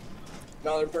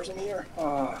 Another person here.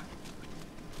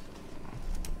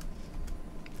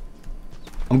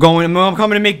 I'm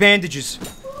coming to make bandages.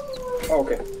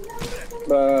 Okay.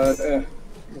 But there's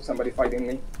somebody fighting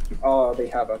me. Oh, they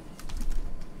have a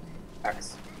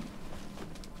axe.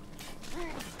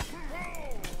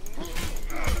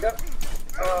 Yep.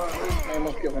 I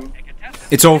almost killed him.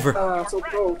 It's over. So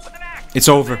close. It's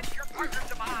over.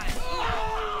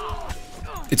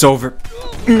 It's over.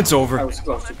 It's I over. was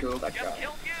close to kill that guy.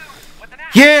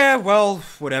 Yeah, well,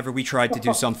 whatever. We tried to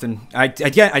do something.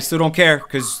 I still don't care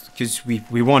because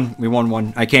we won. We won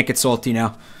one. I can't get salty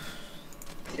now.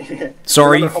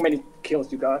 Sorry. I wonder how many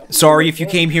kills you got. Sorry if you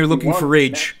came here looking for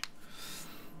rage.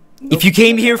 If you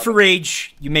came here for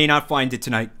rage, you may not find it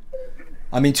tonight.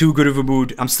 I'm in too good of a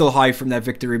mood. I'm still high from that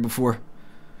victory before.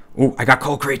 Oh, I got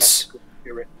coal crates.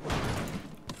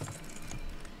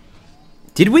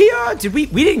 Did we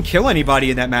didn't kill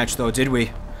anybody in that match though, did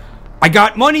we? I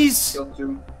got monies!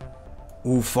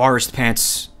 Ooh, forest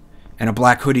pants. And a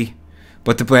black hoodie.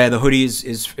 But the hoodie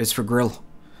is for grill.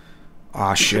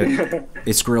 Aw, shit.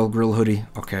 It's grill hoodie.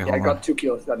 Okay, hold I on. got 2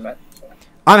 kills that match.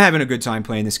 I'm having a good time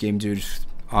playing this game, dude.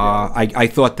 I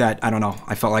thought that, I don't know,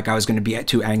 I felt like I was going to be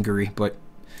too angry, but...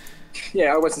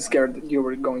 Yeah, I wasn't scared that you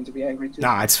were going to be angry too.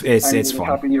 Nah, it's I'm fun.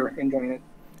 happy you're enjoying it.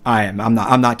 I am.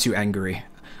 I'm not too angry.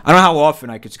 I don't know how often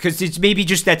I could, because it's maybe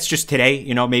that's just today,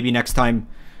 you know, maybe next time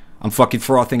I'm fucking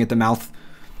frothing at the mouth.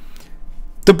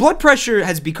 The blood pressure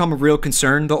has become a real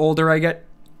concern the older I get.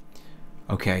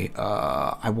 Okay,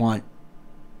 I want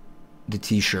the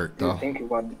t-shirt though. I think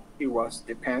it was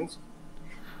the pants.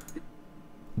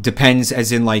 Depends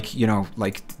as in like, you know,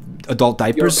 like adult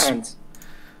diapers. Your pants.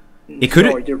 It could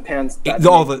No, your pants.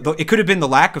 it could have been the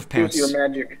lack of pants. Use your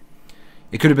magic.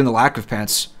 It could have been the lack of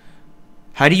pants.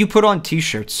 How do you put on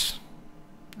t-shirts?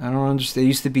 I don't understand. They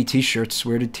used to be t-shirts.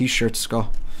 Where did t-shirts go?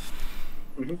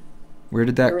 Where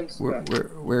did that?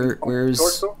 Where's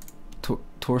torso?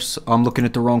 Torso? I'm looking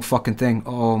at the wrong fucking thing.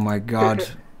 Oh my god.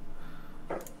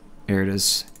 Here it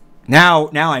is. Now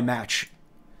I match.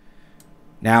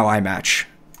 Now I match.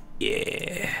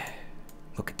 Yeah.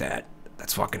 Look at that.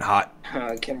 That's fucking hot.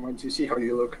 I can't wait to see how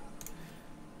you look.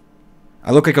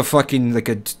 I look like a fucking like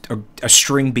a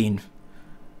string bean.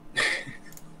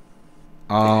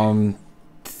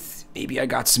 Maybe I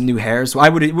got some new hairs.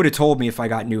 Well, would have told me if I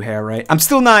got new hair, right? I'm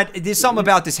still not. There's something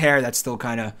about this hair that's still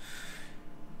kind of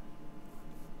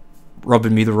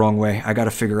rubbing me the wrong way. I got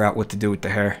to figure out what to do with the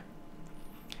hair.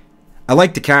 I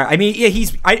like the character. I mean, yeah,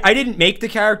 I didn't make the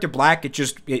character black. It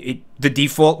just the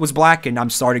default was black, and I'm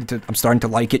starting to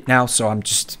like it now. So I'm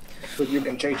just. But you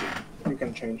can change it. You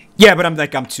can change. Yeah, but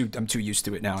I'm too used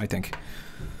to it now, I think.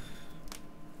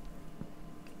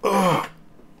 Ugh.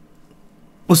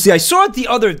 Well, see, I saw the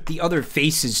other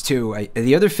faces too.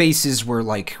 The other faces were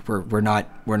like were not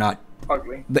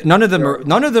ugly. None of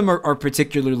them are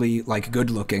particularly like good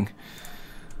looking.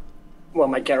 Well,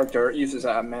 my character uses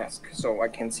a mask, so I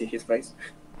can't see his face.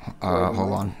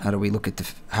 Hold on. How do we look at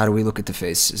the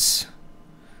faces?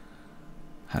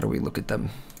 How do we look at them?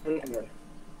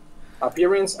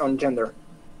 Appearance on gender.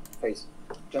 Face.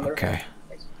 Gender. Okay.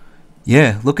 Face.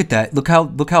 Yeah, look at that. Look how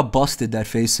busted that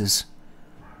face is.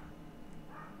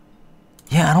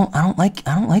 Yeah, I don't like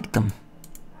them.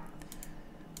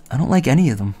 I don't like any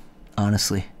of them,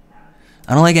 honestly.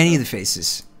 I don't like any of the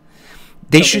faces.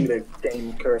 They should. The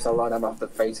game cares a lot about the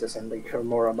faces, and they care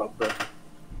more about the.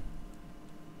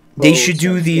 They should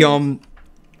do the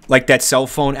like that cell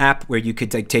phone app where you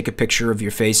could like take a picture of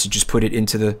your face and just put it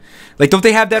into the, like, don't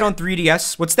they have that on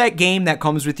 3DS? What's that game that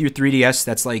comes with your 3DS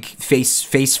that's like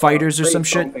face fighters or some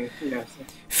shit? Yes.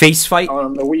 Face fight.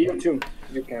 On the Wii U too,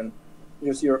 you can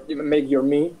use you make your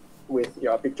me with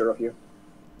a picture of you.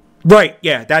 Right.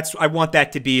 Yeah. I want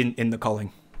that to be in the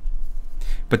culling.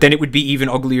 But then it would be even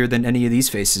uglier than any of these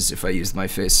faces if I used my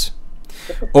face.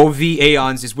 OV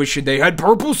Aeons is wishing they had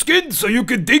purple skin so you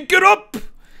could dink it up.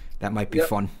 That might be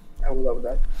fun. I would love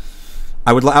that.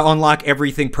 I would unlock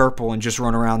everything purple and just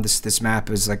run around this map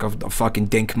as like a fucking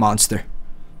dink monster.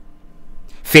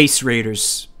 Face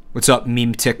Raiders. What's up,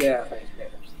 Meme Tick? Yeah, Face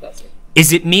Raiders. That's it.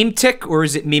 Is it Meme Tick or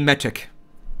is it Memetic?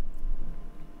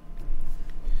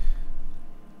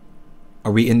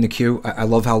 Are we in the queue? I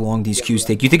love how long these queues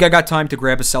take. You think I got time to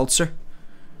grab a seltzer?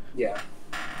 Yeah.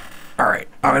 All right.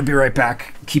 I'll be right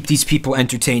back. Keep these people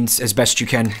entertained as best you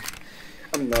can.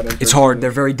 I'm not entertained. It's hard. They're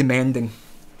very demanding.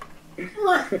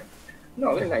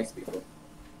 No, they're nice people.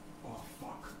 Oh,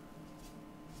 fuck.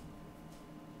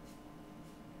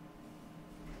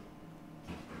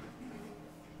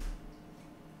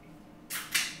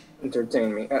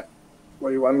 Entertain me. What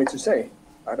do you want me to say?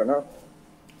 I don't know.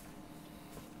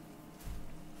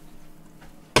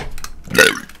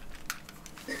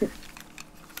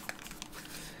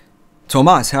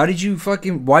 Tomas, how did you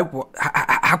fucking...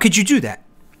 How could you do that?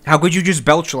 How could you just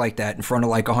belch like that in front of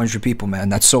like 100 people, man?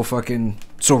 That's so fucking...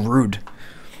 so rude.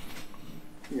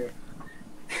 Yeah.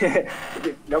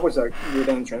 That was a good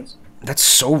entrance. That's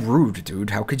so rude,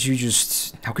 dude. How could you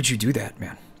just... How could you do that,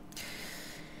 man?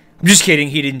 I'm just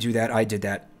kidding. He didn't do that. I did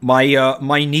that.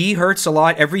 My knee hurts a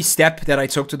lot. Every step that I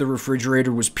took to the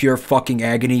refrigerator was pure fucking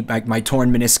agony. My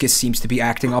torn meniscus seems to be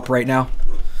acting up right now.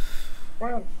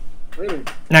 Wow. Really?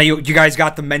 Now you guys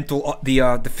got the mental,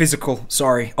 the physical,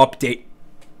 sorry, update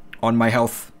on my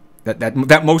health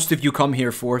that most of you come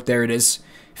here for. There it is,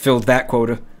 filled that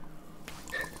quota.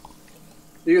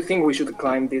 Do you think we should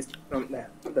climb this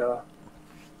the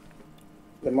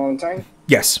mountain,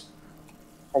 Yes,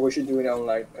 or we should do it on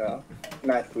like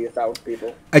match without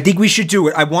people? I think we should do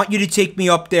it. I want you to take me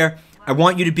up there. I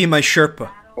want you to be my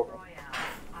Sherpa. Okay.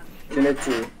 You need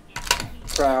to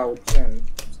crouch and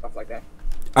stuff like that.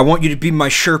 I want you to be my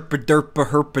Sherpa derpa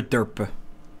herpa derpa.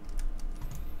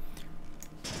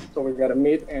 So we gotta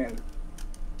meet and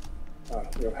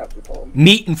you'll have to follow me.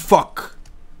 Meet and fuck.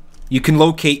 You can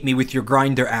locate me with your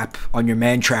Grinder app on your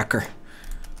man tracker.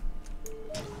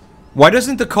 Why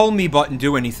doesn't the call me button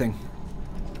do anything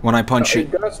when I punch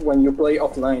it? It does when you play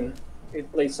offline.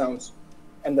 It plays sounds,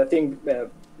 and the thing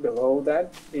below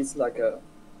that is like a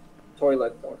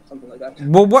toilet or something like that.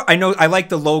 Well, what I know, I like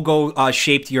the logo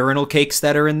shaped urinal cakes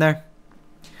that are in there.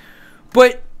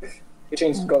 But It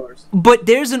changes colors. But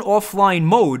there's an offline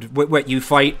mode. What you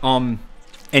fight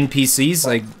NPCs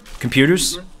like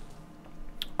computers?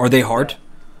 Are they hard?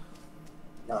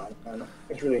 No,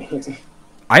 it's really easy.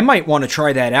 I might want to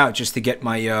try that out just to get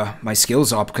my my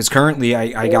skills up, because currently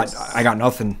I got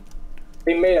nothing.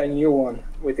 They made a new one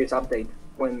with this update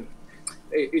when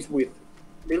it's with.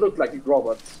 They look like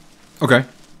robots. Okay.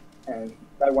 And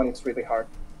that one is really hard.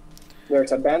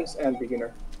 There's advanced and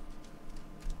beginner.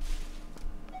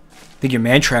 I think your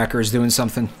man tracker is doing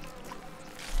something.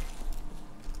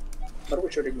 But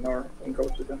we should ignore and go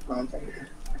to the mountain.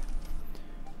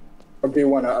 Or do you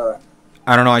wanna?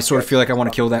 I don't know. I sort of feel like I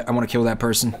want to kill that. I want to kill that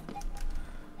person. Do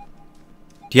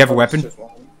you have a weapon?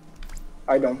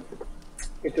 I don't.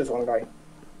 It's just one guy.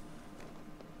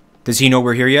 Does he know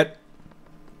we're here yet?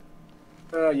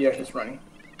 Yeah, he's running.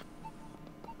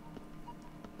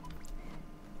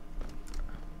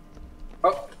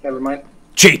 Oh, never mind.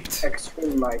 Cheaped.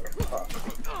 Extreme mic.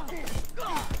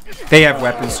 They have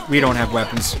weapons. We don't have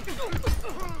weapons.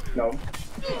 No.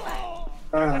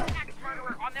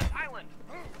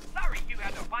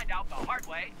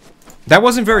 That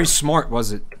wasn't very smart,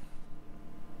 was it?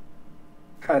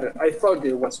 I thought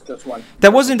it was just one.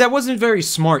 That wasn't very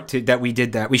smart that we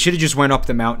did that. We should have just went up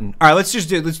the mountain. All right, let's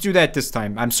do that this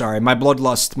time. I'm sorry, my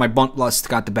bloodlust, my lust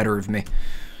got the better of me.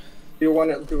 Do you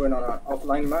want to do it on an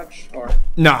offline match or?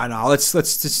 No, let's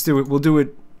just do it. We'll do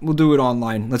it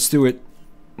online. Let's do it.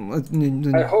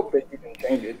 I hope that you can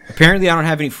change it. Apparently, I don't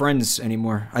have any friends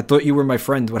anymore. I thought you were my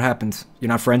friend. What happened? You're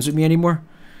not friends with me anymore?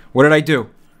 What did I do?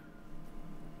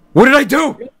 What did I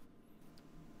do?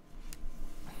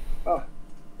 Oh.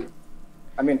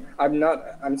 I mean,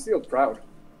 I'm still proud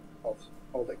of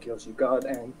all the kills you got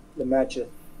and the matches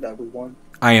that we won.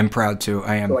 I am proud too.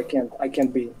 I am. So I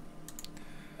can't be.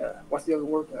 What's the other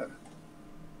word?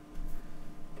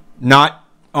 Not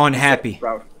unhappy.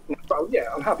 Proud.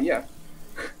 Yeah, I'm happy. Yeah.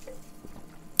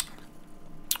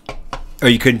 Oh,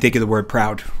 you couldn't think of the word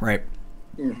proud, right?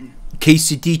 Mm-hmm.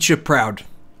 Quesadilla proud.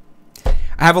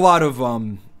 I have a lot of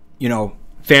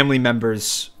family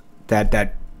members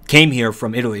that came here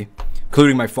from Italy,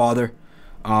 including my father.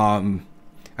 I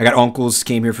got uncles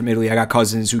came here from Italy. I got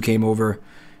cousins who came over,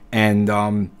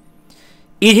 and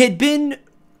it had been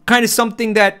kind of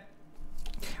something that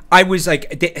I was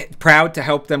like proud to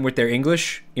help them with their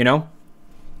English.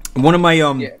 One of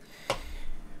my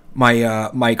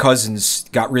my cousins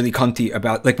got really cunty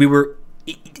about, like,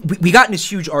 we got in this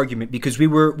huge argument because we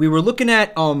were looking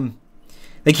at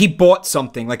like, he bought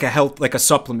something like a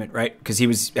supplement, right? Because he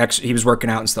was working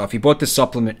out and stuff. He bought this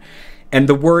supplement, and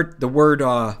the word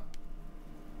I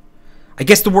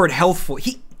guess the word healthful.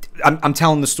 I'm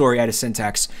telling the story out of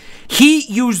syntax. He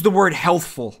used the word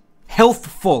healthful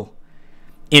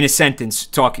in a sentence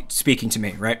speaking to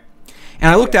me, right? And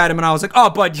I looked at him and I was like, oh,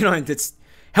 bud, you know, it's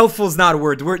healthful is not a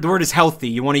word. The word is healthy.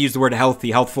 You want to use the word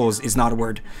healthy. Healthful is not a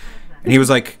word. And he was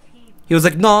like,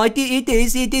 no, it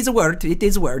is a word. It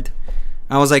is a word.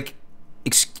 And I was like,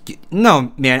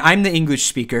 no, man, I'm the English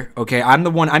speaker, okay?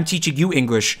 I'm teaching you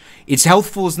English. It's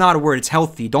healthful is not a word. It's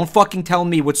healthy. Don't fucking tell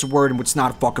me what's a word and what's not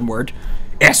a fucking word,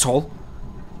 asshole.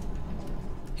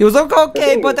 He was like,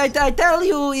 okay, but I tell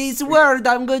you it's a word.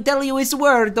 I'm going to tell you it's a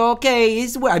word, okay?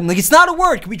 It's a word. I'm like, it's not a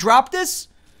word. Can we drop this?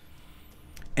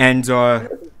 And,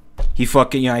 he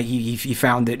fucking, yeah, he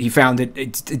found it. He found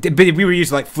it. We were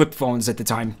using, like, flip phones at the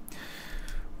time.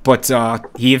 But,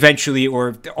 he eventually,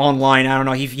 or online, I don't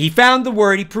know, he found the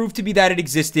word. He proved to me that it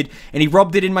existed. And he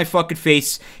rubbed it in my fucking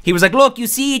face. He was like, look, you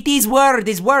see, it is word.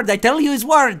 It's word. I tell you it's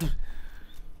word.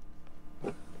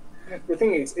 The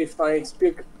thing is, if I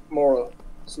speak more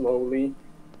slowly...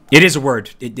 It is a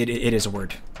word. It is a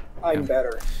word. I'm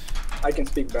better. I can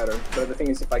speak better. But the thing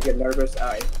is, if I get nervous,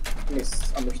 I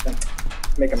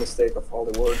make a mistake of all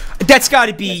the words. That's got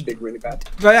to be... I speak really bad.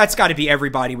 That's got to be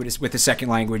everybody with a second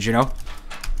language, you know?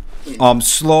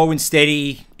 Slow and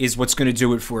steady is what's going to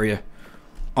do it for you.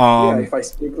 Yeah, if I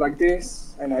speak like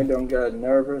this and I don't get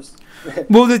nervous,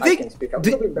 well, I can speak a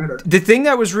little bit better. The thing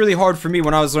that was really hard for me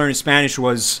when I was learning Spanish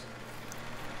was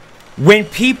when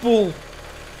people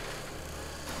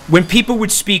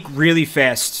would speak really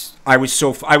fast. I was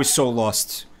so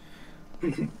lost.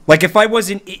 Like if I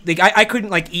wasn't like I couldn't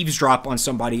like eavesdrop on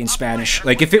somebody in Spanish.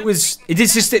 Like if it was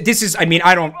this is I mean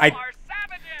I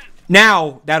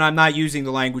now that I'm not using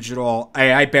the language at all,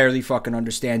 I barely fucking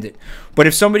understand it. But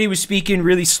if somebody was speaking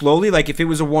really slowly, like if it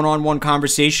was a one-on-one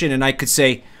conversation and I could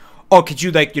say, oh, could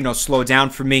you like, you know, slow down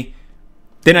for me?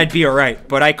 Then I'd be all right.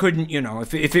 But I couldn't, you know,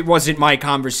 if it wasn't my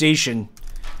conversation,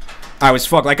 I was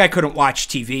fucked. Like I couldn't watch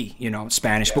TV, you know, in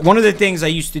Spanish. But one of the things I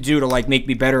used to do to like make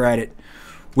me better at it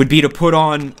would be to put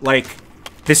on like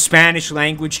the Spanish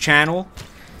language channel,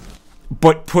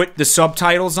 but put the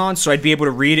subtitles on so I'd be able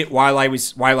to read it while I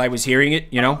was hearing it,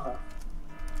 you know?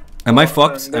 Am I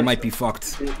fucked? I might be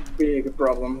fucked. Big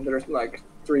problem. There's like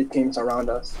 3 teams around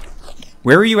us.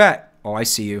 Where are you at? Oh, I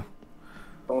see you.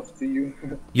 Don't see you.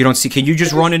 You don't see... Can you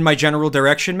just run in my general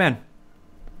direction, man?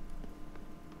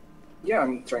 Yeah,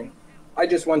 I'm trying. I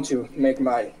just want to make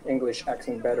my English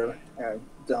accent better and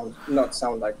not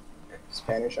sound like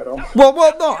Spanish at all.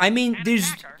 Well, no. I mean,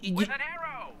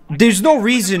 there's no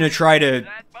reason to try to...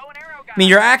 I mean,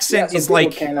 your accent is like...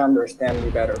 People can understand me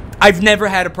better. I've never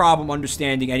had a problem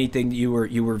understanding anything that you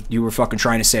were fucking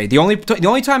trying to say. The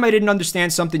only time I didn't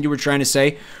understand something you were trying to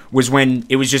say was when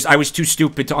it was just I was too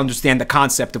stupid to understand the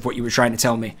concept of what you were trying to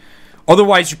tell me.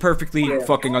 Otherwise, you're perfectly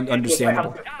fucking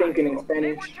understandable. I have thinking in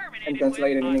Spanish and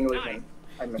translating in English.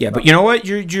 Yeah, but you know what?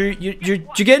 You're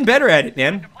getting better at it,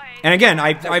 man. And again,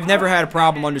 I've never had a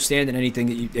problem understanding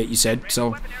anything that you said.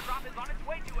 So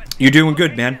you're doing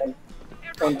good, man.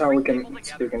 One time we can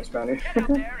speak in Spanish.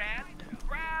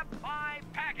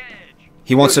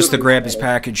 He wants us to grab his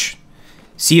package.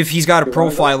 See if he's got a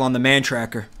profile on the man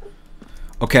tracker.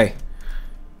 Okay.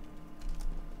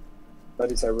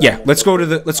 Yeah, let's go to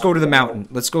the mountain.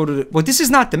 Let's go to the... Well, this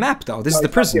is not the map though. This is the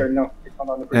prison. No, it's not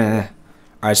on the prison.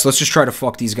 All right, so let's just try to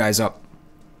fuck these guys up.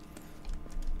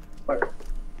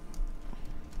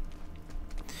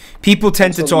 People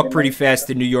tend to talk pretty fast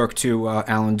in New York too,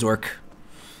 Alan Dork.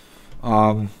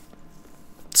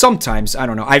 Sometimes, I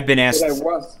don't know. I've been asked...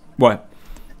 What?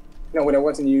 No, when I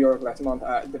was in New York last month,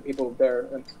 the people there,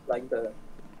 like the...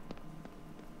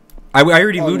 I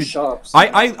already looted... Shops.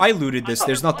 I looted this.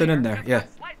 There's nothing in there. Yeah.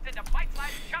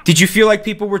 Did you feel like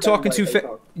people were talking too fast?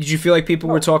 Did you feel like people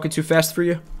were talking too fast for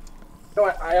you? No,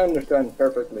 I understand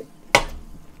perfectly.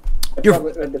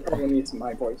 The problem is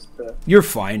my voice. You're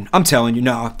fine. I'm telling you,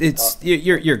 no, it's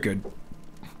you're good.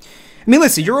 I mean,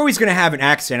 listen, you're always gonna have an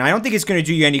accent. I don't think it's gonna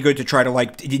do you any good to try to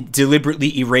like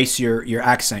deliberately erase your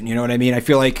accent. You know what I mean? I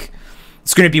feel like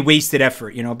it's gonna be wasted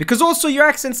effort. You know, because also your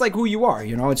accent's like who you are.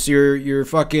 You know, it's your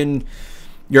fucking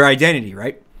your identity,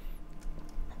 right?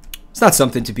 It's not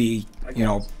something to be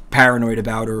paranoid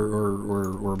about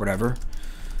or whatever.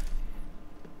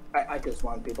 I just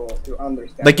want people to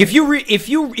understand. Like if you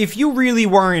really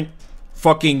weren't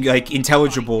fucking like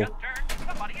intelligible,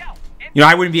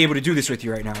 I wouldn't be able to do this with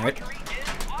you right now, right?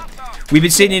 We've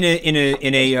been sitting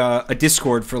in a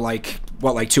Discord for like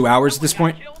 2 hours at this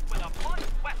point.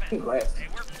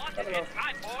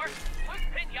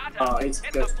 It's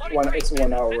just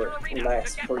 1 hour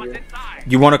less for you.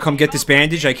 You want to come get this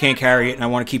bandage? I can't carry it, and I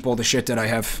want to keep all the shit that I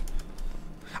have.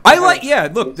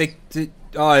 Look,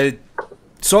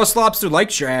 Sauce Lobster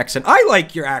likes your accent. I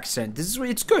like your accent.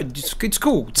 It's good. It's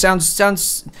cool. It sounds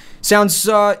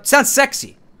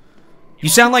sexy. You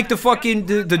sound like the fucking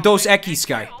the Dos Equis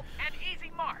guy. An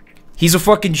easy mark. He's a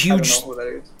fucking I don't huge. know who that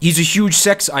is. He's a huge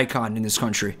sex icon in this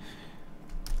country.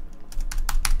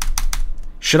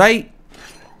 Should I?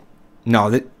 No,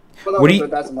 that. Well, no, What do you?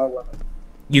 that's not weapon.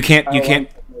 You can't. I You want can't.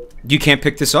 to make- You can't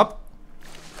pick this up.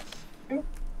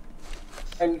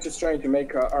 I'm just trying to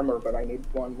make armor, but I need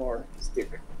one more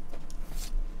stick.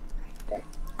 Okay.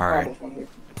 All right. Almost one here.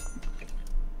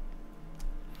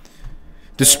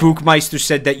 The Spookmeister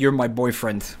said that you're my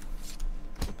boyfriend.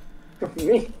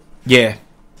 Me? Yeah.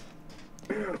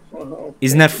 Oh, no.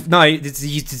 Isn't that no?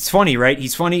 It's funny, right?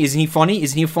 He's funny. Isn't he funny?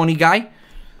 Isn't he a funny guy?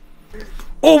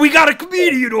 Oh, we got a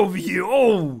comedian over here.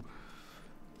 Oh.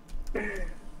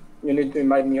 You need to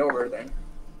invite me over then.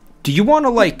 Do you want to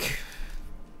like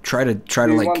try to Do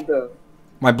you like want the?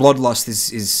 my bloodlust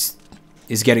is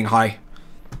getting high.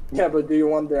 Yeah, but do you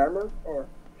want the armor or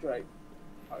should I?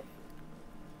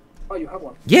 Oh, you have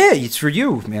one. Yeah, it's for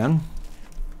you, man.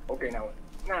 Okay, now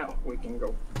we can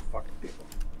go fuck people.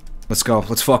 Let's go.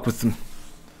 Let's fuck with them.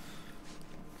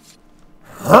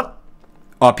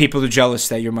 People are jealous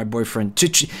that you're my boyfriend.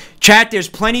 Chat, there's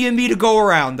plenty of me to go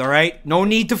around, alright? No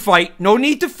need to fight. No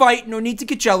need to fight. No need to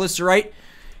get jealous, alright?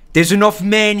 There's enough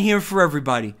man here for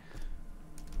everybody.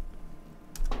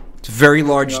 It's a very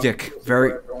large dick.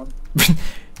 Very.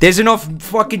 There's enough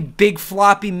fucking big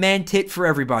floppy man tit for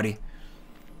everybody.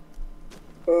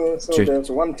 So there's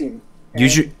one team.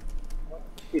 Use your.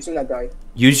 Izuna died.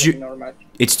 Use In your. our match.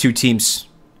 It's 2 teams.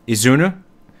 Izuna?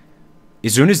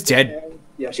 Izuna's dead. And,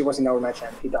 yeah, she was in our match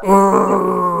and he died.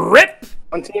 RIP!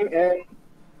 One team and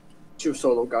 2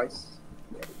 solo guys.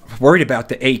 Worried about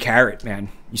the A carrot, man.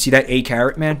 You see that A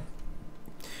carrot, man?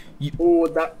 Oh,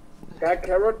 that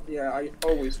carrot. Yeah, I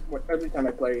always every time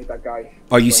I play that guy.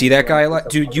 Oh, you see that guy a lot,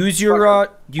 dude. Use your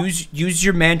use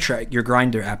your Mantrack, your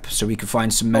grinder app, so we can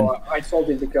find some men. Oh, I sold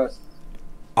it because.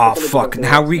 Oh fuck!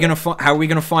 How are we gonna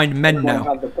find men everyone now?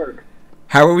 had the perk.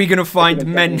 How are we gonna find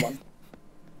Couldn't men? get anyone.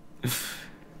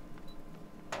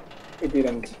 It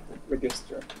didn't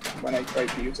register when I tried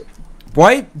to use it.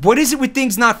 Why? What is it with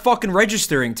things not fucking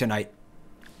registering tonight?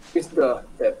 It's the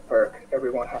perk.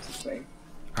 Everyone has the same.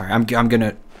 All right, I'm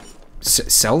gonna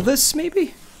sell this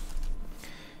maybe.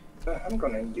 I'm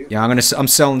gonna use. Yeah, I'm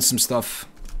selling some stuff.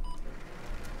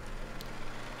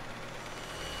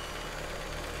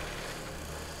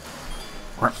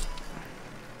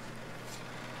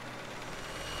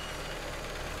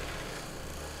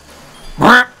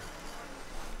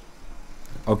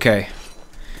 Okay.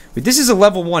 But this is a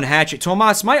level 1 hatchet.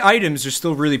 Tomas, my items are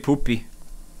still really poopy.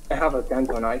 I have a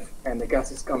Dento knife and the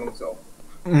gas is coming, so.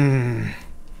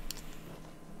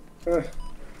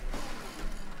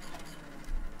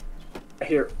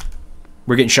 Here.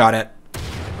 We're getting shot at.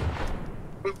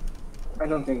 I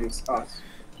don't think it's us.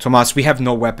 Tomas, we have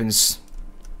no weapons.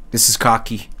 This is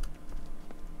cocky.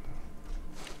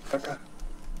 Okay.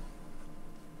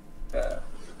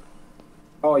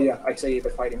 Oh yeah, I say the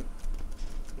fighting.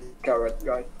 Carrot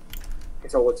guy.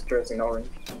 It's always dressed in orange.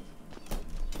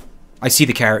 I see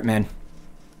the carrot, man.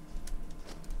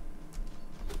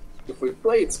 If we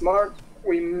play it smart,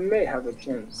 we may have a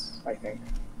chance, I think.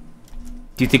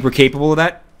 Do you think we're capable of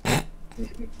that?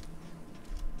 You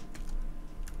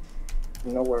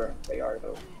know where they are,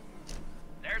 though.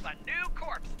 There's a new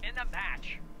corpse in the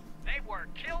match. They were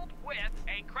killed with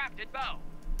a crafted bow.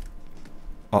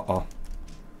 Uh-oh.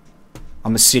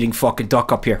 I'm a sitting fucking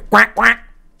duck up here. Quack, quack.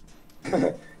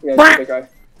 Yeah, it's the guy.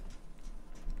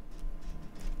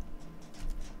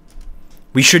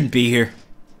 We shouldn't be here.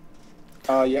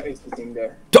 Yeah, it's the thing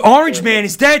there. The orange man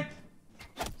is dead!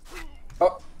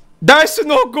 Oh, That's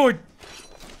no good!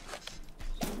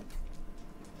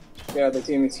 yeah, the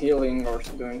team is healing or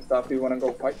doing stuff. Do you wanna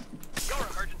go fight? Your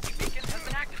emergency beacon has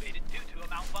been activated due to a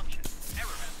malfunction. Error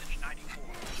message 94.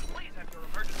 Please have your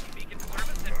emergency beacon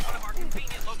serviced at one of our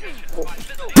convenient locations by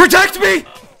visiting... Protect me!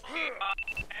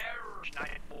 Error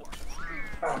 94.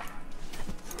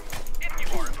 If you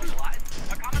are immobilized,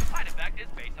 a common side effect is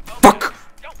vasophobia. Fuck!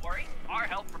 Don't worry, our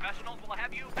health professionals will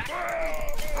have you back.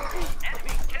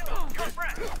 Enemy kills your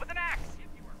friend with an axe. If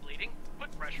you are bleeding,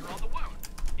 put pressure on the wound.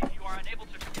 If you are unable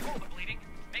to control the bleeding,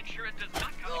 make sure it does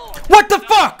not come from What the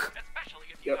fuck? especially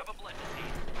if you have a blood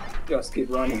disease. Just keep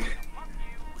running.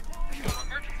 Your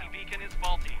emergency beacon is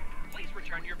faulty. Please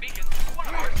return your beacon to one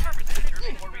of our service centers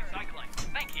for recycling.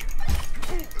 Thank you.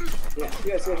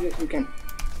 Yes, you can.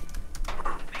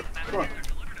 These messages are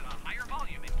delivered at a higher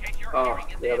volume in case your Oh,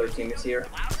 hearing is the other team is here.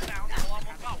 loud sounds will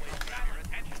almost always grab your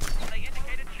attention. They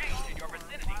indicate a change in your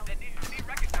vicinity that needs to be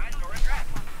recognized or addressed.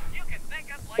 You can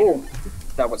thank us later. Oh,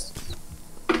 that was.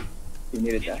 You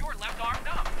needed Is that. your left arm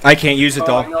numb? I can't use it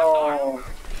though. Oh no. A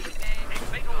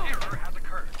fatal error has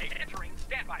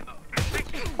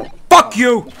Fuck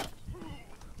you!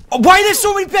 Why there's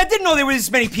so many? I didn't know there were this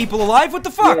many people alive. What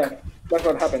the fuck? Yeah, that's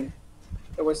what happened.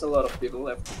 There was a lot of people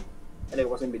left, and it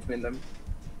was in between them.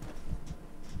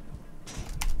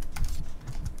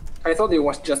 I thought it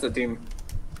was just a team.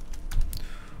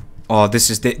 Oh, this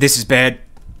is bad.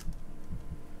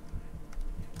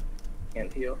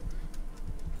 Can't heal.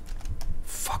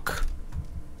 Fuck.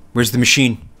 Where's the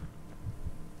machine?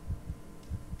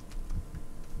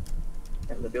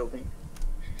 In the building.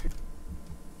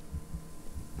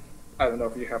 I don't know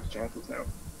if you have chances now.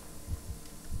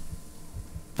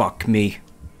 Fuck me.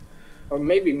 Or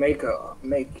maybe make a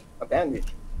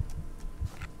bandage.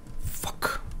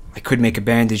 Fuck. I could make a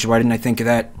bandage. Why didn't I think of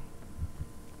that?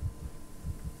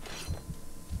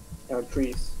 There are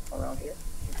trees around here.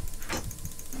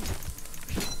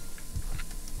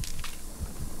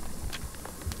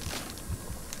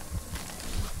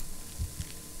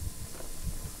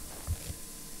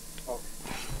 Oh.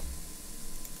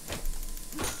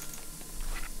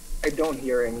 I don't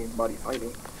hear anybody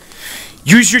fighting.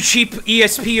 Use your cheap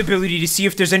ESP ability to see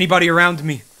if there's anybody around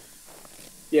me.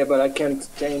 Yeah, but I can't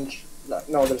change.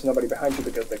 No, there's nobody behind you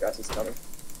because the gas is coming.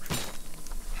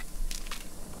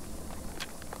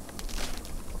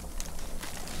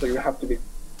 So you have to be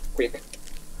quick.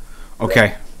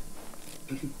 Okay.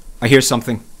 I hear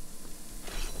something.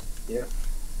 Yeah.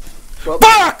 Well,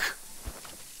 Fuck!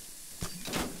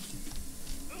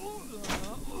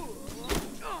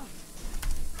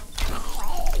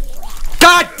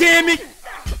 God damn it!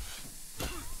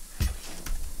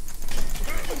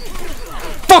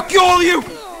 Fuck you, all of you!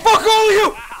 Fuck all of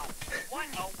you! Wow, what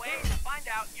a way to find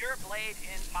out your blade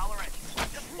intolerant.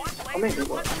 Just one blade make for it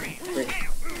one work. stream. Great.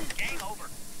 Damn, game over.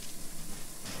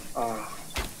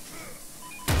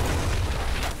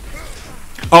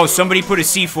 Oh, somebody put a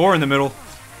C4 in the middle.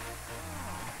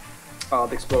 The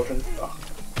explosion. Oh.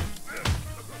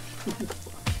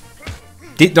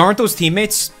 Aren't those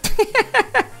teammates?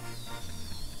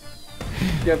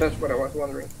 Yeah, that's what I was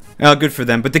wondering. Oh, good for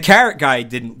them. But the carrot guy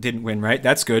didn't win, right?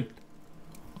 That's good.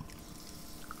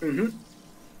 Mm-hmm.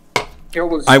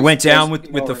 I went down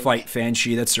with the fight,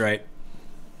 Fanshi. That's right.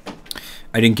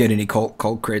 I didn't get any cult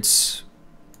crits.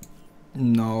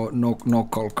 No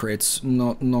cult crits.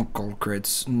 No cult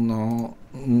crits. No.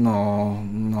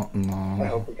 I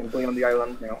hope we can play on the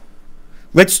island now.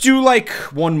 Let's do like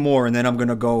one more, and then I'm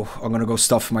gonna go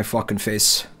stuff my fucking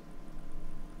face.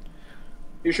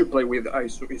 You should play with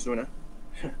Izuna.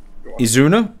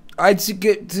 Izuna?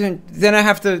 Then I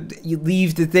have to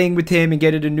leave the thing with him and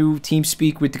get it a new team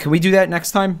speak with. Can we do that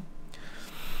next time?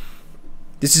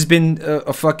 This has been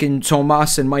a fucking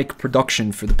Tomas and Mike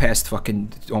production for the past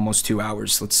fucking almost 2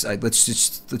 hours. Let's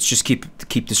just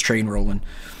keep this train rolling.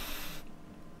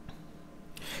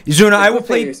 Izuna, I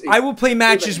will play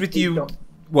matches with you.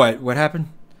 What happened?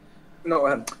 No,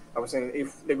 I was saying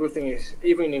if the good thing is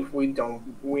even if we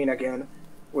don't win again,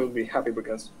 we'll be happy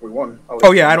because we won.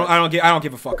 Oh yeah, I don't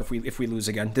give a fuck if we lose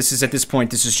again. This is at this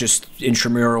point. This is just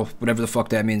intramural, whatever the fuck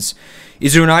that means.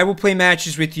 Izuna, I will play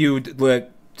matches with you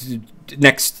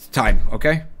next time.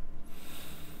 Okay.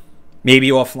 Maybe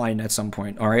offline at some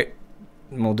point. All right.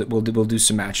 We'll do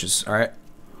some matches. All right.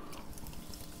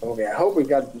 Okay, I hope we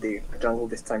got the jungle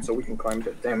this time so we can climb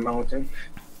the damn mountain.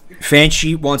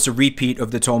 Fanshi wants a repeat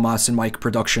of the Tomas and Mike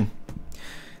production.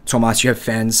 Tomas, you have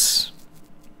fans.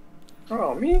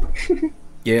 Oh, me?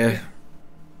 Yeah.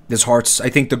 There's hearts. I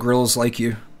think the girls like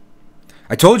you.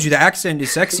 I told you the accent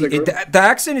is sexy. The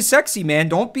accent is sexy, man.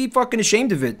 Don't be fucking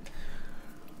ashamed of it.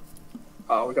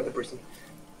 Oh, we got the person.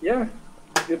 Yeah.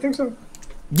 You think so?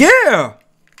 Yeah.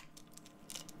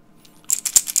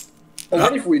 Or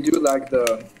what if we do like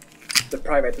the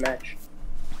private match?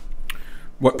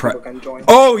 What so people can join?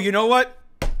 Oh, you know what?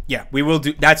 Yeah, we will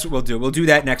do. That's what we'll do. We'll do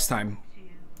that next time.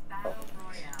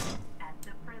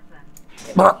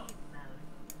 Do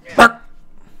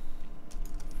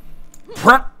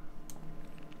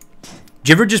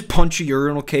you ever just punch a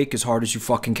urinal cake as hard as you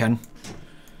fucking can?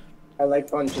 I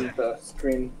like punching the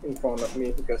screen in front of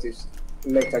me because it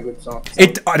makes a good sound.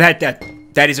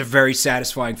 That is a very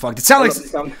satisfying fuck. It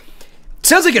sounds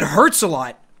like it hurts a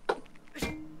lot.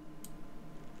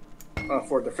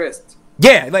 For the fist.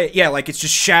 Yeah, like it's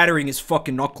just shattering his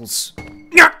fucking knuckles.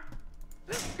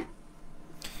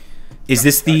 Is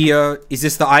this the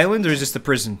island or is this the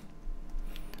prison?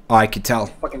 Oh, I could tell.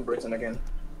 Fucking prison again.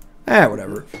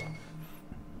 Whatever.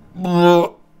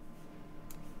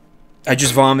 I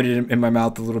just vomited in my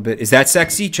mouth a little bit. Is that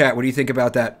sexy? Chat, what do you think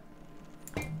about that?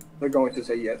 They're going to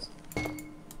say yes.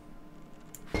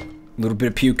 A little bit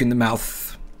of puke in the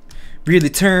mouth. Really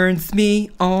turns me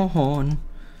on.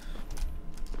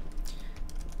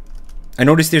 I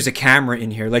noticed there's a camera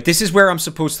in here. Like, this is where I'm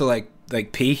supposed to,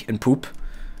 like pee and poop.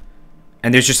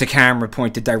 And there's just a camera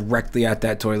pointed directly at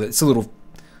that toilet. It's a little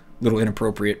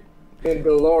inappropriate. In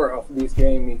the lore of this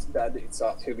game, it's that it's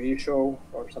a TV show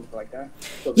or something like that.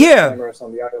 So yeah. Cameras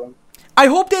on the island. I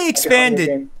hope they expand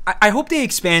it. I hope they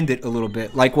expand it a little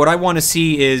bit. Like, what I want to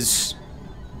see is,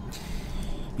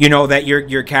 you know, that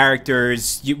your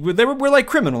characters, we're like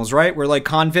criminals, right? We're like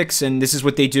convicts, and this is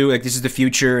what they do. Like, this is the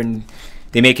future, and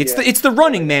they make it. It's the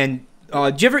Running Man.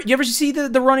 Do you ever see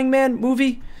the Running Man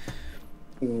movie?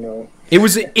 No. It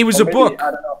was a book.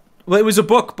 I don't know. Well, it was a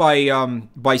book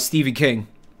by Stephen King,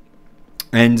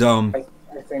 and I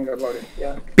think about it.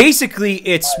 Yeah. basically,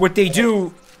 it's what they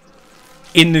do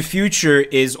in the future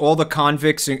is all the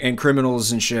convicts and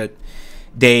criminals and shit.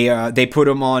 They put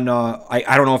them on.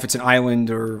 I don't know if it's an island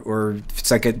or if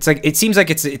it's like it seems like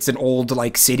it's an old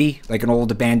like city, like an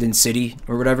old abandoned city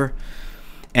or whatever,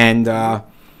 and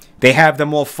they have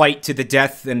them all fight to the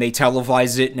death, and they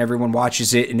televise it, and everyone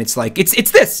watches it, and it's like it's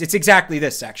exactly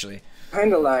this actually.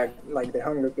 Kind of like the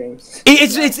Hunger Games.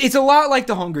 It's a lot like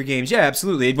the Hunger Games, yeah,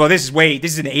 absolutely. Well, this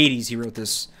is in the 80s he wrote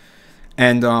this,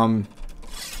 and oh,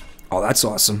 that's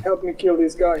awesome. Help me kill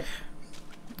this guy.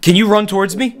 Can you run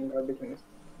towards me?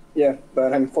 Yeah,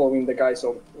 but I'm following the guy,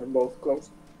 so we're both close.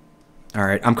 All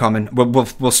right, I'm coming.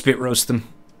 We'll spit roast him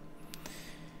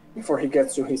Before he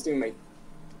gets to his teammate.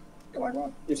 Come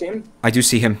on. You see him? I do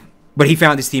see him, but he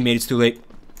found his teammate. It's too late.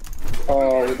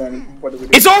 Oh, then what do we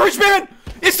do? It's orange, man!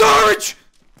 It's orange!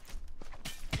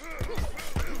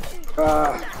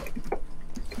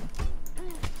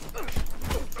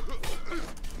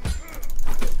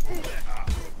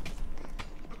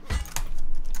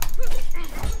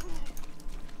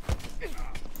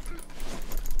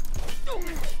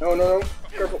 No.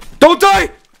 Careful. Don't die!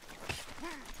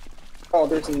 Oh,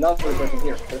 there's another person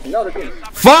here. There's another team.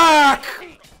 Fuck!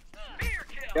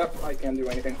 Yep, I can't do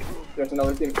anything. There's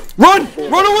another team. Run!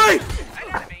 Run away!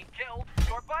 Enemy killed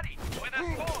your buddy with a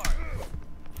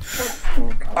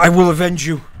sword. I will avenge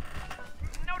you.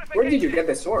 Where did you get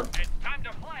the sword? It's time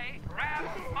to play Grab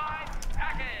My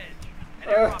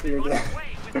Package. You're dead.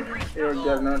 You're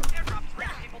dead, man.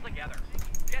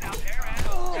 Get out there and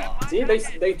See,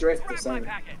 they dress the same.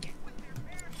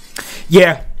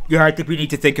 Yeah, I think we need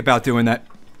to think about doing that.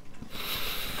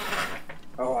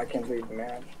 Oh, I can't leave the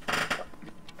match.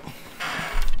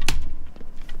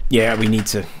 Yeah, we need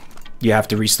to. You have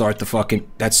to restart the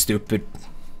fucking. That's stupid.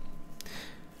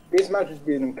 This match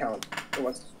didn't count. It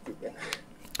was stupid.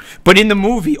 But in the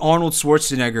movie, Arnold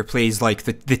Schwarzenegger plays like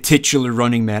the titular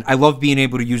Running Man. I love being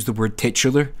able to use the word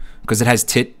titular because it has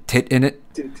tit in it.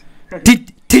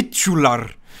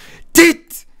 Titular.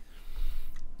 Tit!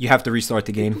 You have to restart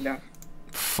the game. Yeah.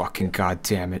 Fucking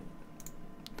goddamn it.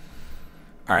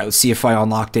 Alright, let's see if I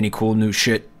unlocked any cool new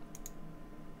shit.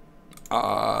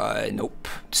 Nope.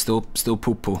 Still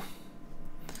poo-poo.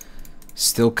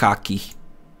 Still cocky.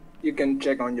 You can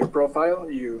check on your profile.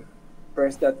 You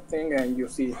press that thing and you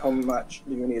see how much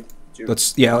you need to.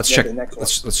 Let's check.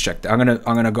 Let's check that.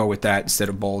 I'm gonna go with that instead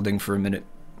of balding for a minute.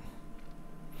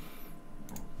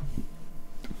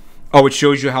 Oh, it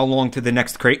shows you how long to the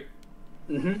next crate.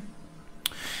 Mhm.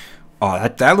 Oh,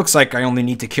 that looks like I only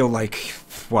need to kill like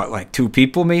what, like 2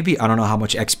 people maybe. I don't know how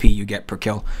much XP you get per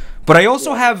kill, but I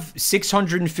also have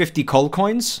 650 cull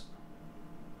coins.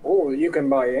 Oh, you can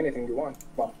buy anything you want.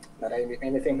 Well, not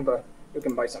anything, but you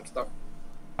can buy some stuff.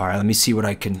 All right, let me see what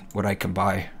I can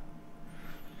buy.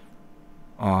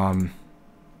 What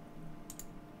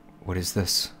is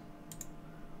this?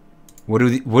 What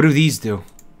do these do?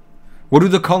 What do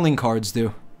the culling cards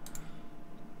do?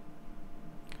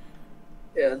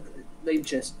 Yeah, they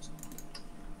just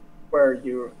where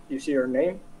you see your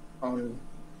name on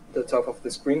the top of the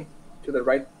screen to the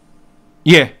right.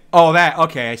 Yeah. Oh, that.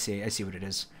 Okay, I see what it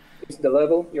is. It's the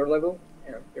level, your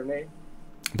name.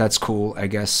 That's cool, I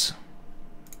guess.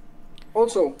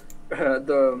 Also,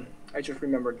 I just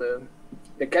remembered the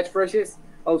catchphrases.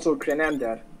 Also,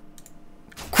 Crenandad.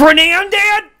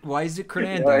 Crenandad? Why is it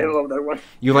Crenandad? Yeah, I love that one.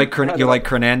 You like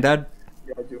Crenandad?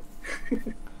 Yeah, I do.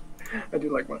 I do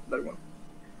like that one.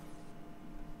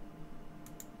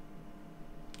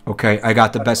 Okay, I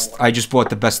got the best. I just bought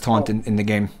the best taunt in the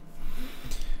game.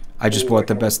 I just bought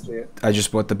the best. I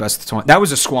just bought the best taunt. That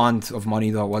was a squand of money,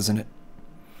 though, wasn't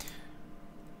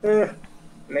it?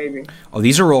 Maybe. Oh,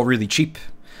 these are all really cheap.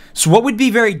 So, what would be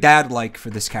very dad-like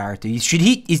for this character? Should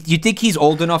he? You think he's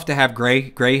old enough to have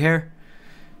gray hair?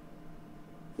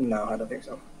 No, I don't think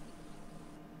so.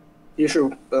 You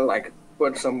should like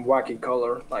put some wacky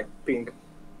color, like pink.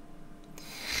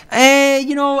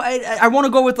 You know, I want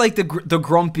to go with like the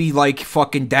grumpy like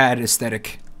fucking dad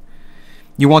aesthetic.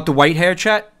 You want the white hair,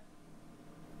 chat?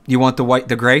 You want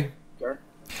the gray? Sure.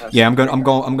 Yeah, I'm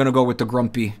gonna go with the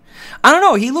grumpy. I don't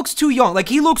know. He looks too young. Like,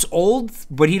 he looks old,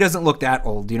 but he doesn't look that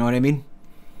old. You know what I mean?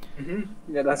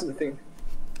 Yeah, that's the thing.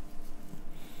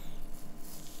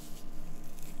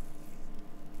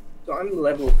 So I'm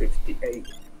level 58.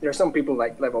 There are some people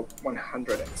like level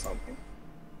 100 and something.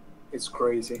 It's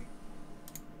crazy.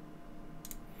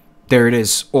 There it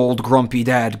is. Old grumpy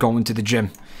dad going to the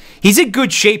gym. He's in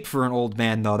good shape for an old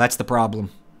man, though. That's the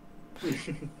problem.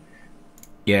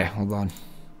 Yeah, hold on.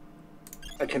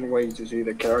 I can't wait to see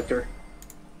the character.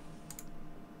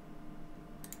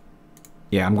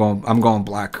 Yeah, I'm going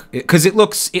black. Cause it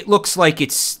looks like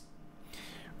it's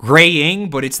graying,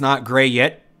 but it's not gray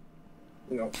yet.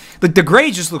 You know, The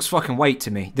gray just looks fucking white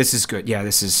to me. This is good. Yeah,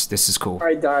 this is cool.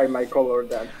 I dye my color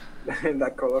that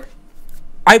that color.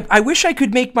 I wish I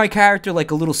could make my character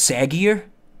like a little saggier.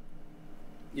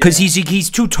 Cause he's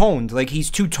too toned. Like, he's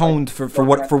too toned for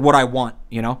what I want,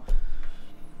 you know?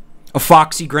 A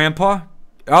foxy grandpa?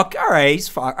 Okay, alright,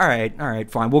 he's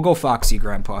alright, fine. We'll go foxy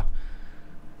grandpa.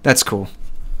 That's cool.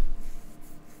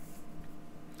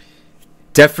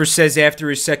 Deffer says after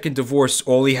his second divorce,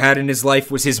 all he had in his life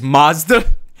was his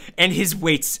Mazda and his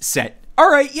weights set.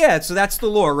 Alright, yeah, so that's the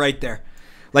lore right there.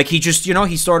 Like, he just, you know,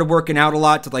 he started working out a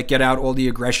lot to, like, get out all the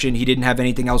aggression. He didn't have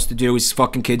anything else to do. His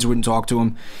fucking kids wouldn't talk to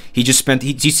him. He just spent... do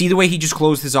you see the way he just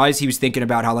closed his eyes? He was thinking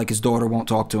about how, like, his daughter won't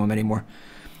talk to him anymore.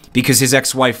 Because his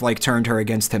ex-wife, like, turned her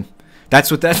against him. That's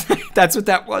what that... that's what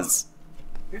that was.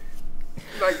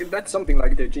 Like, that's something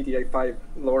like the GTA 5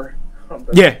 lore.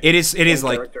 Yeah, it is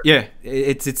like... character. Yeah,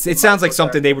 it sounds like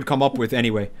something they would come up with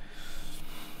anyway.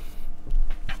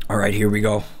 Alright, here we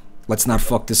go. Let's not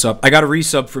fuck this up. I got a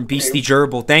resub from Beastie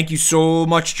Gerbil. Thank you so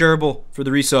much, Gerbil, for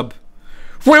the resub.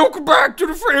 Welcome back to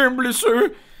the family,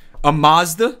 sir. A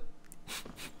Mazda.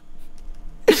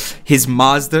 His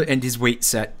Mazda and his weight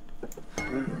set.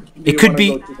 It could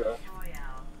be...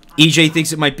 EJ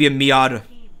thinks it might be a Miata.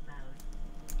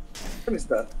 What is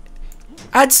that?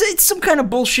 I'd say it's some kind of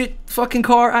bullshit fucking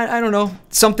car. I don't know.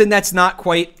 Something that's not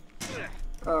quite...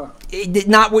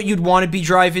 not what you'd want to be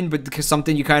driving, but because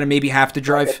something you kind of maybe have to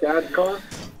drive. Like a dad car?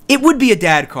 It would be a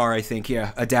dad car, I think.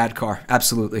 Yeah, a dad car.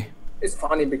 Absolutely. It's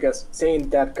funny because saying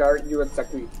dad car, you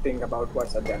exactly think about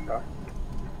what's a dad car.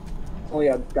 Oh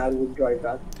yeah, dad would drive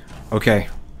that. Okay.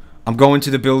 I'm going to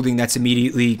the building that's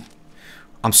immediately...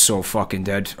 I'm so fucking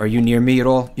dead. Are you near me at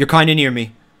all? You're kind of near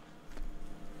me.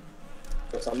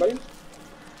 For somebody?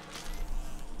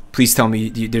 Please tell me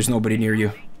there's nobody near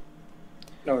you.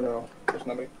 No, there's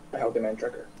nobody. I have the man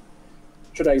tracker.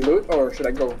 Should I loot or should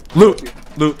I go? Loot!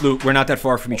 Loot. We're not that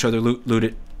far from each other. Loot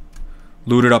it.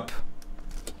 Loot it up.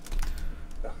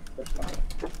 No, there's nothing.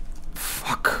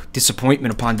 Fuck.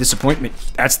 Disappointment upon disappointment.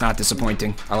 That's not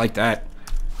disappointing. I like that.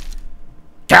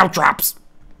 Caltrops!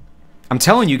 I'm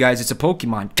telling you guys, it's a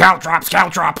Pokemon. Caltrops!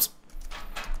 Caltrops!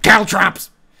 Caltrops!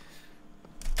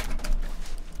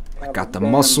 I got the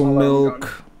muscle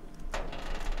milk.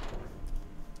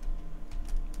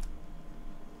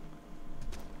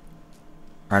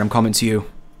 Alright, I'm coming to you.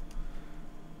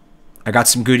 I got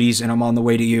some goodies and I'm on the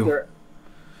way to you.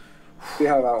 Do you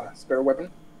have a spare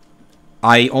weapon?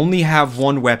 I only have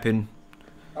one weapon.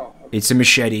 Oh, okay. It's a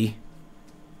machete.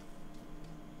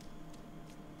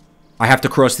 I have to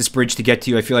cross this bridge to get to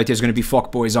you. I feel like there's going to be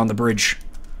fuckboys on the bridge.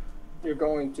 You're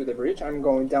going to the bridge? I'm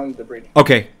going down the bridge.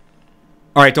 Okay.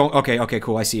 Alright, don't... Okay,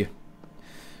 cool. I see you.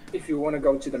 If you want to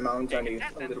go to the mountain, it's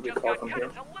a little bit far from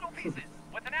here.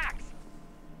 With an axe.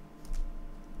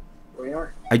 We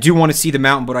are. I do want to see the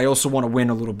mountain, but I also want to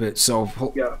win a little bit, so...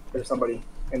 Yeah, there's somebody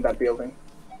in that building.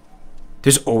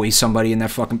 There's always somebody in that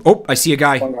fucking... Oh, I see a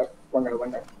guy. One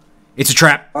guy. It's a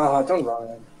trap. Ah, don't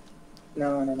run.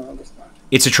 No, that's not.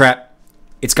 It's a trap.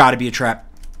 It's got to be a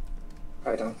trap.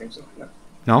 I don't think so, no.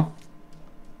 No?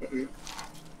 Mm-mm.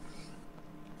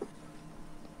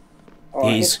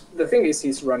 The thing is,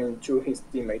 he's running to his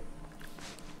teammate.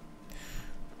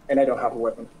 And I don't have a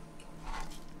weapon.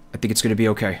 I think it's going to be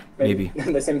okay. Maybe.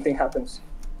 The same thing happens.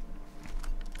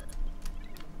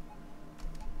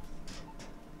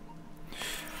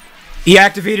 He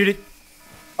activated it.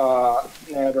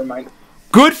 Never mind.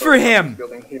 Good for him.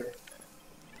 Building here.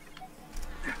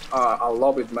 I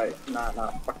love it, mate. Nah,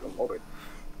 fucking love it.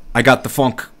 I got the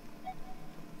funk.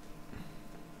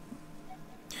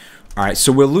 Alright,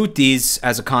 so we'll loot these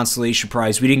as a consolation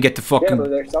prize. We didn't get the fucking... Yeah, but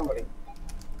there's somebody.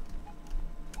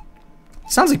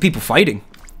 Sounds like people fighting.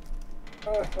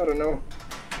 I don't know.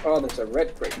 Oh, there's a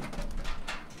red crate.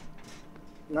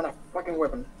 Not a fucking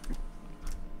weapon.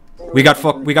 We got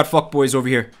fuck boys over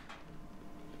here.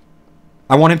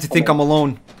 I want him to think I'm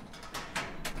alone.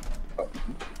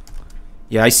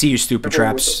 Yeah, I see your stupid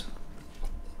Careful traps.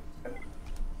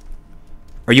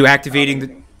 Are you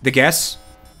activating the gas?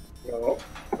 No.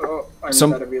 Oh, I'm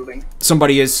Some- inside a building.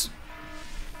 Somebody is.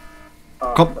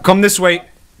 Come this way.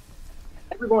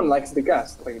 Everyone likes the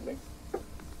gas lately.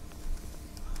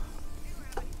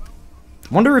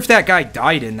 Wonder if that guy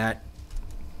died in that.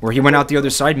 Or he went out the other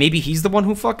side. Maybe he's the one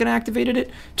who fucking activated it.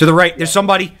 To the right, there's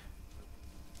somebody.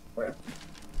 Where?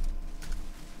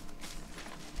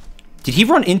 Did he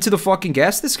run into the fucking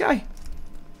gas, this guy?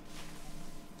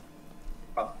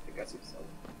 Oh, the gas is.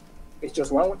 It's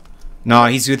just one. No,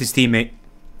 he's with his teammate.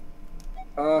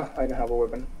 I don't have a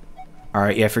weapon.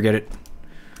 Alright, yeah, forget it.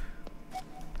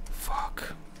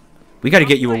 Fuck. We gotta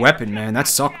get you a weapon, man. That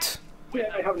sucked.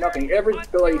 Yeah, I have nothing. Every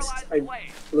place I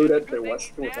looted, there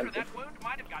was empty.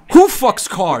 Who fucks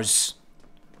cars?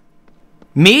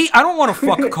 Me? I don't want to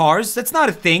fuck cars. That's not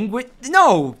a thing.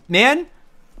 No, man.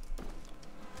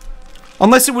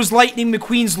 Unless it was Lightning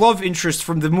McQueen's love interest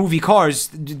from the movie Cars.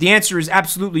 The answer is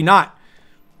absolutely not.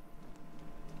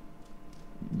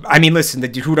 I mean, listen,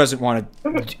 who doesn't want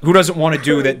to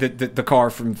do the car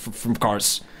from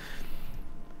Cars?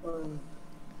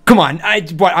 Come on,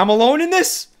 what? I'm alone in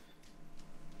this?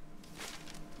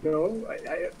 No,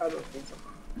 I don't think so.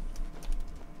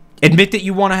 Admit that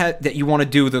you want to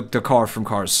do the car from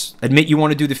Cars. Admit you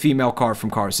want to do the female car from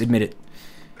Cars. Admit it.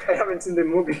 I haven't seen the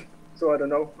movie, so I don't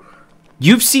know.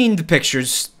 You've seen the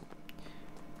pictures.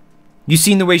 You've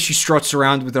seen the way she struts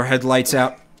around with her headlights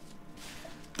out.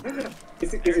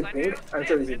 Is it pink? I'm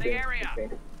sure it's pink. It's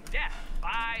pink.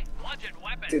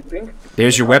 Is it pink?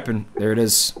 There's your weapon. There it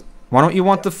is. Why don't you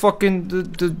want the fucking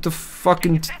the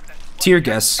fucking tear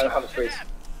gas? I don't have a space.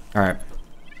 All right.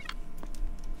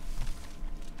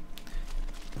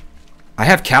 I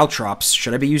have caltrops.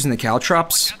 Should I be using the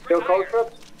caltrops? Kill call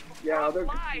traps? Yeah,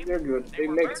 they're good. They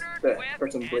make the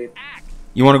person bleed.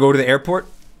 You want to go to the airport?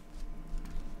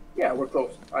 Yeah, we're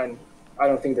close. I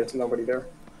don't think there's nobody there.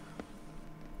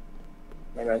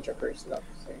 My man checker is not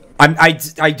saying.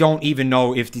 I don't even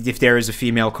know if there is a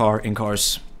female car in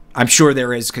Cars. I'm sure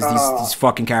there is because these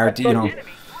fucking characters, you know.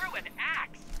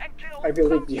 I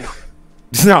believe you.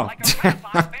 No.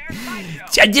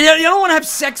 You don't want to have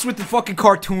sex with the fucking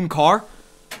cartoon car.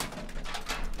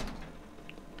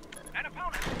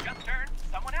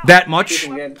 That much?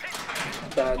 You can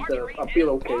get a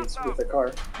pillowcase with a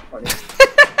car on it.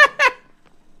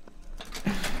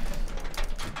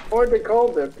 Or they call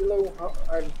the pillow.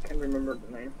 I can't remember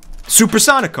the name.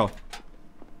 Supersonico.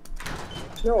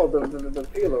 No, the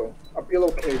pillow. A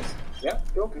pillowcase. Yeah,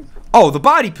 pillowcase? Oh, the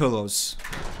body pillows.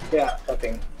 Yeah, that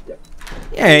thing. Yeah.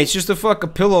 Yeah, it's just a fucking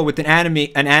pillow with an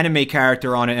anime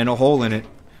character on it and a hole in it.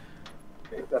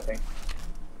 That thing.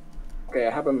 Okay,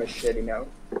 I have a machete now.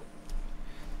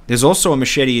 There's also a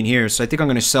machete in here, so I think I'm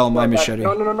gonna sell my machete.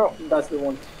 No. That's the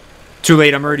one. Too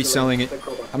late. I'm already selling it.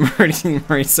 I'm already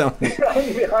selling it.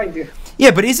 I'm behind you.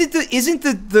 Yeah, but isn't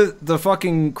the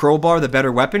fucking crowbar the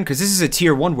better weapon? Because this is a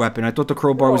tier 1 weapon. I thought the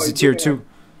crowbar was a tier 2.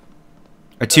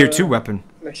 A tier 2 weapon.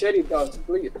 Machete does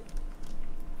bleed.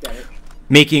 Damage.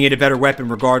 Making it a better weapon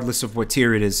regardless of what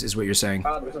tier it is what you're saying.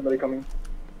 Ah, there's somebody coming.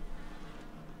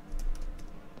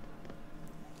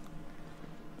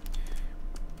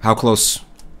 How close?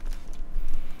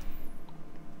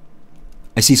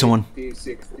 I see someone.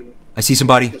 60. I see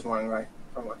somebody. Just one guy.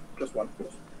 Come on, just one.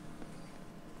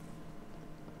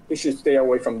 We should stay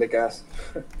away from the gas.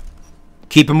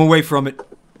 Keep him away from it.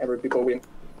 Every people we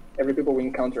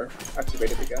encounter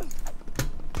activated the gas.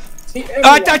 See,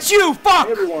 everyone, that's you! Fuck!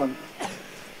 Everyone.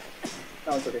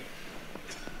 No, it's okay.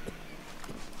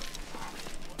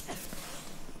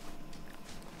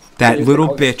 That little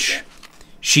bitch.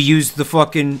 She used the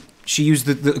fucking... She used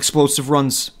the explosive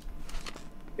runs.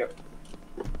 Yep.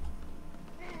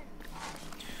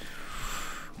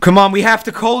 Come on, we have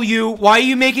to call you. Why are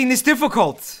you making this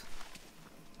difficult?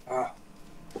 Ah.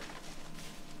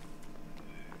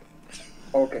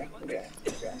 Okay.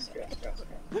 Gas.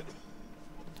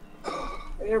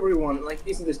 Everyone, like,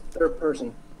 isn't this third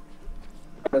person?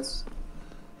 That's...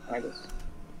 behind us.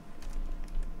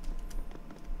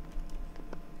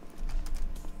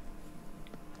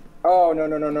 Oh, no,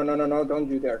 don't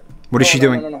do there. What is she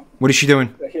doing? No. What is she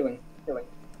doing? Healing.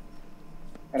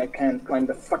 And I can't climb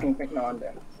the fucking thing. No, I'm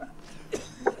there.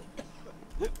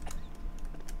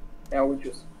 Yeah, we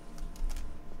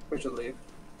should leave.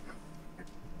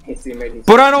 His teammate.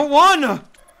 But I don't wanna!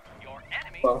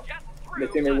 Well, the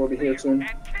teammate will be here soon.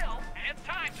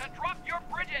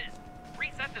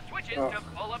 Oh.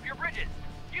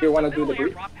 You wanna do the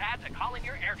brief?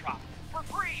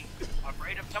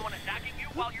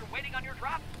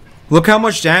 Look how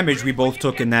much damage we both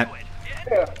took in that.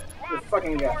 Yeah, the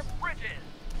fucking gas.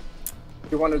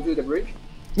 You want to do the bridge?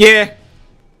 Yeah.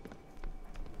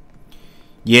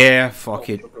 Yeah, fuck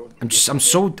it. I'm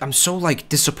so like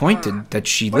disappointed that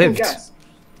she lived. Gas.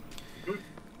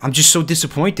 I'm just so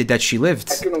disappointed that she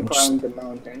lived. I couldn't climb the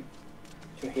mountain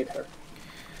to hit her.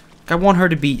 I want her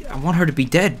to be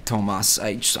dead, Tomas.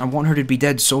 I want her to be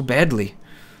dead so badly.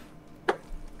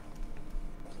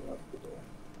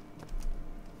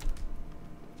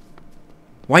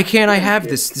 Why can't I have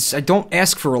this? I don't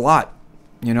ask for a lot,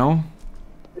 you know?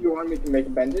 You want me to make a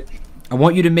bandage? I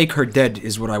want you to make her dead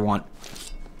is what I want.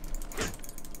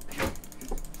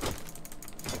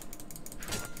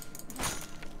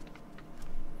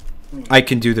 I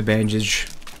can do the bandage.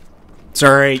 It's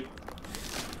alright.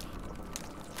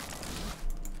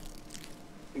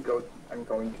 I'm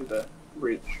going to the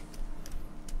bridge.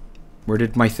 Where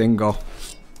did my thing go?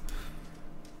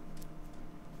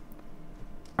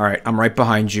 Alright, I'm right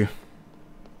behind you.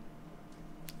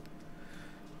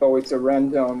 So it's a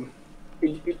random...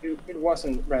 It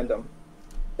wasn't random.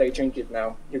 They changed it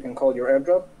now. You can call your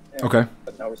airdrop. Okay.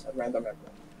 But now it's a random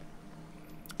airdrop.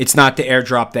 It's not the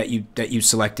airdrop that you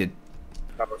selected.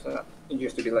 It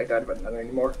used to be like that, but not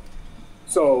anymore.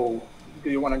 So, do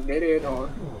you want to get it or?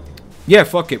 Yeah,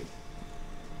 fuck it.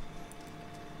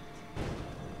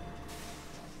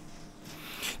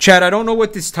 Chad, I don't know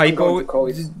what this typo,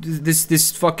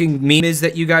 this fucking meme is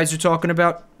that you guys are talking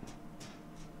about.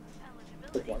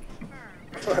 Which one?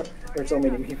 There's so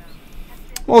many memes.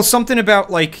 Well, something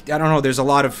about like I don't know. There's a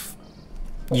lot of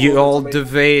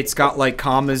Yoldeve. It's got like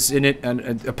commas in it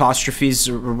and apostrophes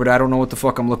or what. I don't know what the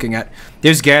fuck I'm looking at.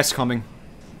 There's gas coming.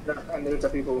 And there's a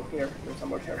people here. There's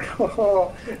someone here.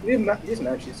 Oh, this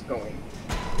match is going.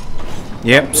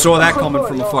 Yep, saw that coming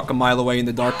from a fucking mile away in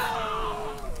the dark.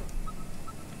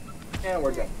 And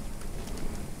we're done.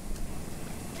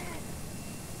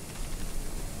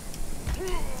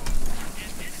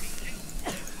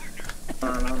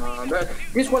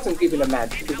 This wasn't even a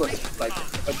match. This was like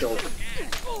a joke.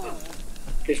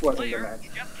 This wasn't a match.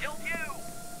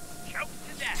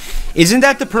 Isn't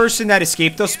that the person that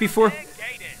escaped us before?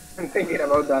 I'm thinking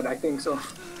about that. I think so.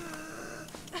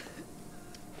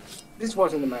 This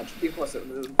wasn't a match. It was a.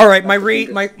 All right, my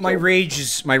rage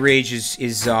is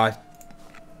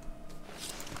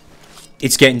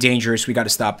it's getting dangerous. We got to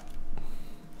stop.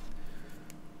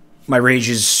 My rage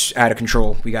is out of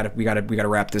control. We gotta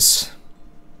wrap this.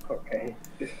 Okay.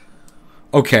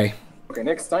 Okay. Okay.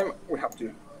 Next time we have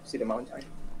to see the mountain.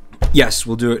 Yes,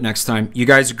 we'll do it next time. You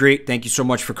guys are great. Thank you so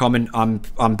much for coming. I'm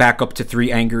back up to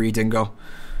 3 angry dingo.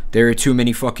 There are too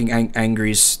many fucking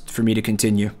angries for me to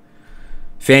continue.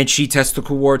 Fanchi,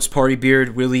 Testicle Warts, Party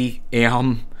Beard, Willie,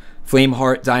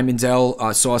 Flameheart, Diamond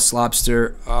L, Sauce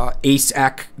Lobster, Ace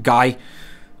Ack Guy,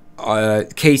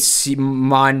 Case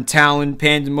Mon Talon,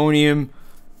 Pandemonium,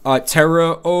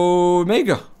 Terra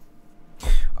Omega.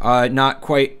 Not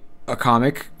quite a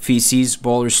comic. Feces,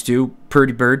 Baller Stew,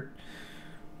 Purdy Bird,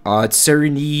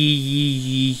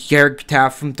 Serenity, Herg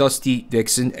Taffum, Dusty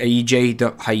Vixen, AJ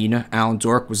the Hyena, Alan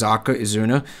Dork, Wazaka,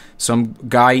 Izuna, some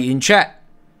guy in chat.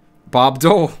 Bob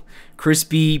Dole,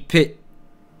 Crispy Pit,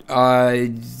 wow,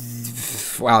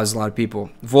 there's a lot of people.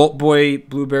 Volt Boy,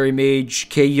 Blueberry Mage,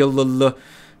 Kayla,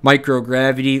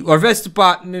 Microgravity,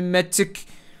 Larvestapot, Mimetic,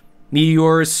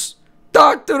 Meteorus,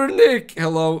 Dr. Nick,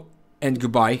 hello, and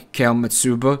goodbye. Kale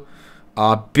Matsuba,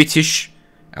 Bitish,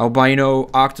 Albino,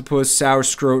 Octopus, Sour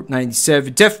Scroat,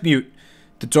 97, Deaf Mute,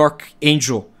 The Dark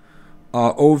Angel,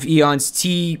 Ove Eons,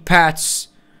 T Pats,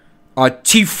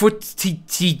 T Foot,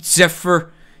 T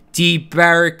Zephyr, D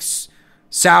Barracks,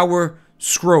 Sour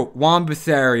Scroat, Wamba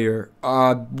Tharier,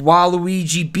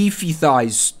 Waluigi, Beefy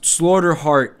Thighs,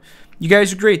 Slaughterheart. You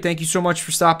guys are great. Thank you so much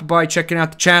for stopping by, checking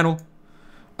out the channel.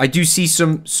 I do see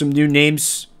some new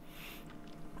names.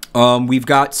 We've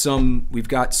got some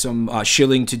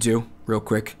shilling to do real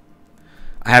quick.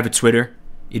 I have a Twitter.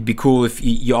 It'd be cool if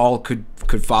y'all could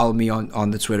follow me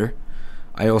on the Twitter.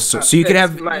 I also so you could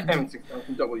have my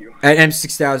M6000W at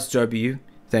M6000W.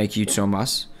 Thank you,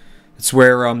 Tomas. It's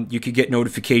where you could get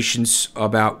notifications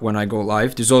about when I go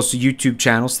live. There's also YouTube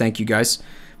channels. Thank you guys.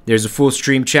 There's a full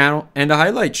stream channel and a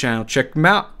highlight channel. Check them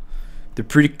out. They're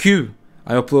pretty cool.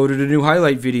 I uploaded a new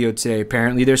highlight video today.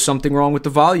 Apparently there's something wrong with the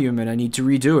volume and I need to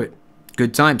redo it.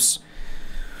 Good times.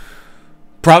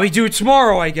 Probably do it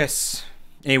tomorrow, I guess.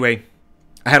 Anyway,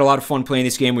 I had a lot of fun playing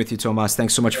this game with you, Tomas.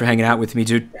 Thanks so much for hanging out with me,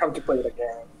 dude. I have to play it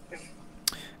again.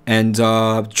 And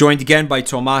joined again by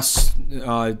Tomas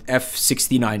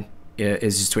F69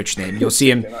 is his Twitch name. You'll see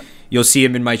him. You'll see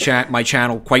him in my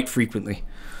channel quite frequently.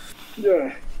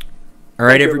 Yeah. All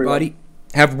right, everybody.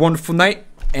 Have a wonderful night,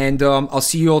 and I'll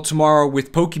see you all tomorrow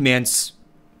with Pokemans.